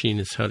Twitter machine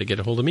is how to get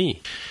a hold of me.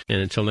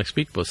 And until next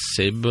week, we'll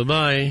say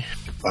bye-bye.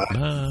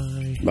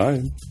 Bye.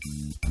 Bye.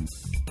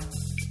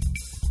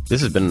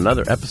 This has been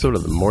another episode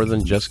of the More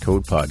Than Just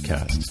Code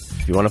podcast.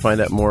 If you want to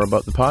find out more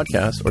about the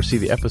podcast or see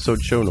the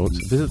episode show notes,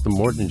 visit the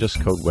More Than Just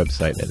Code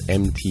website at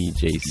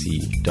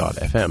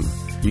mtjc.fm.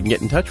 You can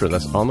get in touch with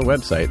us on the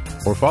website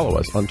or follow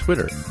us on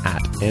Twitter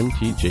at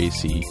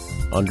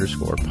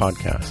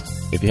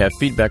mtjc_podcast. If you have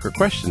feedback or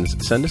questions,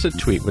 send us a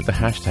tweet with the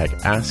hashtag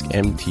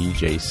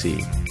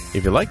AskMTJC.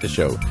 If you like the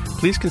show,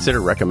 please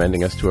consider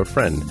recommending us to a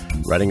friend,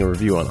 writing a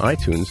review on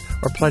iTunes,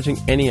 or pledging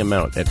any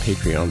amount at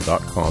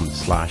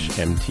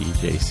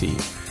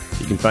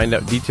patreon.com/mtjc. You can find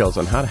out details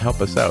on how to help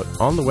us out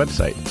on the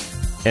website,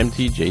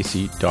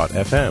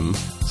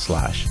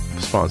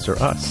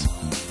 mtjc.fm/sponsor us.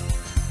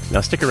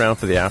 Now stick around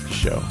for the after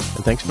show,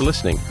 and thanks for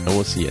listening, and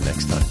we'll see you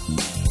next time.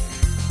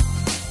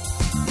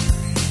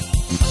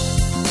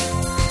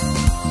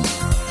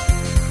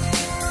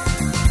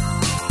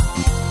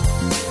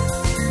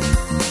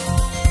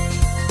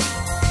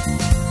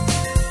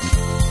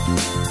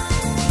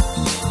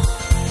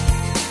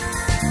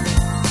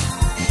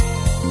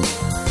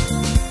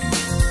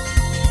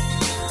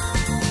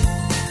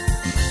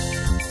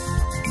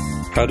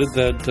 How did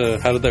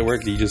that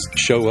work? Do you just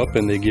show up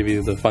and they give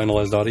you the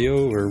finalized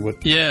audio, or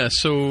what? Yeah,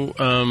 so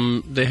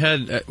they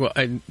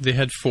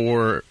had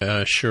 4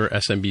 Shure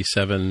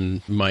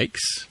SMB7 mics,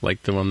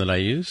 like the one that I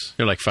use.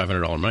 They're like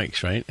 $500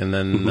 mics, right? And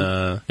then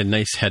and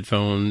nice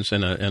headphones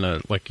and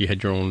a like you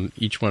had your own.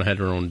 Each one had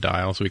their own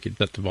dial, so we could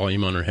set the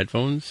volume on our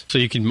headphones. So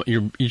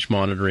you're each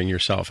monitoring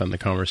yourself and the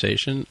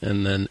conversation,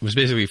 and then it was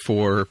basically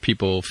 4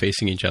 people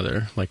facing each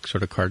other, like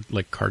sort of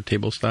card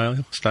table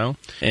style.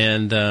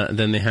 And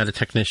then they had a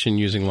technician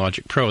using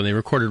Logic Pro, and they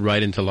recorded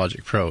right into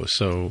Logic Pro.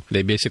 So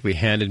they basically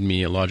handed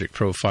me a Logic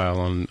Pro file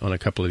on a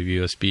couple of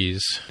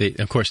USBs.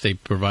 Of course, they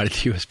provided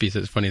the USBs.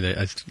 It's funny that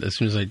as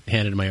soon as I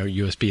handed my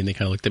USB, and they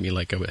kind of looked at me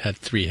like I had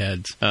 3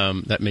 heads.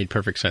 That made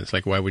perfect sense.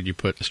 Like, why would you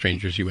put a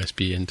stranger's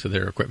USB into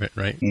their equipment,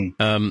 right?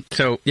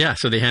 So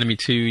they handed me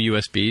 2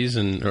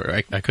 USBs,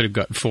 or I could have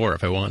got 4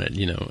 if I wanted,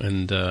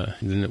 and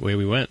then the way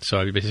we went. So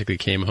I basically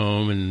came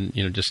home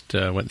and just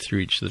went through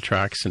each of the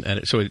tracks and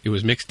edit. So it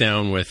was mixed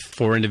down with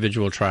 4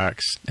 individual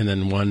tracks and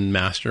then 1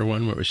 master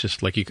one where it was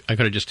just like I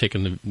could have just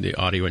taken the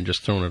audio and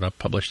just thrown it up,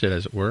 published it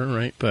as it were,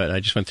 right? But I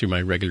just went through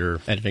my regular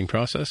editing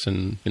process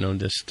and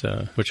just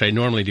which I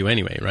normally do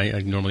anyway, right? I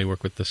normally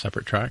work with the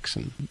separate tracks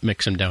and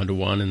mix them down to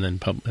 1 and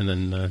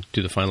then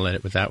do the final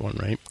edit with that one,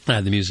 right? I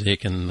had the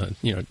music and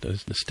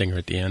the stinger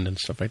at the end and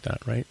stuff like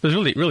that, right? It was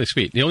really, really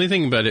sweet. The only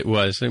thing about it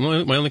was,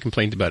 my only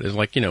complaint about it is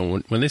like,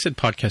 when they said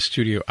podcast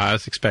studio, I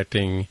was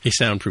expecting a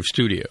soundproof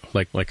studio,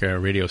 like a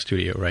radio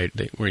studio, right?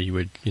 Where you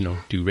would,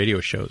 do radio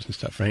shows and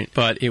stuff, right?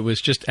 But it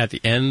was just at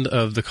the end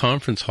of the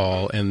conference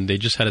hall, and they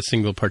just had a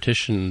single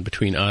partition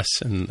between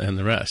us and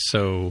the rest.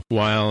 So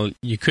while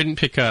you couldn't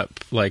pick up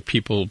like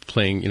people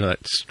playing,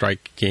 that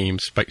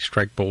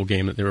strike bowl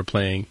game that they were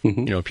playing,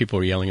 people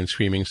were yelling and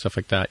screaming and stuff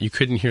like that. You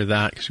couldn't hear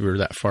that because we were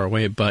that far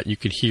away, but you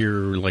could hear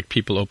like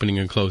people opening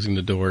and closing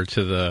the door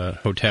to the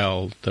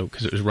hotel,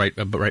 because it was right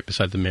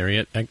beside the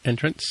Marriott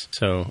entrance.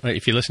 So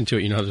if you listen to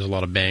it, there's a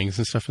lot of bangs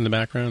and stuff in the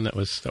background. That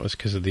was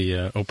because of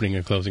the opening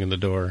and closing of the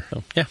door.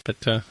 So, yeah, but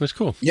it was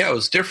cool. Yeah, it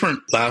was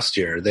different last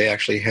year. They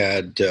actually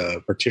had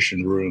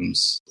partition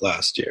rooms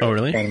last year. Oh,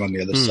 really? Kind of on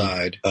the other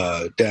side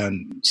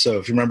down. So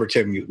if you remember,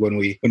 Tim, when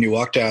you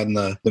walked down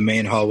the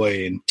main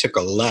hallway and took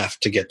a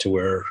left to get to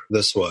where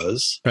this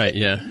was, right?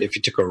 Yeah. If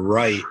you took a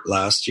right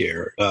last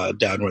year,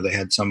 down where they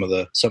had some of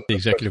the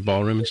executive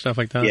ballroom and stuff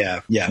like that.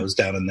 Yeah, it was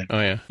down in there. Oh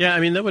yeah, yeah. I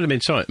mean, that would have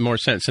made so more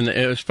sense. And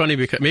it was funny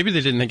because maybe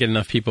they didn't get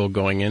enough people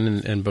going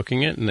in and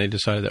booking it, and they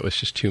decided that was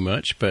just too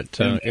much. But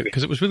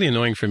because it was really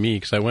annoying for me,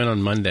 because I went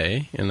on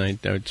Monday and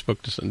I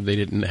spoke to some, they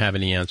didn't have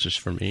any answers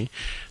for me.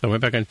 I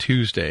went back on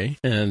Tuesday,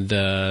 and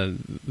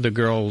the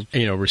girl,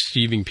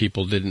 receiving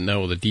people didn't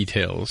know the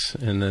details.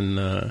 And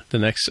then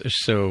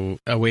so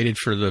I waited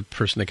for the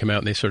person to come out,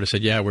 and they sort of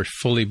said, "Yeah, we're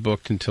fully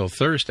booked until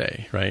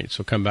Thursday, right?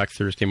 So come back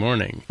Thursday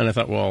morning." And I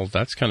thought, well,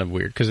 that's kind of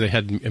weird because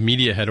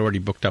media had already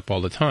booked up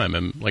all the time.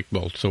 I'm like,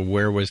 well, so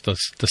where was the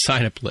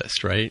sign-up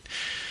list, right?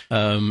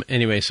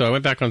 Anyway, so I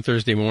went back on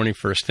Thursday morning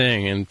first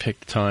thing and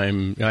picked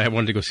time. I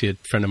wanted to go see a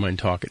friend of mine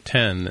talk at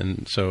 10,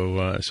 and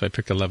so I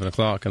picked 11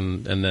 o'clock,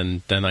 and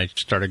then I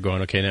started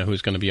going, okay, now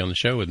who's going to be on the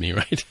show with me,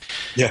 right?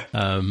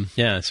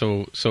 Yeah.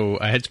 So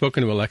I had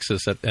spoken to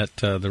Alexis at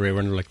the Ray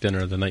Wenderlich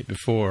dinner the night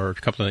before, a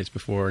couple of nights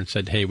before, and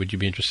said, hey, would you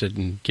be interested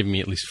in giving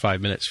me at least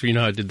 5 minutes? For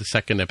how I did the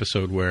second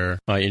episode where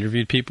I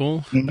interviewed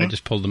people? I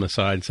just pulled them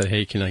aside and said,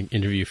 hey, can I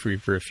interview you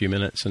for a few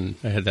minutes? And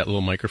I had that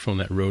little microphone,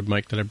 that Rode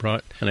mic that I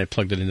brought, and I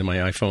plugged it into my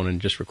iPhone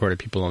and just recorded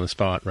people on the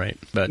spot, right?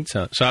 But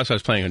so that's what I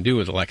was planning on doing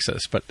with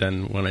Alexis. But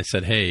then when I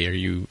said, hey, are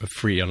you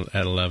free at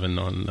 11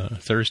 on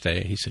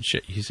Thursday? He said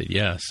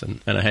yes.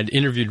 And I had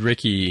interviewed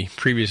Ricky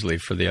previously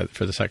for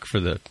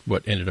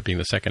what ended up being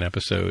the second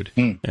episode,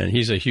 and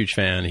he's a huge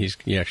fan.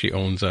 He actually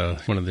owns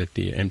one of the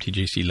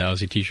MTJC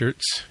Lousy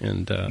T-shirts,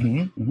 and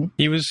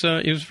he was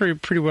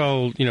pretty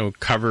well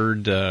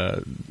covered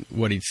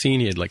what he'd seen.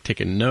 He had like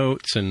taken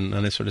notes, and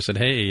I sort of said,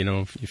 hey,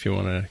 if you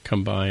want to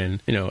come by,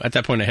 and at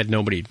that point I had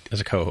nobody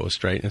as a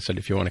co-host, right? And I said,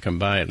 if you want to come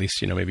by, at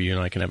least maybe you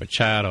and I can have a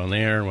chat on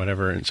there and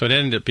whatever. And so it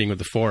ended up being with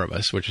the 4 of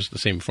us, which is the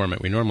same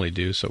format we normally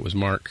do. So it was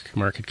Mark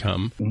had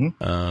come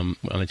on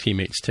a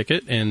teammate's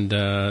ticket, and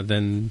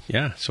then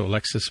so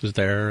Alexis was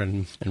there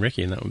and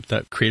Ricky, and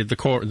that created the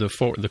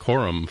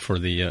quorum for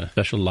the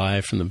special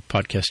live from the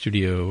podcast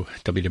studio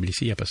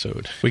WWDC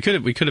episode. We could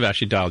have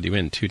actually dialed you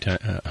in too,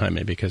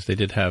 Jaime, because they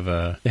did have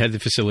they had the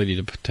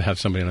facility to have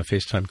somebody on a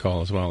FaceTime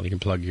call as well. You can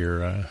plug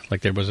your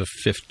there was a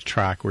 5th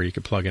track where you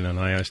could plug in an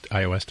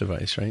iOS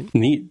device, right?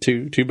 Neat.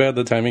 Too bad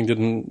the timing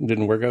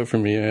didn't work out for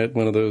me. I had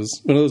one of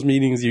those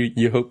meetings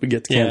you hope it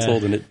gets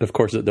canceled, and of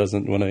course it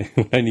doesn't when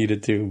I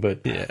needed to.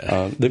 But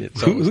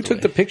who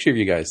took the picture of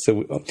you guys?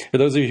 So for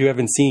those of you who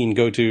haven't seen,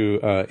 go to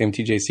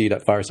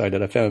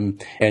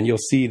mtjc.fireside.fm and you'll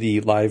see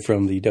the live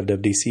from the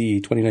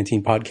WWDC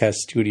 2019 podcast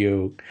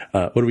studio.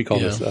 What do we call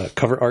this?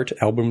 Cover art,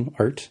 album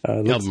art,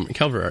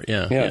 cover art.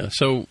 Yeah. Yeah.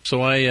 So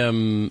I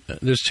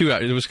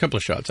there was a couple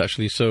of shots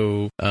actually.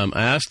 So I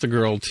asked the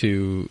girl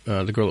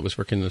that was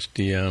working the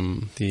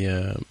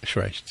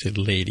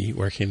lady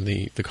working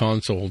the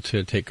console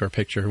to take our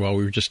picture while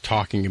we were just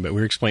talking about.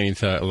 We were explaining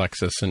to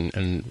Alexis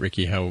and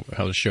Ricky how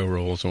the show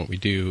rolls and what we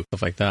do,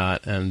 stuff like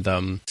that. And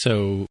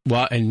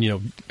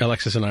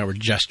Alexis and I were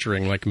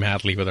gesturing like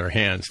madly with our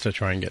hands to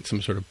try and get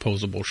some sort of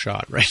posable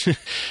shot, right?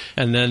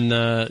 And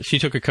then she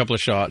took a couple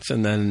of shots,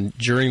 and then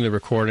during the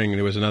recording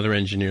there was another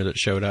engineer that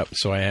showed up,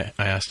 so I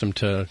asked him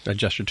I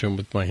gestured to him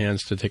with my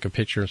hands to take a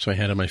picture, so I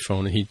had on my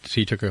phone, and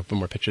he took a couple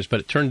more pictures.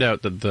 But it turned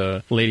out that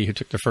the lady who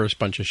took the first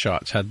bunch of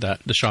shots had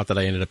the shot that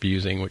I ended up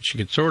using, which you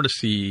could sort of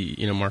see,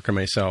 Mark and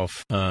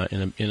myself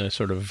in a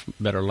sort of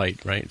better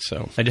light, right?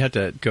 So I did have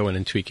to go in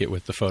and tweak it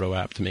with the photo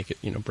app to make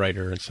it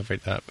brighter and stuff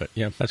like that. But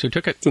yeah, that's who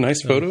took it. It's a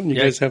nice photo. You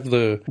guys have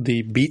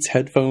the Beats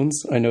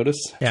headphones, I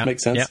noticed. Yeah,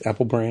 makes sense. Yeah.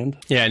 Apple brand.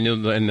 Yeah,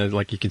 and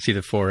like you can see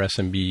the 4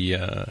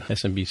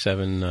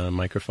 SMB7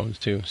 microphones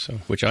too. So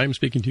which I'm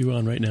speaking to you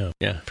on right now.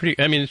 Yeah, pretty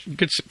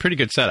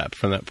good setup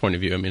from that point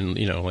of view. I mean,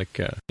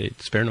 they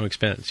spare no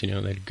expense. They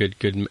had good.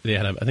 They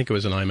had I think it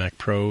was an iMac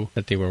Pro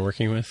that they were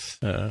working with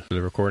for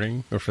the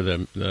recording, or for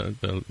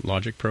the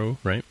Logic Pro,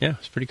 right? Yeah,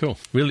 it's pretty cool.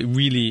 Really,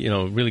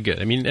 really good.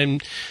 I mean,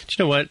 and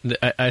you know what?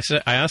 I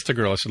asked the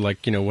girl. I said, like,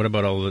 what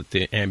about all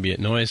the ambient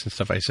noise and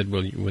stuff? I said,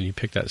 will you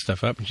pick that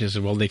stuff up? And she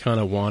said, well,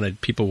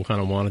 people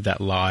kind of wanted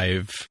that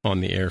live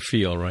on the air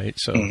feel, right?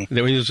 So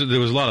there was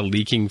a lot of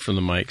leaking from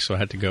the mic, so I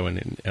had to go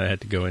in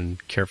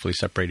and carefully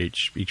separate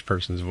each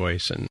person's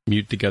voice and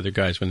mute the other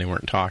guys when they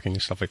weren't talking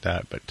and stuff like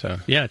that. But I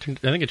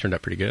think it turned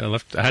out pretty good.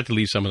 I had to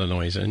leave some of the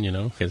noise in,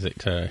 because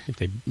if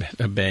they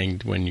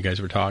banged when you guys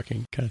were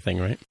talking, kind of thing,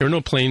 right? There were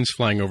no planes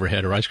flying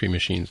overhead or ice cream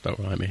machines, though.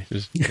 I mean,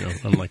 just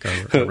unlike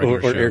our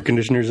regular or air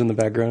conditioners in the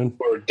background,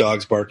 or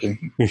dogs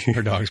barking,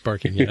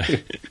 yeah,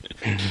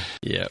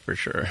 yeah, for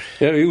sure.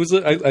 Yeah, it was.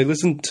 I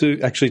listened to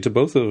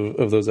both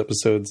of those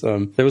episodes.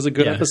 There was a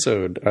good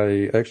episode.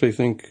 I actually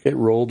think it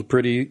rolled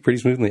pretty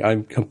smoothly.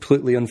 I'm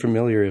completely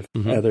unfamiliar if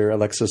either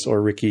Alexis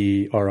or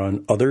Ricky are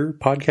on other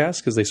podcasts,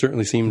 because they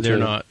certainly seem They're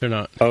not.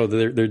 Oh,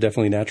 they're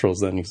definitely naturals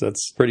then, because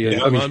that's pretty.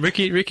 Yeah, well,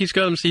 Ricky's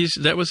got him.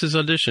 That was his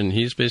audition.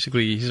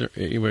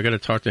 We're going to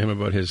talk to him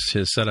about his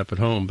setup at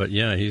home. But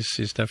yeah,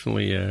 he's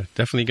definitely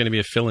going to be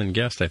a fill-in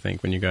guest, I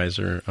think, when you guys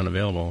are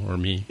unavailable, or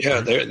me.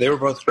 Yeah, they were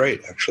both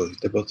great, actually.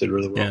 They both did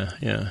really well.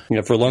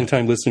 Yeah. For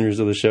long-time listeners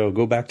of the show,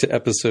 go back to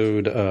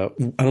episode,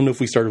 I don't know if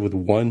we started with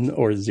 1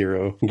 or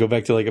 0. Go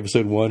back to like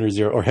episode 1 or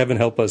 0, or heaven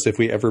help us if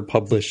we ever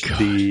published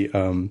the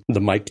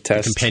mic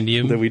test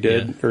compendium that we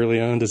did early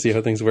on to see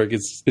how things work.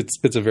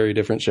 It's a very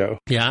different show.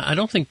 Yeah, I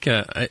don't think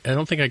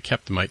I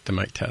kept the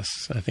mic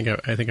tests. I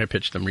think I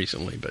pitched them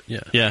recently, but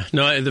yeah.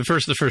 No, the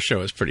first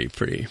show is pretty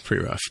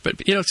rough.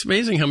 But it's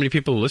amazing how many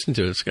people listen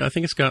to it. I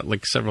think it's got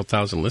like several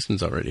thousand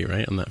listens already,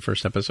 right, on that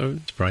first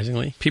episode.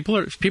 Surprisingly, people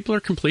are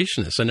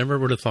completionists. I never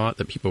would have thought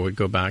that people would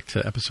go back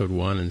to episode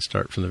 1 and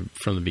start from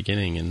the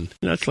beginning. And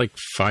that's like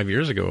 5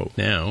 years ago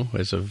now,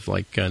 as of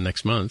like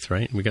next month,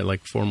 right? We got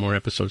like 4 more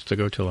episodes to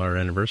go till our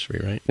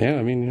anniversary, right? Yeah,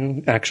 I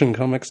mean, Action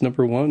Comics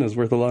 #1 is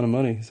worth a lot of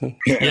money. So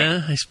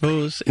yeah, I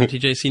suppose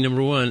MTJC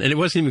 #1, and it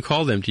wasn't even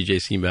called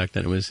MTJC back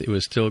then. It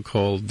was still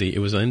called it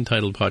was an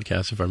untitled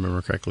podcast, if I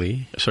remember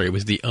correctly. Sorry, it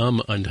was the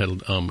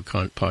untitled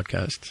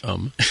podcast.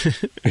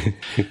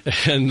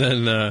 And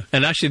then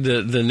and actually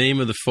the name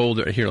of the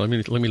folder here. Let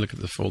me look at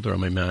the folder on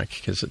my Mac,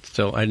 because it's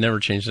still, I never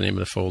changed the name of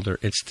the folder.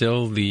 It's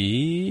still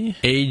the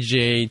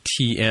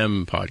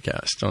AJTM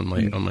podcast on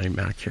my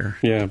Mac here.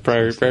 Yeah,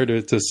 prior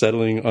to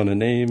settling on a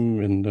name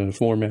and a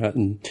format,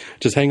 and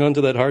just hang on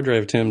to that hard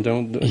drive, Tim.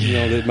 Don't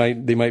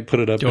they might put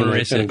it up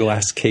in a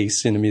glass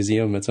case in a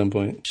museum at some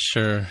point.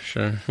 Sure.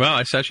 Well,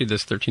 it's actually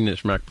this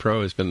 13-inch Mac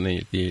Pro has been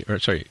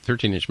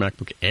 13-inch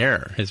MacBook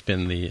Air has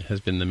been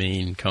the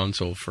main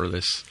console for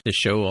this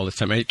show all this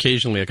time. I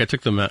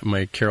took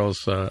my Carol's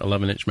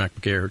 11-inch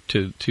MacBook Air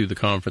to the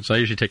conference. I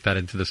usually take that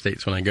into the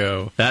States when I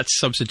go. That's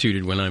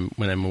substituted when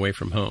I'm away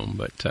from home.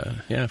 But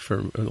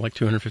for like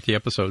 250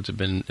 episodes have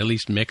been at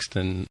least mixed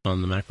on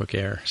the MacBook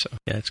Air. So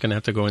yeah, it's going to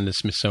have to go in the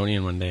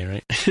Smithsonian one day,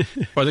 right?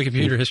 Or the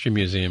Computer History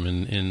Museum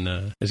in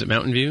is it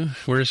Mountain View?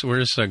 Where's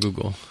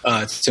Google?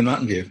 It's in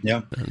Mountain View.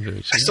 Yeah. Mountain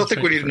View. I still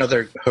think we need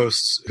another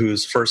host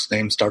whose first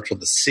name starts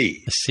with a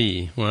C. A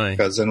C. Why?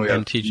 Because then we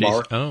have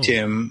Mark,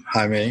 Tim,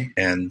 Jaime,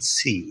 and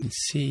C.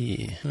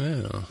 C.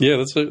 Well. Yeah,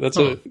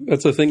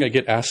 that's a thing I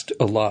get asked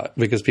a lot,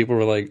 because people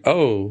were like,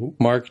 "Oh,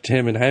 Mark,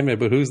 Tim, and Jaime,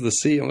 but who's the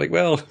C?" I'm like,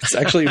 "Well, it's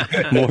actually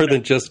more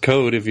than just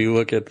code if you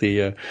look at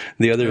the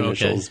other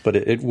initials." But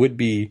it would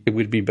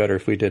be better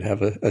if we did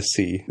have a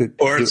C.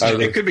 Or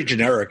it could be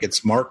generic.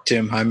 It's Mark,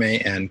 Tim, Jaime,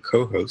 and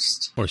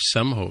co-host. Or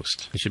some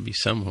host. It should be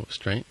some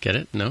host, right? Get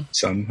it? No?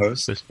 Some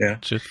host. Yeah.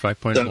 Just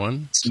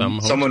 5.1. Some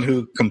host. Someone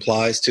who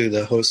complies to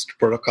the host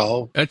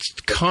protocol. It's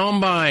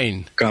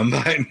Combine.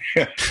 Combine.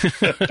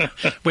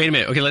 Wait a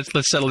minute. Okay, let's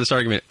settle this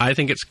argument. I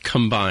think it's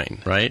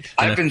combine, right?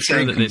 I've been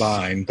saying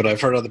combine, but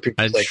I've heard other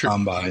people say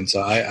combine,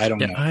 so I don't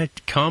know.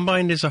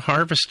 Combine is a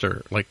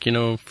harvester, like,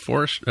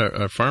 forest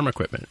farm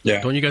equipment.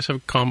 Yeah. Don't you guys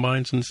have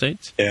combines in the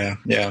States?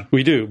 Yeah.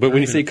 We do, but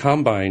when you say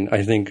combine,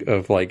 I think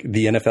of like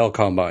the NFL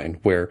combine,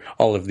 where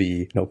all of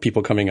the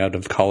people coming out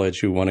of college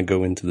who want to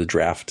go into the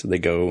draft, they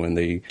go and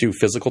they do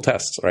physical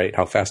tests, right?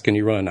 How fast can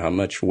you run? How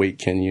much weight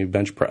can you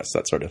bench press?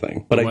 That sort of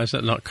thing. But why is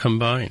that not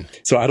combine?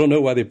 So I don't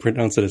know why they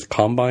pronounce it as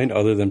combine,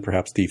 other than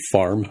perhaps the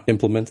farm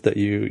implement that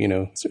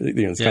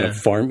it's kind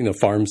of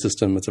farm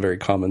system. It's a very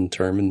common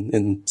term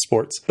in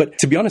sports. But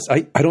to be honest,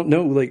 I don't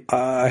know. Like,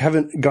 I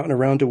haven't gotten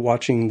around to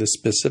watching the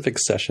specific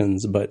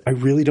sessions, but I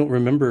really don't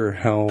remember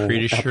how.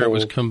 Pretty sure it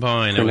was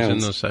combine. I was in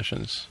those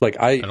sessions. Like,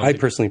 I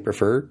personally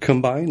prefer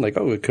combine. Like,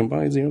 it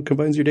combines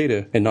your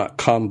data, and not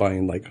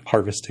combine, like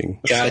harvesting.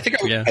 Yeah, I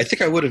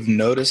think I would have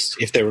noticed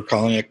if they were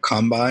calling it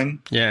combine.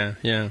 Yeah.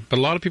 But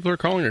a lot of people are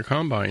calling it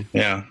combine.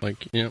 Yeah.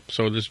 Like,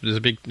 so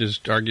there's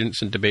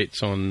arguments and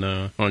debates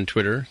on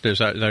Twitter. There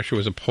actually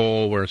was a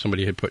poll where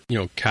somebody had put,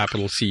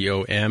 capital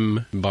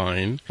C-O-M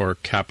bine or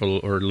capital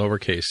or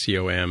lowercase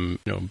C-O-M,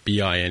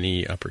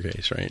 B-I-N-E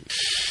uppercase, right?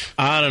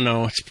 I don't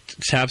know. It's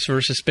tabs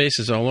versus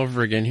spaces all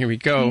over again. Here we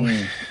go.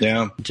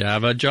 Yeah.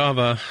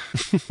 Java.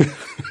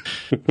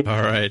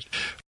 All right.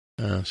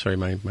 Sorry,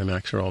 my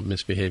Macs are all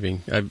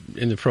misbehaving. I'm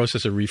in the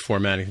process of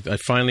reformatting. I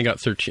finally got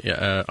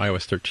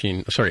iOS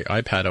 13. Sorry,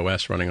 iPad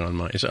OS running on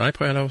my. Is it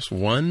iPad OS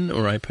 1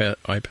 or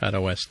iPad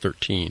OS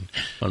 13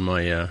 on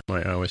my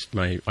my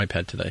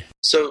iPad today?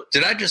 So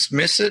did I just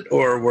miss it,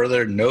 or were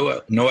there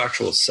no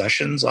actual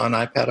sessions on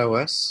iPad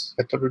OS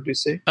at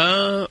WWDC?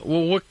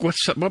 Well,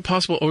 what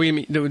possible? Oh, you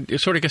mean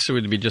it sort of guess it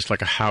would be just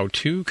like a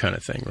how-to kind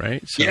of thing,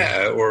 right? So,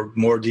 yeah, or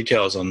more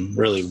details on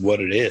really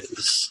what it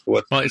is.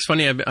 Well, it's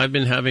funny. I've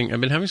been having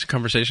some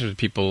conversations with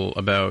people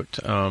about.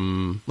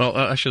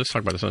 Actually, let's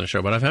talk about this on the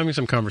show. But I'm having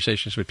some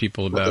conversations with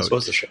people about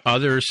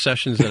other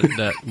sessions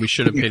that we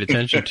should have paid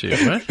attention to.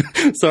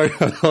 What? Sorry,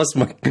 I lost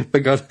my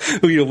God.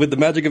 With the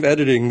magic of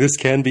editing, this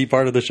can be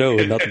part of the show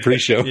and not the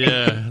pre-show.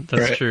 Yeah,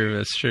 that's true.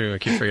 That's true. I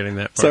keep forgetting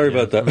that part. Sorry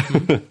about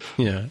that.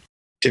 Yeah.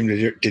 Tim,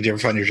 did you ever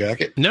find your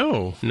jacket?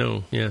 No.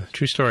 Yeah,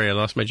 true story. I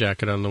lost my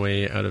jacket on the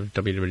way out of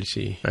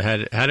WWDC. I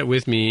had it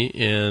with me,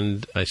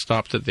 and I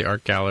stopped at the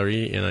art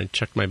gallery, and I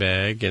checked my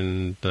bag,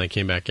 and then I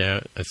came back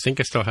out. I think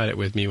I still had it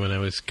with me when I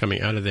was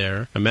coming out of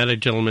there. I met a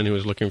gentleman who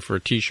was looking for a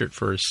T-shirt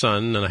for his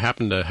son, and I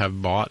happened to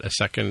have bought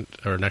an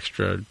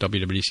extra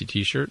WWDC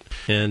T-shirt.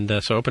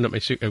 And so I opened up my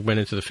suit. I went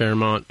into the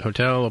Fairmont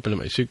Hotel, opened up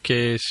my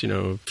suitcase,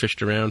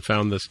 fished around,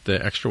 found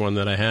the extra one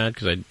that I had,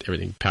 because I had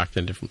everything packed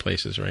in different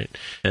places, right?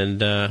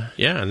 And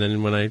and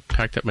then when I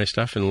packed up my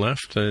stuff and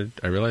left,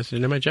 I realized I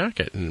didn't have my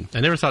jacket. And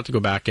I never thought to go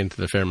back into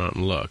the Fairmont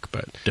and look,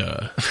 but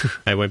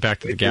I went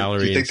back to the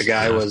gallery. Do you think the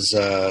guy was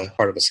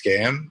part of a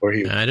scam?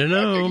 I don't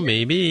know.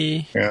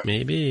 Maybe. Yeah.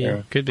 Maybe.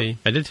 Yeah. Could be.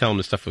 I did tell him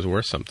the stuff was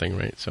worth something,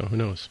 right? So who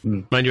knows?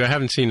 Mind you, I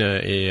haven't seen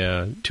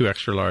a 2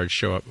 extra large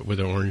show up with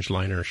an orange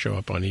liner show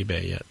up on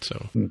eBay yet.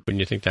 So wouldn't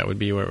you think that would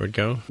be where it would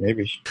go?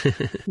 Maybe.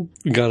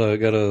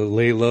 Gotta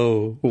lay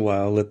low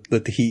while let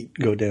the heat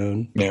go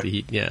down. Yeah. The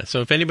heat, yeah.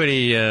 So if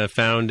anybody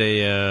found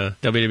a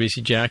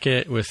WWDC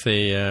jacket with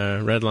a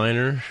red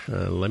liner,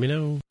 let me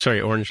know. Sorry,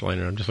 orange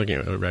liner. I'm just looking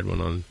at a red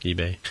one on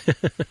eBay.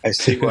 I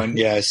see one.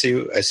 Yeah, I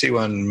see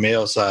one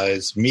male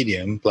size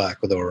medium,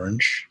 black with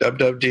orange.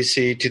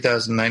 WWDC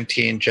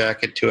 2019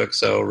 jacket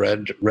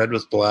 2XL, red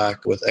with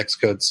black with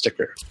Xcode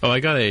sticker. Oh,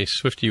 I got a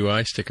Swift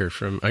UI sticker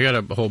I got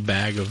a whole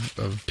bag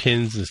of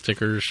pins and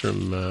stickers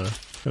from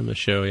the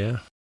show. Yeah.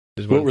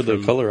 What were the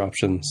color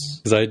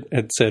options? Because I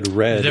had said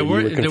red. There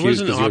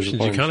wasn't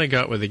options. You kind of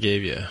got what they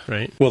gave you,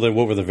 right? Well, then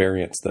what were the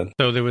variants then?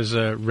 So there was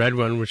a red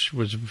one, which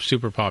was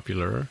super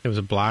popular. There was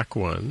a black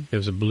one. There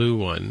was a blue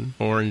one,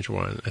 orange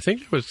one. I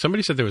think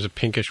somebody said there was a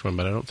pinkish one,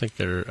 but I don't think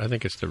I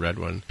think it's the red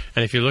one.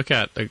 And if you look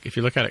at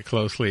it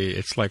closely,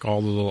 it's like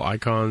all the little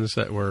icons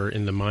that were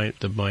in the mine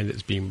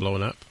that's being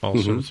blown up, all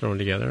sort of thrown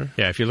together.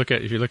 Yeah, if you look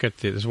at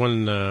there's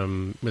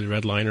one with a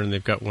red liner, and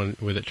they've got one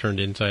with it turned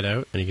inside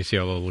out, and you can see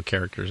all the little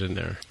characters in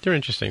there. They're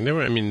interesting. They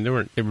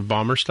were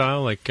bomber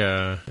style, like,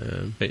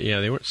 but yeah,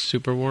 they weren't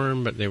super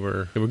warm, but they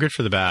were good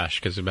for the bash,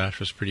 because the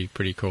bash was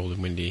pretty cold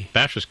and windy.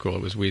 Bash was cool.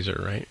 It was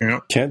Weezer, right? Yeah.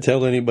 Can't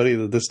tell anybody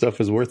that this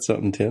stuff is worth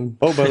something, Tim.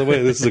 Oh, by the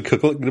way, this is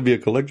going to be a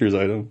collector's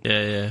item.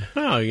 Yeah.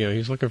 Oh,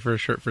 he's looking for a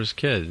shirt for his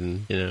kid,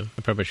 and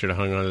I probably should have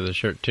hung on to the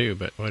shirt too.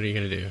 But what are you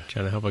going to do?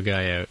 Trying to help a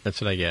guy out.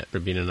 That's what I get for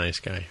being a nice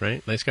guy,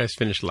 right? Nice guys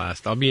finish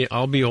last. I'll be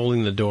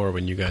holding the door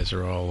when you guys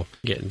are all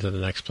getting to the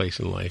next place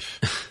in life.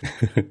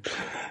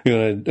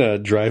 You're going to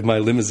drive drive my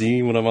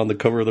limousine when I'm on the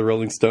cover of the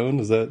Rolling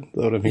Stone. Is that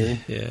what I'm hearing?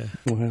 Yeah.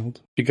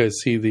 Wild. You guys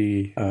see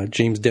the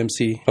James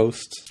Dempsey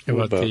post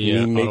about the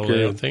meme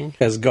maker thing?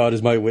 As God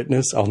is my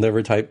witness, I'll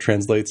never type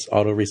translates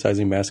auto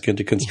resizing mask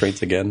into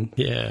constraints again.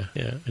 Yeah,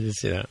 I did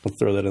see that. I'll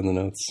throw that in the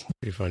notes.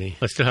 Pretty funny.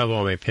 I still have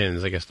all my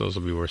pins. I guess those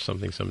will be worth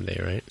something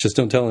someday, right? Just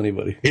don't tell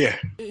anybody. Yeah.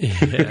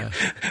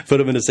 Put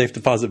them in a safe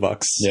deposit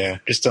box. Yeah.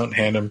 Just don't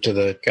hand them to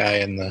the guy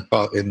in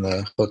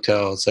the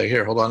hotel. Say,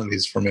 here, hold on to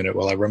these for a minute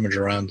while I rummage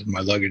around in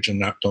my luggage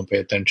and don't pay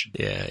attention.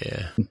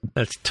 Yeah.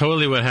 That's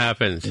totally what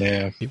happens.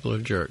 Yeah. People are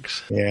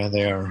jerks. Yeah,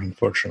 they are,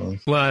 unfortunately.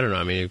 Well, I don't know.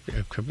 I mean,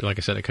 like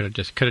I said, I could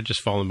have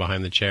just fallen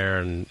behind the chair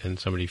and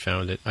somebody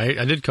found it.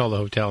 I did call the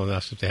hotel and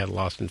asked if they had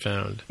lost and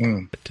found,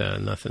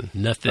 but nothing.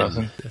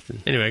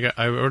 Anyway,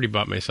 I already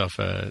bought myself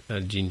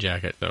a jean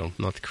jacket, though,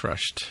 not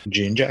crushed.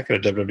 Jean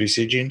jacket, a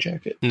WWDC jean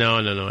jacket? No.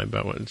 I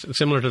bought one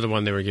similar to the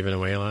one they were giving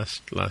away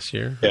last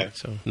year. Yeah.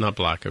 So not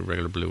black, a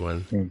regular blue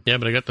one. Yeah,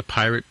 but I got the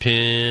pirate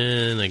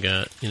pin. I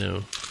got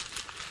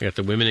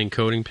the women in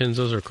coding pins.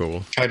 Those are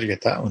cool. How'd you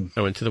get that one?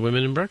 I went to the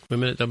women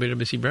at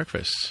WWC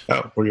breakfast.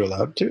 Oh, were you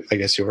allowed to? I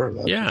guess you were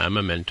allowed to. Yeah, I'm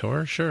a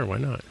mentor. Sure, why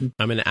not?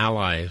 I'm an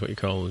ally is what you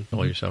call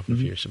yourself if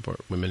you support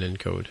women in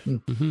code.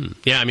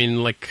 Yeah, I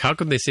mean, like, how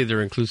could they say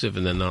they're inclusive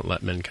and then not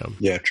let men come?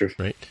 Yeah, true.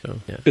 Right?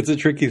 So, yeah. It's a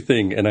tricky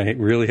thing, and I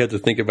really had to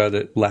think about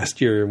it last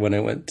year when I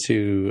went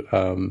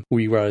to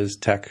We Rise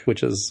Tech,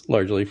 which is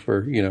largely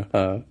for,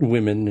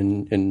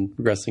 women and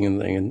progressing and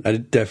thing. And I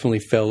definitely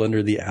fell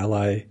under the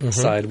ally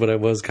side, but I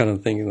was kind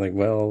of thinking, like,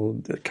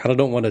 well, I kind of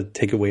don't want to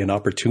take away an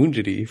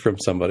opportunity from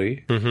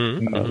somebody.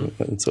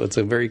 And so it's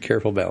a very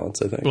careful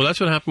balance, I think. Well, that's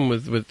what happened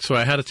with so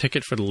I had a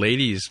ticket for the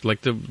ladies. Like,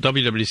 the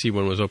WWDC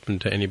one was open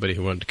to anybody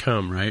who wanted to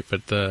come, right?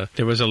 But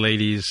there was a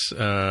ladies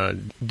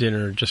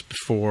dinner just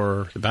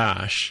before the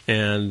bash,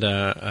 and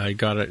I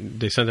got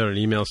it. They sent out an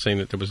email saying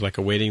that there was like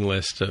a waiting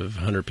list of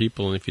 100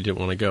 people, and if you didn't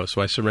want to go,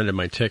 so I surrendered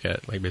my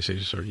ticket. Like,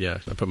 basically, I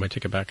put my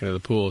ticket back into the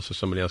pool so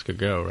somebody else could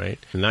go, right?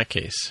 In that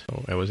case,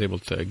 I was able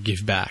to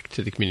give back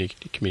to the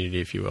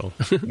community, if you will.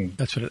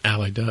 That's what an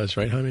ally does,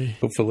 right, honey?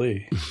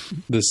 Hopefully.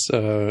 This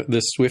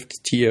Swift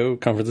TO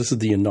conference, this is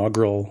the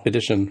inaugural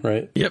edition,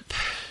 right? Yep,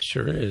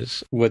 sure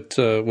is. What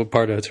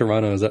part of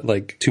Toronto is that?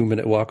 Like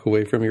 2-minute walk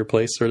away from your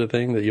place, sort of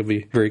thing, that you'll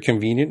be very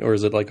convenient, or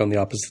is it like on the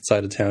opposite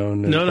side of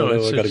town? No,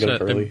 I gotta get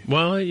up early.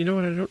 Well, you know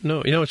what? I don't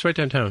know. It's right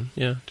downtown.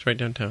 Yeah, it's right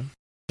downtown.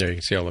 There you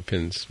can see all the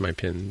pins, my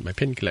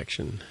pin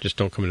collection. Just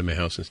don't come into my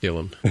house and steal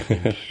them.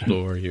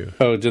 Floor you.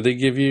 Oh, do they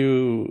give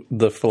you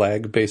the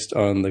flag based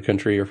on the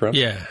country you're from?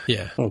 Yeah.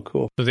 Oh,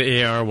 cool. So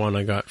the AR one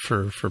I got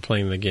for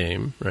playing the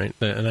game, right?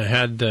 And I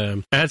had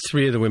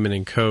 3 of the women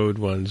in code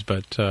ones,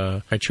 but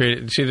I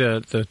traded. See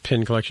the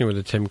pin collection with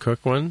the Tim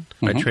Cook one?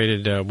 I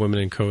traded women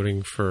in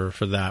coding for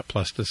that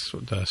plus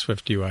the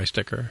Swift UI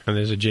sticker. And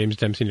there's a James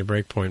Dempsey to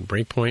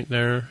Breakpoint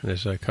there. And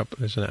there's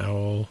there's an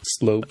owl.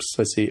 Slopes,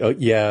 I see. Oh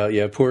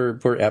yeah. Poor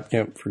App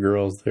Camp for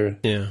girls there.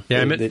 Yeah.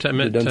 I met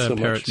so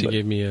Parrots. He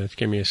gave me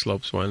a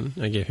Slopes one.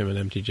 I gave him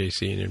an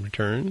MTJC in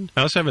return.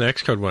 I also have an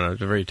Xcode one at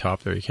the very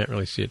top there. You can't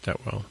really see it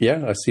that well.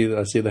 Yeah, I see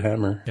the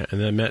hammer. Yeah, and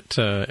then I met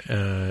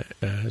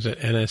is it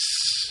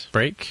NS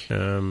Break?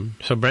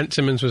 So Brent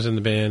Simmons was in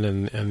the band,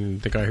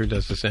 and the guy who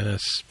does this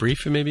NS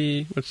Brief,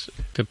 maybe what's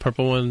the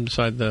purple one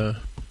beside the.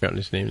 Forgotten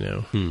his name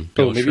now.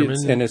 Bill maybe Sherman?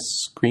 It's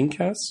NS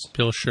Screencast?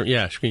 Bill Sherman.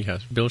 Yeah,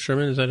 Screencast. Bill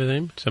Sherman, is that his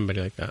name? Somebody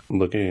like that. I'm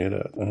looking it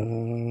up.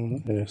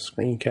 NS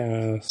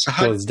Screencast. So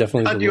how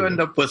do you end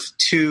up with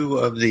 2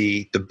 of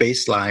the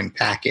baseline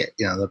packet?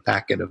 The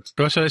packet of.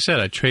 That's what I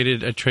said. I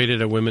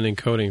traded a Women in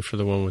Coding for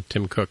the one with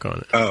Tim Cook on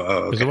it. Oh,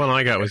 okay. Because the one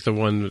I got was the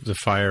one with the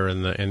fire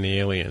and the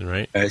alien,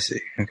 right? I see.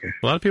 Okay.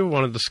 A lot of people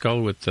wanted the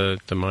skull with the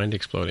mind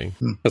exploding.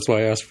 That's why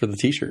I asked for the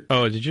T-shirt.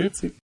 Oh, did you?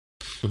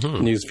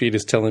 Newsfeed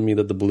is telling me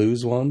that the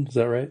Blues won. Is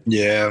that right?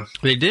 Yeah.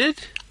 They did?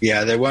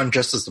 Yeah, they won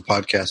just as the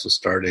podcast was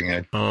starting.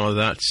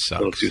 That sucks. A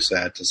little too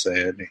sad to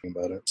say anything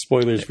about it.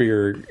 Spoilers for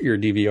your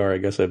DVR, I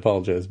guess. I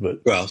apologize,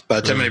 but... Well, by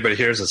the time anybody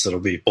hears this, it'll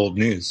be old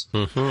news.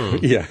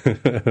 Yeah.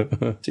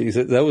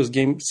 Jeez, that was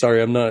game...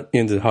 Sorry, I'm not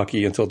into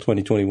hockey until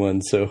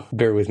 2021, so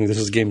bear with me. This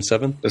is game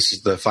 7? This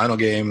is the final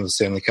game of the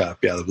Stanley Cup.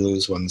 Yeah, the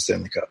Blues won the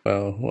Stanley Cup.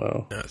 Oh,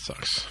 wow. That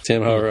sucks.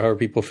 Tim, how are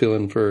people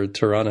feeling for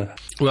Toronto?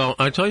 Well,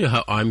 I'll tell you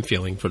how I'm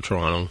feeling for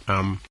Toronto.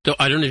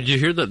 I don't know. Did you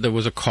hear that there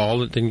was a call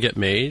that didn't get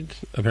made?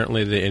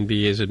 Apparently, the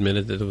NBA has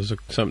admitted that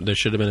there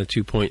should have been a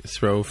 2-point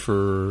throw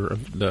for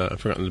I've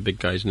forgotten the big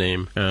guy's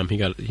name. He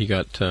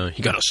got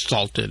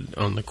assaulted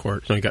on the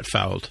court. No, he got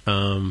fouled.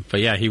 But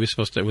yeah, he was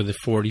supposed to, with the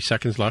 40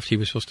 seconds left, he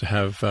was supposed to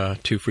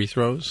have 2 free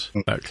throws.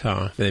 But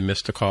they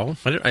missed the call.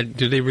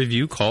 Do they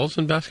review calls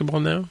in basketball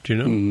now? Do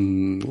you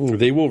know?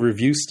 They will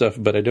review stuff,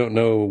 but I don't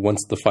know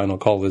once the final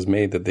call is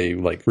made that they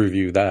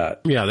review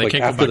that. Yeah, they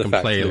can't go back and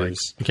play.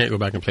 You can't go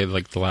back and play play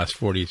like the last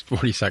 40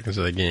 seconds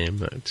of the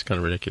game. It's kind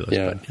of ridiculous.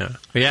 Yeah.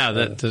 But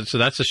yeah. So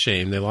that's a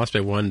shame. They lost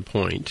by 1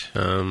 point.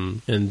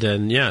 And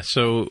then,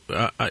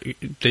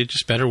 they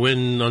just better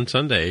win on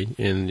Sunday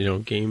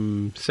in,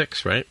 game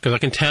 6, right? Because I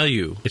can tell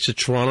you, it's a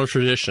Toronto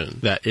tradition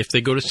that if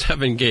they go to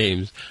 7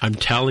 games, I'm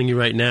telling you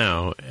right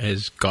now,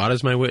 as God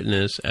is my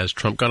witness, as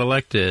Trump got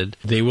elected,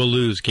 they will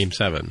lose game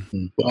 7.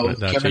 Well,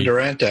 with Kevin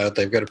Durant out,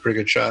 they've got a pretty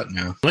good shot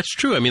now. That's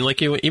true. I mean,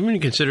 like, even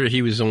consider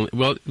he was only,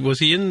 was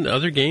he in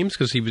other games?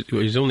 Because he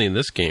was only in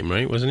this game,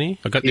 right? Wasn't he?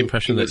 I got the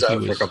impression that he was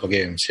out for a couple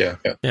games, yeah.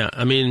 Yeah,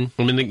 I mean,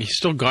 he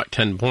still got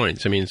 10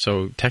 points. I mean,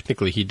 so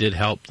technically he did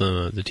help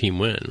the team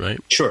win, right?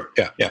 Sure,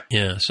 yeah.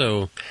 Yeah,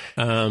 so,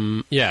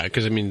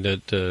 because, I mean,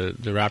 the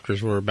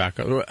Raptors were back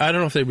up. I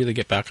don't know if they really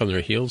get back on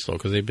their heels, though,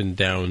 because they've been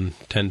down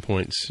 10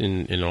 points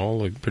in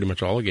pretty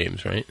much all the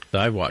games, right?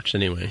 That I've watched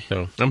anyway.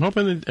 So I'm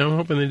hoping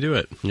they do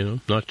it,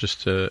 not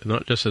just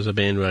as a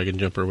bandwagon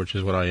jumper, which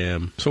is what I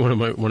am. So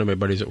one of my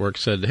buddies at work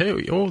said, "Hey,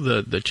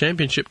 the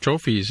championship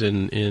trophies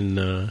in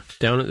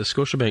down at the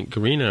Scotiabank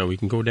Arena, we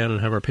can go down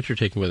and have our picture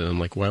taken with it." I'm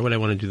like, "Why would I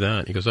want to do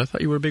that?" He goes, "I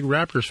thought you were a big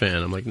Raptors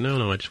fan." I'm like,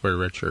 "No, I just wear a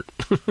red shirt."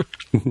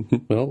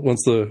 Well,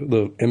 once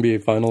the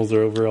NBA Finals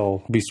are over,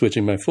 I'll be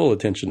switching my full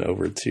attention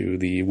over to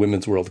the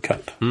Women's World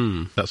Cup.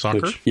 That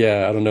soccer?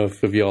 I don't know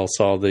if you all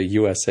saw the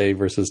USA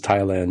versus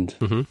Thailand.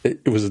 Mm-hmm.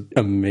 It was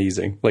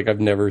amazing. Like,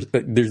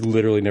 there's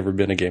literally never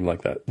been a game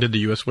like that. Did the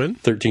US win?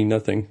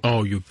 13-0.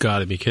 Oh, you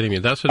gotta be kidding me.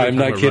 That's what I'm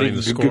not kidding.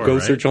 The score, go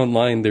right? search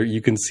online. There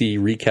you can see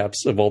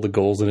recaps of all the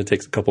goals, and it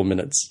takes a couple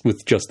minutes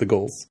with just the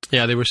goals.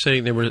 Yeah, they were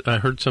saying I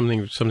heard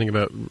something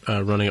about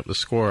running up the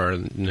score,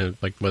 and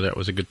like whether it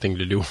was a good thing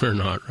to do or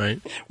not,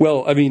 right?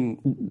 Well, I mean,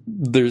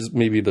 there's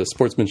maybe the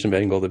sportsmanship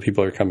angle that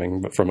people are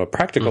coming, but from a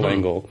practical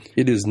angle,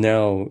 it is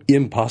now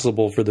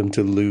impossible for them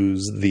to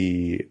lose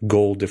the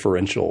goal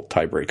differential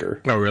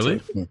tiebreaker. Oh, really?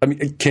 So, I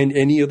mean, can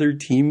any other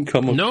team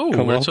come up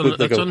with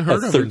like a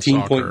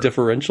 13-point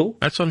differential?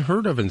 That's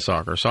unheard of in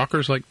soccer.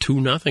 Soccer's like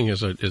 2-0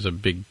 is a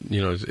big,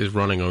 is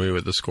running away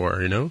with the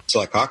score, It's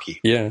like hockey.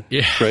 Yeah.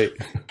 Right.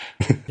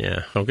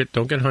 Yeah.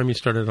 Don't get Jaime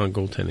started on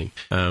goaltending.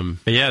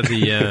 But yeah,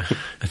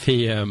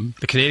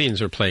 the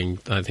Canadians are playing,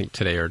 I think,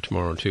 today or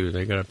tomorrow too.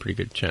 They got a pretty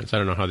good chance. I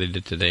don't know how they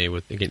did today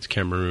against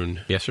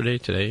Cameroon.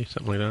 Today,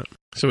 something like that.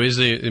 So is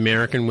the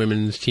American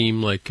women's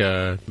team like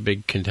a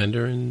big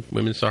contender in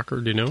women's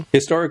soccer? Do you know?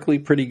 Historically,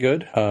 pretty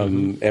good.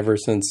 Ever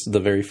since the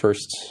very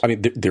first, I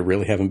mean, there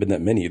really haven't been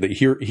that many.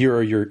 Here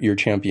are your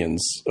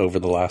champions over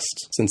the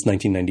since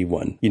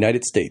 1991.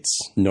 United States,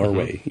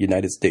 Norway,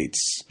 United States,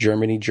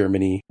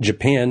 Germany,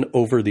 Japan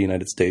over the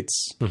United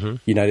States,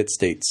 United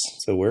States.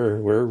 So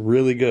we're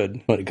really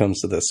good when it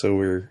comes to this. So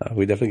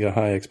we definitely got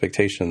high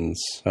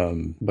expectations.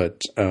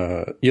 But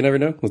you never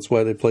know. That's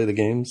why they play the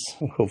games.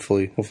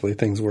 Hopefully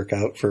things work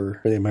out for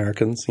the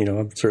Americans.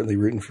 I'm certainly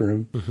rooting for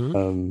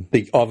them.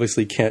 They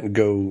obviously can't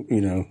go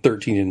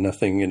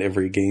 13-0 in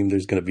every game.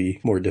 There's going to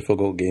be more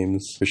difficult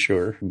games for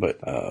sure, but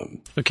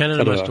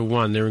Canada must have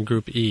won. They're in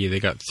Group E. They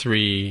got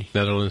 3.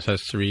 Netherlands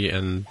has 3,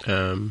 and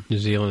New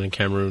Zealand and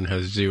Cameroon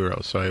has 0.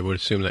 So I would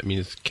assume that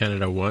means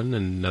Canada won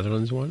and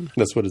Netherlands won.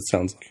 That's what it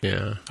sounds like.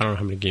 Yeah, I don't know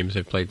how many games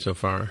they've played so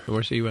far.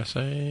 Where's the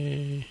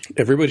USA?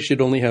 Everybody should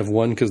only have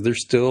 1 because they're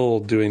still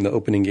doing the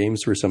opening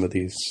games for some of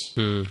these.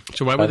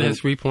 So why would they have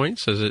 3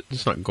 points?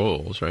 It's not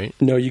goals, right?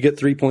 No, you get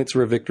 3 points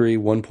for a victory,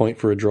 1 point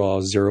for a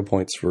draw, 0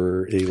 points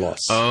for a loss.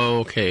 Oh,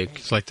 okay.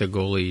 It's like the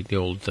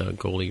old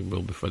goalie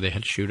rule before they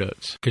had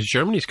shootouts. Because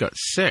Germany's got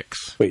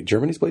 6. Wait,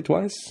 Germany's played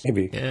twice?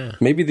 Maybe. Yeah.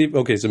 Maybe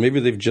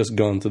they've just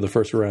gone to the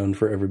first round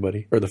for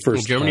everybody, or the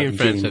first. Germany and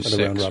France have 6,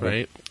 robin.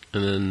 right?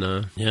 And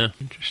then,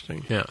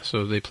 interesting. Yeah,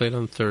 so they played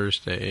on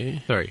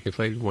Thursday. Sorry, they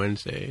played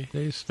Wednesday.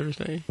 Today's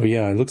Thursday? Oh,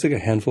 yeah, it looks like a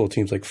handful of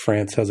teams, like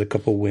France has a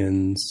couple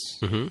wins,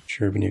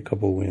 Germany a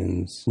couple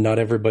wins. Not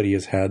everybody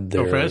has had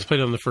their... France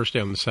played on the first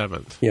day on the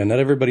 7th. Yeah, not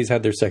everybody's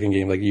had their second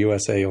game. Like,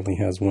 USA only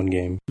has 1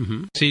 game.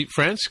 See,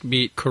 France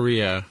beat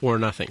Korea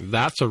 4-0.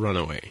 That's a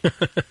runaway.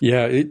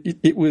 Yeah,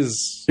 it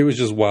was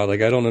just wild.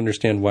 Like, I don't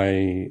understand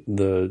why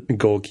the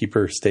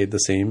goalkeeper stayed the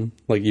same.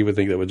 Like, you would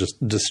think that would just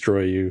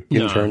destroy you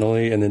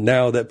internally. And then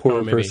now that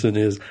poor person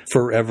is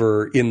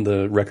forever in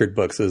the record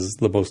books as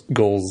the most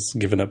goals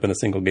given up in a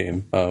single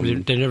game.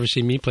 They've never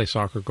seen me play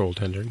soccer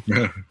goaltender.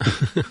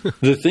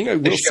 The thing I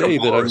will say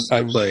that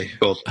I play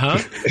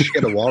They should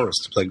get a walrus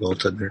to play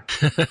goaltender.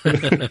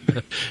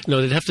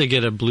 No, they'd have to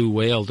get a blue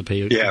whale to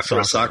pay. Yeah,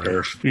 for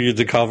soccer. You had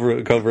to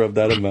cover up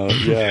that amount.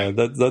 Yeah,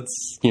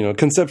 that's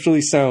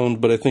conceptually sound,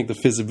 but I think the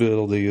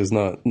feasibility is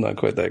not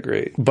quite that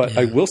great. But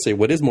I will say,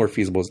 what is more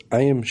feasible is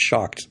I am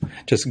shocked,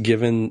 just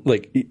given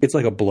it's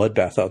like a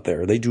bloodbath out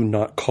there. They do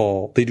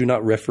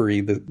not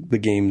referee the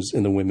games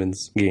in the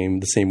women's game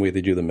the same way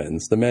they do the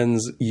men's. The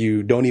men's,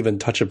 you don't even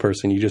touch a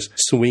person. You just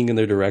swing in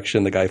their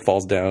direction. The guy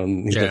falls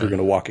down. He's never going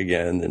to walk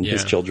again, and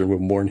his children will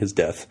mourn his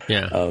death.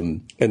 Yeah.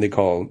 And they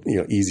call,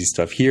 easy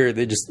stuff. Here,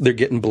 they're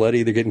getting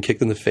bloody. They're getting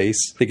kicked in the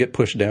face. They get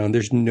pushed down.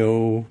 There's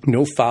no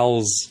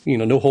fouls,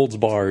 no holds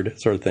barred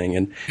sort of thing.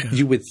 And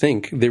you would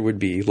think there would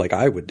be, like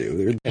I would do,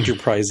 they're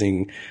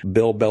enterprising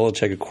Bill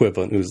Belichick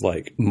equivalent who's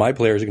like, my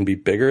players are going to be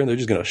bigger and they're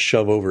just going to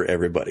shove over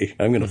everybody.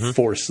 I'm going to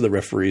force the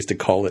referees to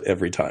call it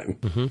every time.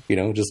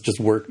 Just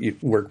work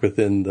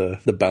within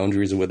the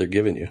boundaries of what they're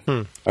giving you.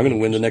 I'm going to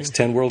win the next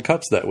 10 World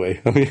Cups that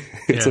way. I mean,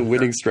 it's a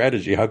winning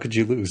strategy. How could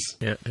you lose?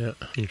 Yeah.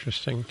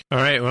 Interesting. All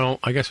right. Well,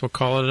 I guess we'll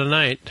call it a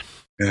night.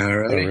 All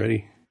right.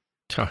 Alrighty.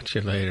 Talk to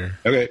you later.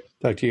 Okay.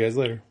 Talk to you guys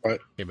later. All right.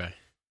 Okay, bye.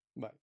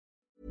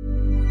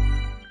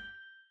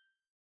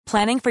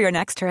 Planning for your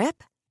next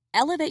trip?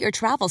 Elevate your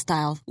travel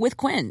style with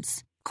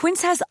Quince.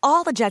 Quince has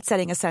all the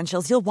jet-setting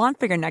essentials you'll want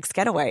for your next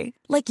getaway,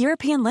 like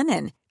European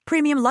linen,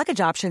 premium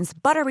luggage options,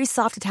 buttery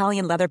soft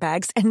Italian leather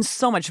bags, and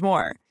so much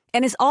more.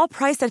 And is all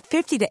priced at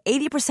 50 to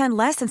 80%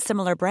 less than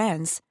similar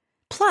brands.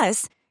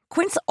 Plus,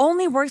 Quince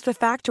only works with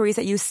factories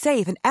that use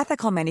safe and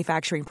ethical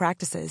manufacturing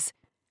practices.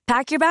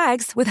 Pack your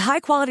bags with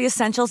high-quality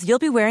essentials you'll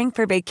be wearing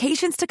for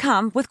vacations to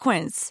come with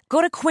Quince.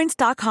 Go to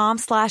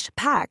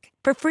quince.com/pack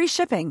for free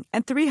shipping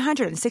and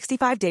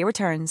 365-day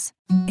returns.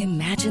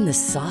 Imagine the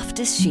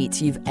softest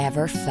sheets you've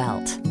ever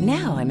felt.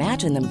 Now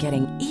imagine them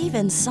getting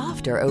even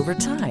softer over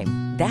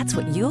time. That's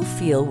what you'll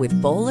feel with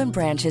Boll &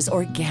 Branch's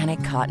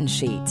organic cotton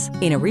sheets.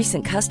 In a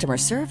recent customer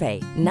survey,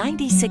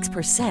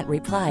 96%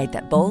 replied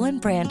that Boll &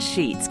 Branch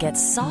sheets get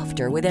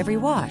softer with every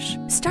wash.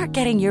 Start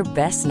getting your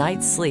best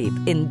night's sleep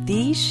in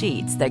these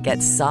sheets that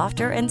get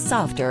softer and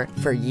softer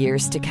for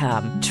years to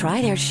come.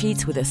 Try their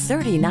sheets with a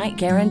 30-night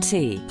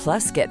guarantee.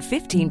 Plus, get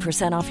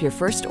 15% off your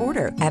first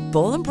order at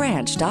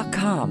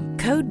bollandbranch.com.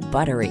 Code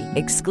BUTTERY.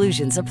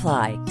 Exclusions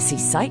apply. See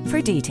site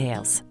for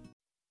details.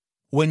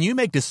 When you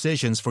make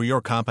decisions for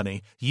your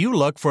company, you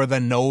look for the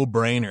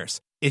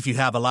no-brainers. If you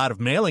have a lot of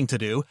mailing to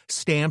do,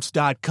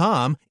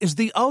 Stamps.com is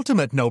the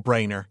ultimate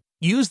no-brainer.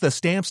 Use the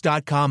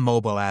Stamps.com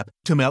mobile app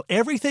to mail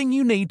everything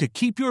you need to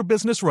keep your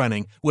business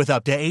running with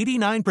up to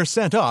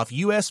 89% off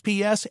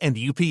USPS and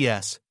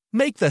UPS.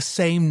 Make the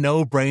same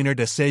no-brainer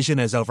decision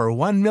as over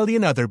 1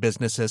 million other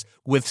businesses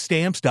with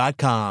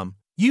Stamps.com.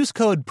 Use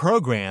code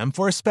PROGRAM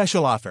for a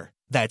special offer.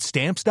 That's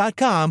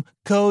Stamps.com,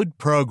 code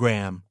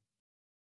PROGRAM.